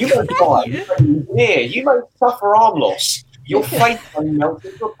 you may die, you may suffer arm loss, your face may melt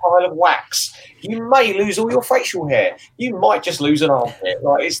into a pile of wax, you may lose all your facial hair, you might just lose an armpit.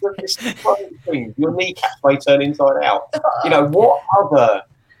 Like it's the funny thing. Your kneecaps may turn inside out. You know, what other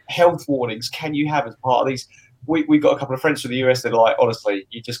health warnings can you have as part of these? We've got a couple of friends from the US that are like, honestly,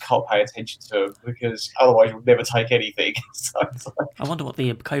 you just can't pay attention to them because otherwise you'll never take anything. I wonder what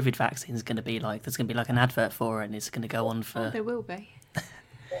the COVID vaccine is going to be like. There's going to be like an advert for it, and it's going to go on for. There will be.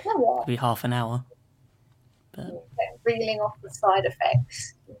 Be half an hour. But... reeling off the side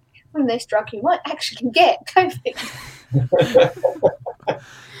effects from this drug, you might actually get COVID.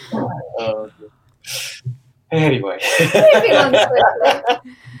 Anyway. Moving on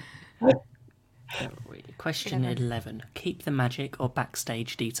quickly. Question 11. Keep the magic or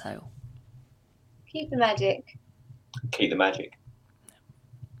backstage detail? Keep the magic. Keep the magic.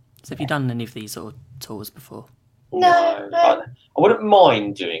 So have you done any of these sort of tours before? No. I wouldn't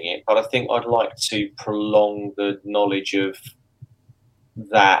mind doing it, but I think I'd like to prolong the knowledge of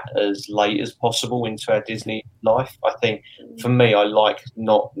that as late as possible into our Disney life. I think for me, I like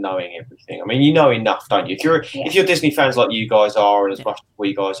not knowing everything. I mean, you know enough, don't you? If you're Disney fans like you guys are, and as much as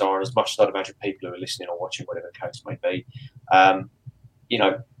we guys are, and as much as I'd imagine people who are listening or watching, whatever the case may be, you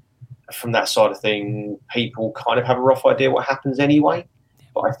know, from that side of thing, people kind of have a rough idea what happens anyway.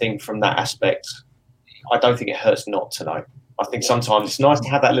 But I think from that aspect, I don't think it hurts not to know. I think sometimes it's nice to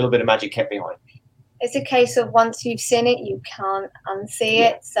have that little bit of magic kept behind. It's a case of once you've seen it, you can't unsee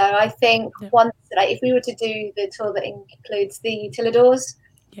it. So I think once, like, if we were to do the tour that includes the Utilidors,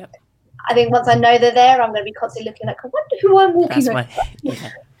 I think once I know they're there, I'm going to be constantly looking like, I wonder who I'm walking with.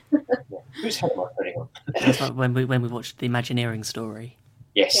 Whose head am I putting on? That's like when we watched the Imagineering story.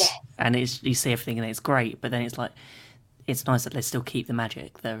 Yes. And you see everything and it's great, but then it's like, it's nice that they still keep the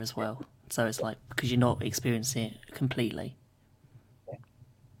magic there as well. So it's like, because you're not experiencing it completely.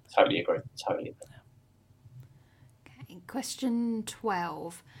 Totally agree. Totally agree. Okay, question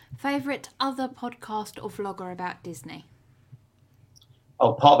 12. Favourite other podcast or vlogger about Disney?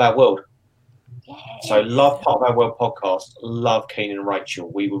 Oh, Part of Our World. So love Part of Our World podcast. Love Keenan and Rachel.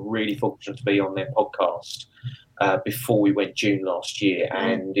 We were really fortunate to be on their podcast before we went June last year,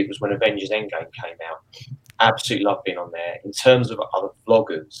 and it was when Avengers Endgame came out. Absolutely love being on there. In terms of other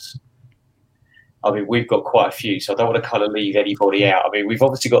vloggers, I mean, we've got quite a few, so I don't want to kind of leave anybody out. I mean, we've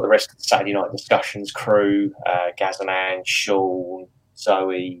obviously got the rest of the Saturday Night Discussions crew, Gaz and Anne, Sean,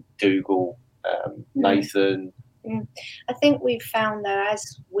 Zoe, Dougal, Nathan. I think we've found, though,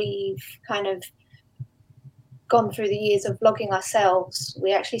 as we've kind of gone through the years of vlogging ourselves,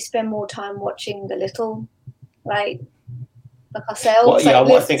 we actually spend more time watching the little, like ourselves,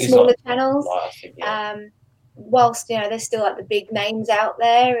 I think smaller channels. Whilst, you know, there's still like the big names out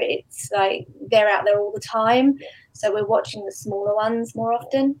there, it's like they're out there all the time. So we're watching the smaller ones more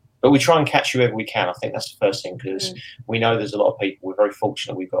often. But we try and catch whoever we can. I think that's the first thing, because we know there's a lot of people. We're very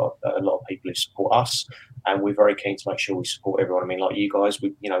fortunate. We've got a lot of people who support us, and we're very keen to make sure we support everyone. I mean, like you guys,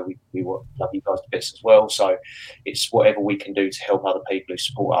 we love you guys to bits as well. So it's whatever we can do to help other people who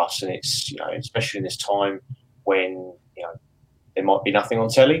support us. And it's, you know, especially in this time when, you know, there might be nothing on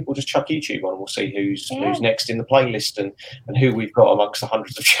telly, we'll just chuck YouTube on and we'll see who's next in the playlist and who we've got amongst the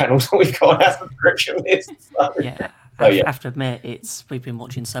hundreds of channels that we've got on our subscription list. So, I have to admit, we've been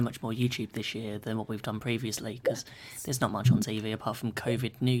watching so much more YouTube this year than what we've done previously, because there's not much on TV apart from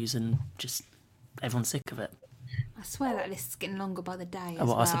COVID news and just everyone's sick of it. I swear that list is getting longer by the day.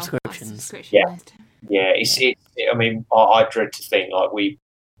 Our subscriptions. List. I mean, I dread to think, like, we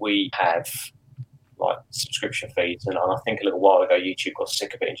have like subscription feeds, and I think a little while ago YouTube got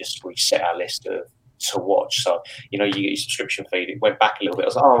sick of it and just reset our list to watch. So, you know, you get your subscription feed, it went back a little bit. I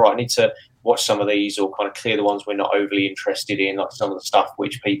was like, oh right, I need to watch some of these, or kind of clear the ones we're not overly interested in, like some of the stuff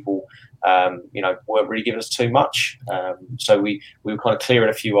which people you know, weren't really giving us too much. So we were kind of clearing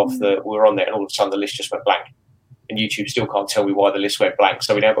a few off that were on there, and all of a sudden the list just went blank. And YouTube still can't tell me why the list went blank,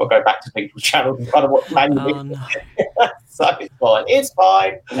 so we now got to go back to people's channels and kind of watch manually. So it's fine. It's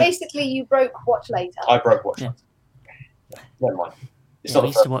fine. Basically, you broke Watch Later. I broke Watch Later. Never mind. I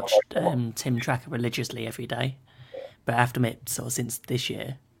used to watch Tim Tracker religiously every day, but I have to admit, sort of since this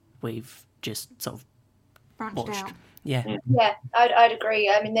year, we've just sort of branched out. Yeah, I'd agree.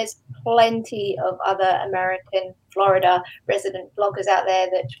 I mean, there's plenty of other American, Florida resident vloggers out there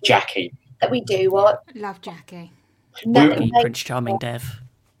that we do watch. Love Jackie. Prince Charming Dev.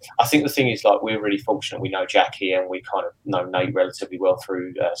 I think the thing is, like, we're really fortunate. We know Jackie and we kind of know Nate relatively well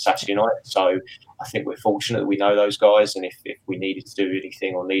through Saturday night. So I think we're fortunate that we know those guys. And if we needed to do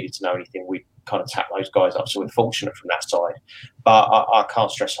anything or needed to know anything, we kind of tap those guys up. So we're fortunate from that side. But I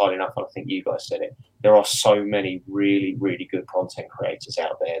can't stress highly enough, and I think you guys said it, there are so many really, really good content creators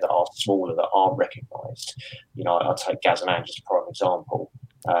out there that are smaller, that aren't recognised. You know, I'll take Gaz and Ange as a prime example.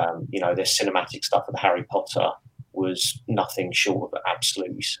 You know, their cinematic stuff with Harry Potter was nothing short of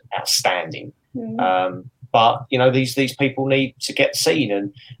absolutely outstanding. But, you know, these people need to get seen.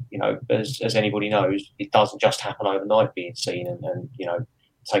 And, you know, as anybody knows, it doesn't just happen overnight being seen. And you know, it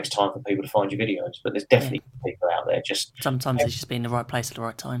takes time for people to find your videos. But there's definitely people out there. Just sometimes it's just being in the right place at the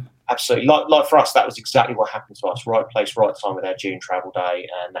right time. Absolutely. Like for us, that was exactly what happened to us. Right place, right time with our June travel day.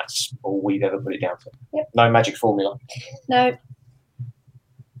 And that's all we've ever put it down to. Yep. No magic formula. No.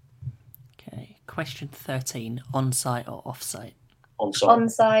 Okay. Question 13. On-site or off-site? On-site.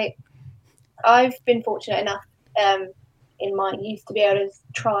 On-site. I've been fortunate enough in my youth to be able to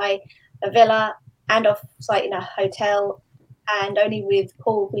try a villa and off-site in a hotel, and only with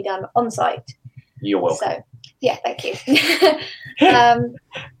Paul we done on-site. You're welcome. So, yeah, thank you.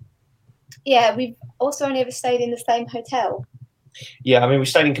 Yeah, we've also only ever stayed in the same hotel. Yeah, I mean, we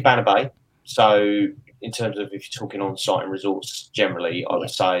stayed in Cabana Bay. So in terms of if you're talking on-site and resorts generally, I would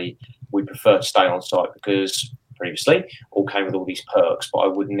say we prefer to stay on-site because previously all came with all these perks. But I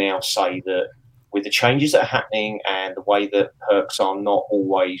would now say that with the changes that are happening and the way that perks are not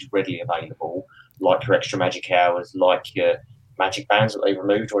always readily available, like your extra magic hours, like your magic bands that they've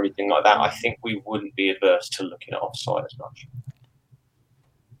removed or anything like that, I think we wouldn't be adverse to looking at off-site as much.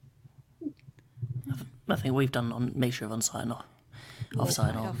 I think we've done a mixture of on-site and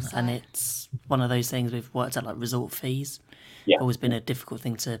off-site and it's one of those things we've worked out, like resort fees. Always been a difficult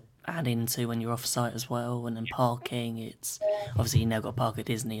thing to add into when you're off-site as well, and then parking. It's obviously you now got to park at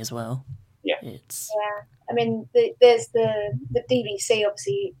Disney as well. I mean, there's the DVC.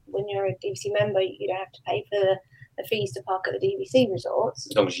 Obviously, when you're a DVC member, you don't have to pay for the fees to park at the DVC resorts.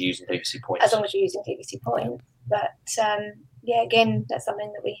 As long as you're using DVC points. As long as you're using DVC points. But again, that's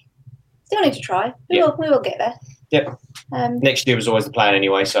something that we still need to try. We will get there. Yep. Next year was always the plan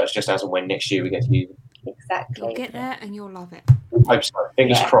anyway, so it's just as and when next year we get to use it. Exactly. You'll get there and you'll love it. Hope so.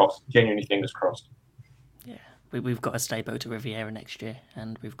 Fingers crossed. Genuinely fingers crossed. Yeah. We've got a stay boat to Riviera next year,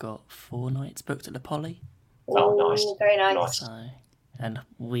 and we've got 4 nights booked at the Poly. Oh, nice. Very nice. So, and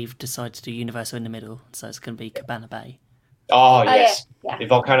we've decided to do Universal in the middle, so it's going to be Cabana Bay. Oh, yes. Yeah. The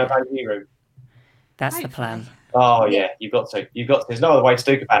Volcano Bay view room. That's the plan. Oh, yeah. You've got to. There's no other way to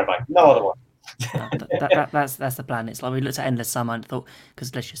do Cabana Bay. No other one. That's the plan. It's like we looked at Endless Summer and thought,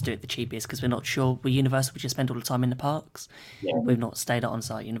 because let's just do it the cheapest, because we're not sure. With Universal, we just spend all the time in the parks. Yeah. We've not stayed at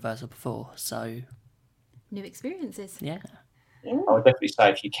on-site Universal before, so new experiences. Yeah. I would definitely say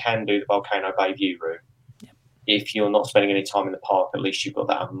if you can do the Volcano Bay view room, if you're not spending any time in the park, at least you've got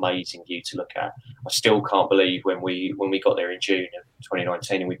that amazing view to look at. I still can't believe when we got there in June of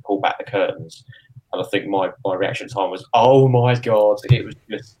 2019 and we pulled back the curtains, and I think my reaction time was, oh my God, it was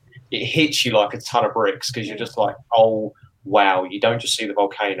just, it hits you like a ton of bricks, because you're just like, oh wow, you don't just see the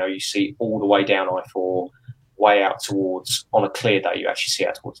volcano, you see all the way down I-4, way out towards, on a clear day, you actually see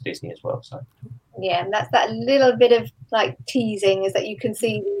out towards Disney as well. So yeah, and that's that little bit of like teasing, is that you can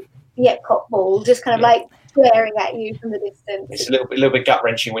see the Epcot ball just kind of like glaring at you from the distance. It's a little bit gut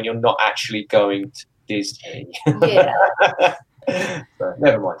wrenching when you're not actually going to Disney. Yeah. So,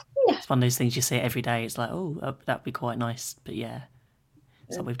 never mind. It's one of those things you see it every day. It's like, oh, that'd be quite nice. But yeah,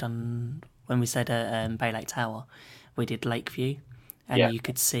 so we've done, when we said Bay Lake Tower, we did Lakeview, and you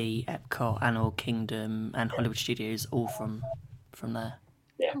could see Epcot, Animal Kingdom, and Hollywood Studios all from there.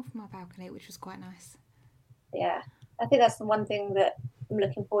 Yeah. All from our balcony, which was quite nice. Yeah, I think that's the one thing that I'm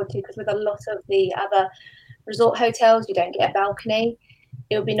looking forward to, because with a lot of the other resort hotels, you don't get a balcony.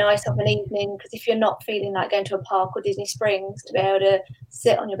 It would be nice of an evening, because if you're not feeling like going to a park or Disney Springs, to be able to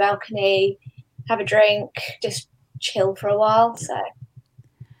sit on your balcony, have a drink, just chill for a while. So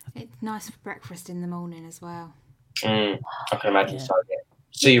it's nice for breakfast in the morning as well. I can imagine so. Yeah.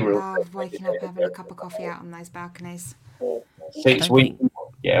 SeaWorld. Love waking up having a cup of coffee out on those balconies. I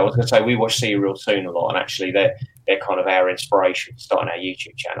was going to say we watch SeaWorld soon a lot, and actually they're kind of our inspiration for starting our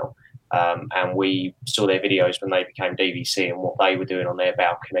YouTube channel. And we saw their videos when they became DVC and what they were doing on their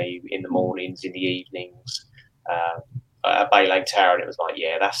balcony in the mornings, in the evenings, at Bay Lake Tower, and it was like,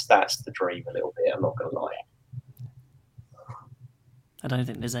 yeah, that's the dream a little bit. I'm not going to lie. I don't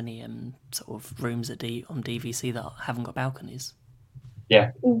think there's any sort of rooms on DVC that haven't got balconies.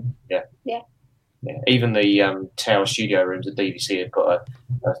 Yeah. Yeah. Even the tower studio rooms at DVC have got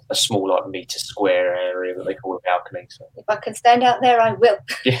a small, like, metre square area that they call a balcony. So. If I can stand out there, I will.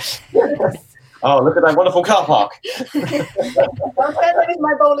 Yes. Oh, look at that wonderful car park. I'll stand there with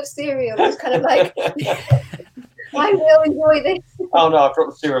my bowl of cereal. It's kind of like, I will enjoy this. Oh no, I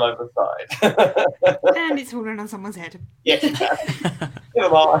dropped the cereal over the side. And it's fallen on someone's head. Yes.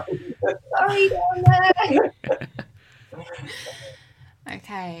 Never mind. Sorry, down there.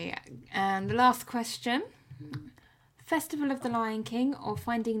 Okay, and the last question. Festival of the Lion King or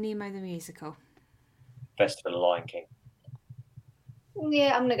Finding Nemo the musical? Festival of Lion King.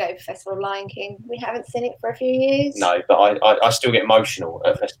 Yeah, I'm going to go for Festival of Lion King. We haven't seen it for a few years. No, but I still get emotional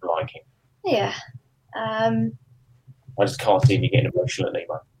at Festival of Lion King. Yeah. I just can't see me getting emotional at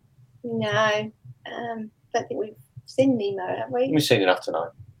Nemo. No. Don't think we've seen Nemo, have we? We've seen enough to know.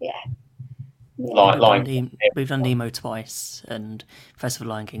 Yeah. We've done Nemo twice, and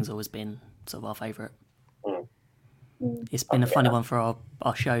Festival of Lion King's always been sort of our favourite. It's been a funny one for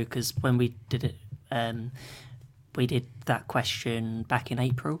our show, because when we did it, we did that question back in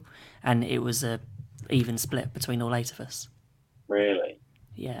April, and it was a even split between all 8 of us. Really?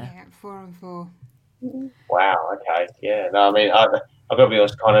 Yeah. 4-4. Wow. Okay. Yeah. No, I mean, I've got to be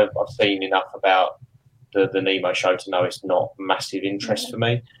honest. Kind of, I've seen enough about the Nemo show to know it's not massive interest for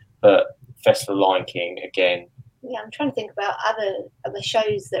me. But Festival of Lion King again. Yeah, I'm trying to think about other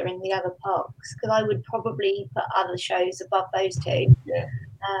shows that are in the other parks, because I would probably put other shows above those two. Yeah.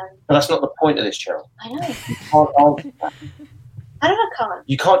 But that's not the point of this, Cheryl. I know. You can't answer that. I know I can't.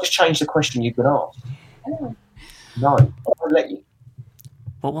 You can't just change the question you've been asked. I know. No, I won't let you.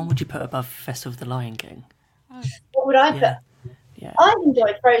 What one would you put above Festival of the Lion King? What would I put? Yeah. I've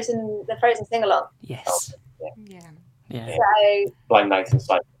enjoyed the Frozen sing-along. Yes. Yeah. Yeah. So Blame Nathan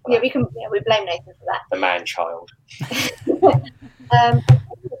Slater. yeah, we blame Nathan for that. The man child. What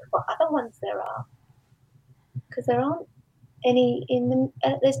other ones there are? Because there aren't any in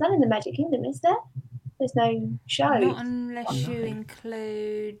the. There's none in the Magic Kingdom, is there? There's no show. Not unless you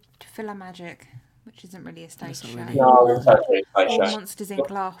include Philomagic, which isn't really a stage show. Really. No, it's actually a Or stage show. Monsters Inc.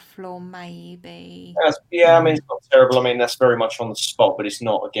 Laugh Floor, maybe. Yeah, I mean, it's not terrible. I mean, that's very much on the spot, but it's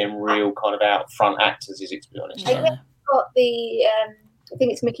not, again, real kind of out front actors, is it, to be honest? And then we've got the, I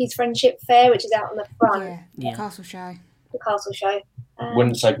think it's Mickey's Friendship Fair, which is out on the front. Yeah, Castle Show. The Castle Show.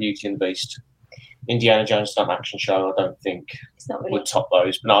 Wouldn't say Beauty and the Beast. Indiana Jones Stunt Action Show, I don't think It's not really. would top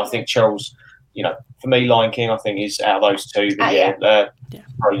those. But no, I think Cheryl's, for me, Lion King, I think, is out of those two. But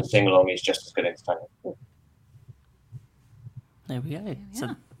Frozen Sing Along is just as good entertainment. There we go.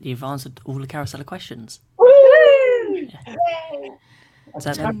 So you've answered all the Carousel questions. Woo! Yeah. Yay!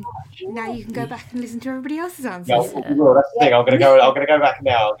 So Now you can go back and listen to everybody else's answers. No, well, that's the thing. I'm going to go back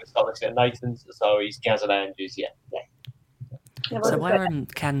now. I'm going to start listening at Nathan's, Zoe's, Gaz and Andrew's. Yeah. So where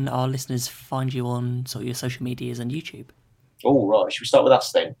can our listeners find you on sort of your social medias and YouTube? All right. Should we start with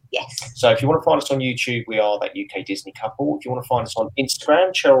us then? Yes. So if you want to find us on YouTube, we are That UK Disney Couple. If you want to find us on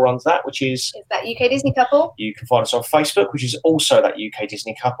Instagram, Cheryl runs that, which is That UK Disney Couple. You can find us on Facebook, which is also That UK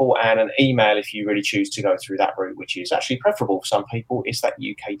Disney Couple, and an email if you really choose to go through that route, which is actually preferable for some people. It's That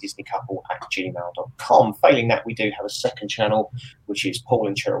UK Disney Couple @gmail.com. Failing that, we do have a second channel, which is Paul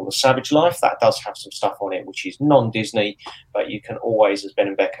and Cheryl The Savage Life. That does have some stuff on it, which is non-Disney, but you can always, as Ben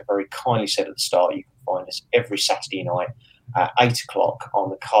and Becca very kindly said at the start, you can find us every Saturday night at 8 o'clock on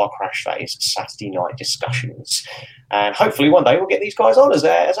the car crash that is Saturday Night Discussions. And hopefully one day we'll get these guys on as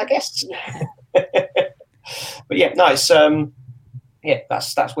our guests. But yeah, no, it's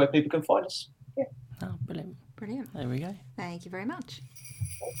that's where people can find us. Yeah. Oh, brilliant. Brilliant. There we go. Thank you very much.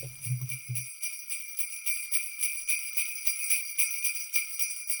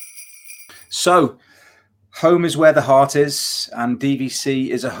 So, home is where the heart is, and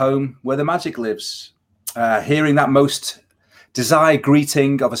DVC is a home where the magic lives. Hearing that most desired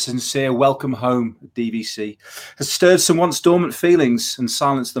greeting of a sincere welcome home at DVC has stirred some once dormant feelings and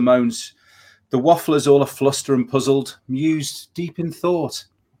silenced the moans. The wafflers all afluster and puzzled, mused deep in thought.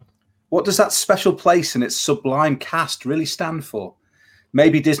 What does that special place and its sublime cast really stand for?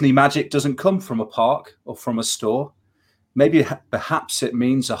 Maybe Disney magic doesn't come from a park or from a store. Maybe perhaps it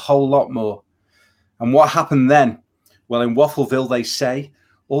means a whole lot more. And what happened then? Well, in Waffleville, they say,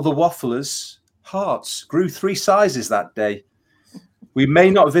 all the wafflers' hearts grew 3 sizes that day. We may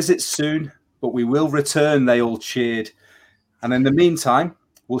not visit soon, but we will return, they all cheered. And in the meantime,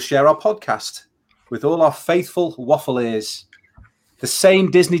 we'll share our podcast with all our faithful waffle ears. The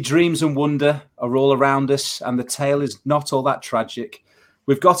same Disney dreams and wonder are all around us, and the tale is not all that tragic.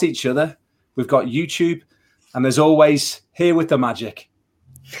 We've got each other, we've got YouTube, and there's always Here with the Magic.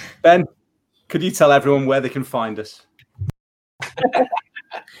 Ben, could you tell everyone where they can find us?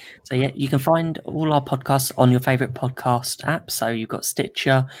 So yeah, you can find all our podcasts on your favourite podcast app. So you've got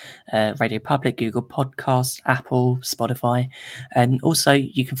Stitcher, Radio Public, Google Podcasts, Apple, Spotify. And also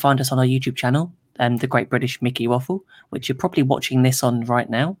you can find us on our YouTube channel, The Great British Mickey Waffle, which you're probably watching this on right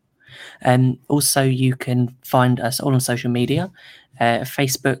now. And also you can find us all on social media,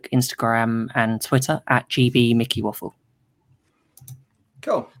 Facebook, Instagram and Twitter at GB Mickey Waffle.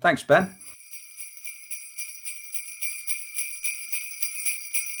 Cool. Thanks, Ben.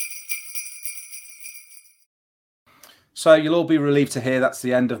 So you'll all be relieved to hear that's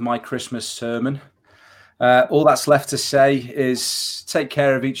the end of my Christmas sermon. All that's left to say is take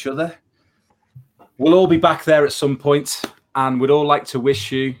care of each other. We'll all be back there at some point, and we'd all like to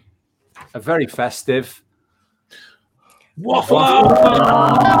wish you a very festive Waffle!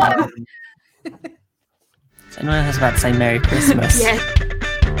 So anyone else about to say Merry Christmas? Yeah.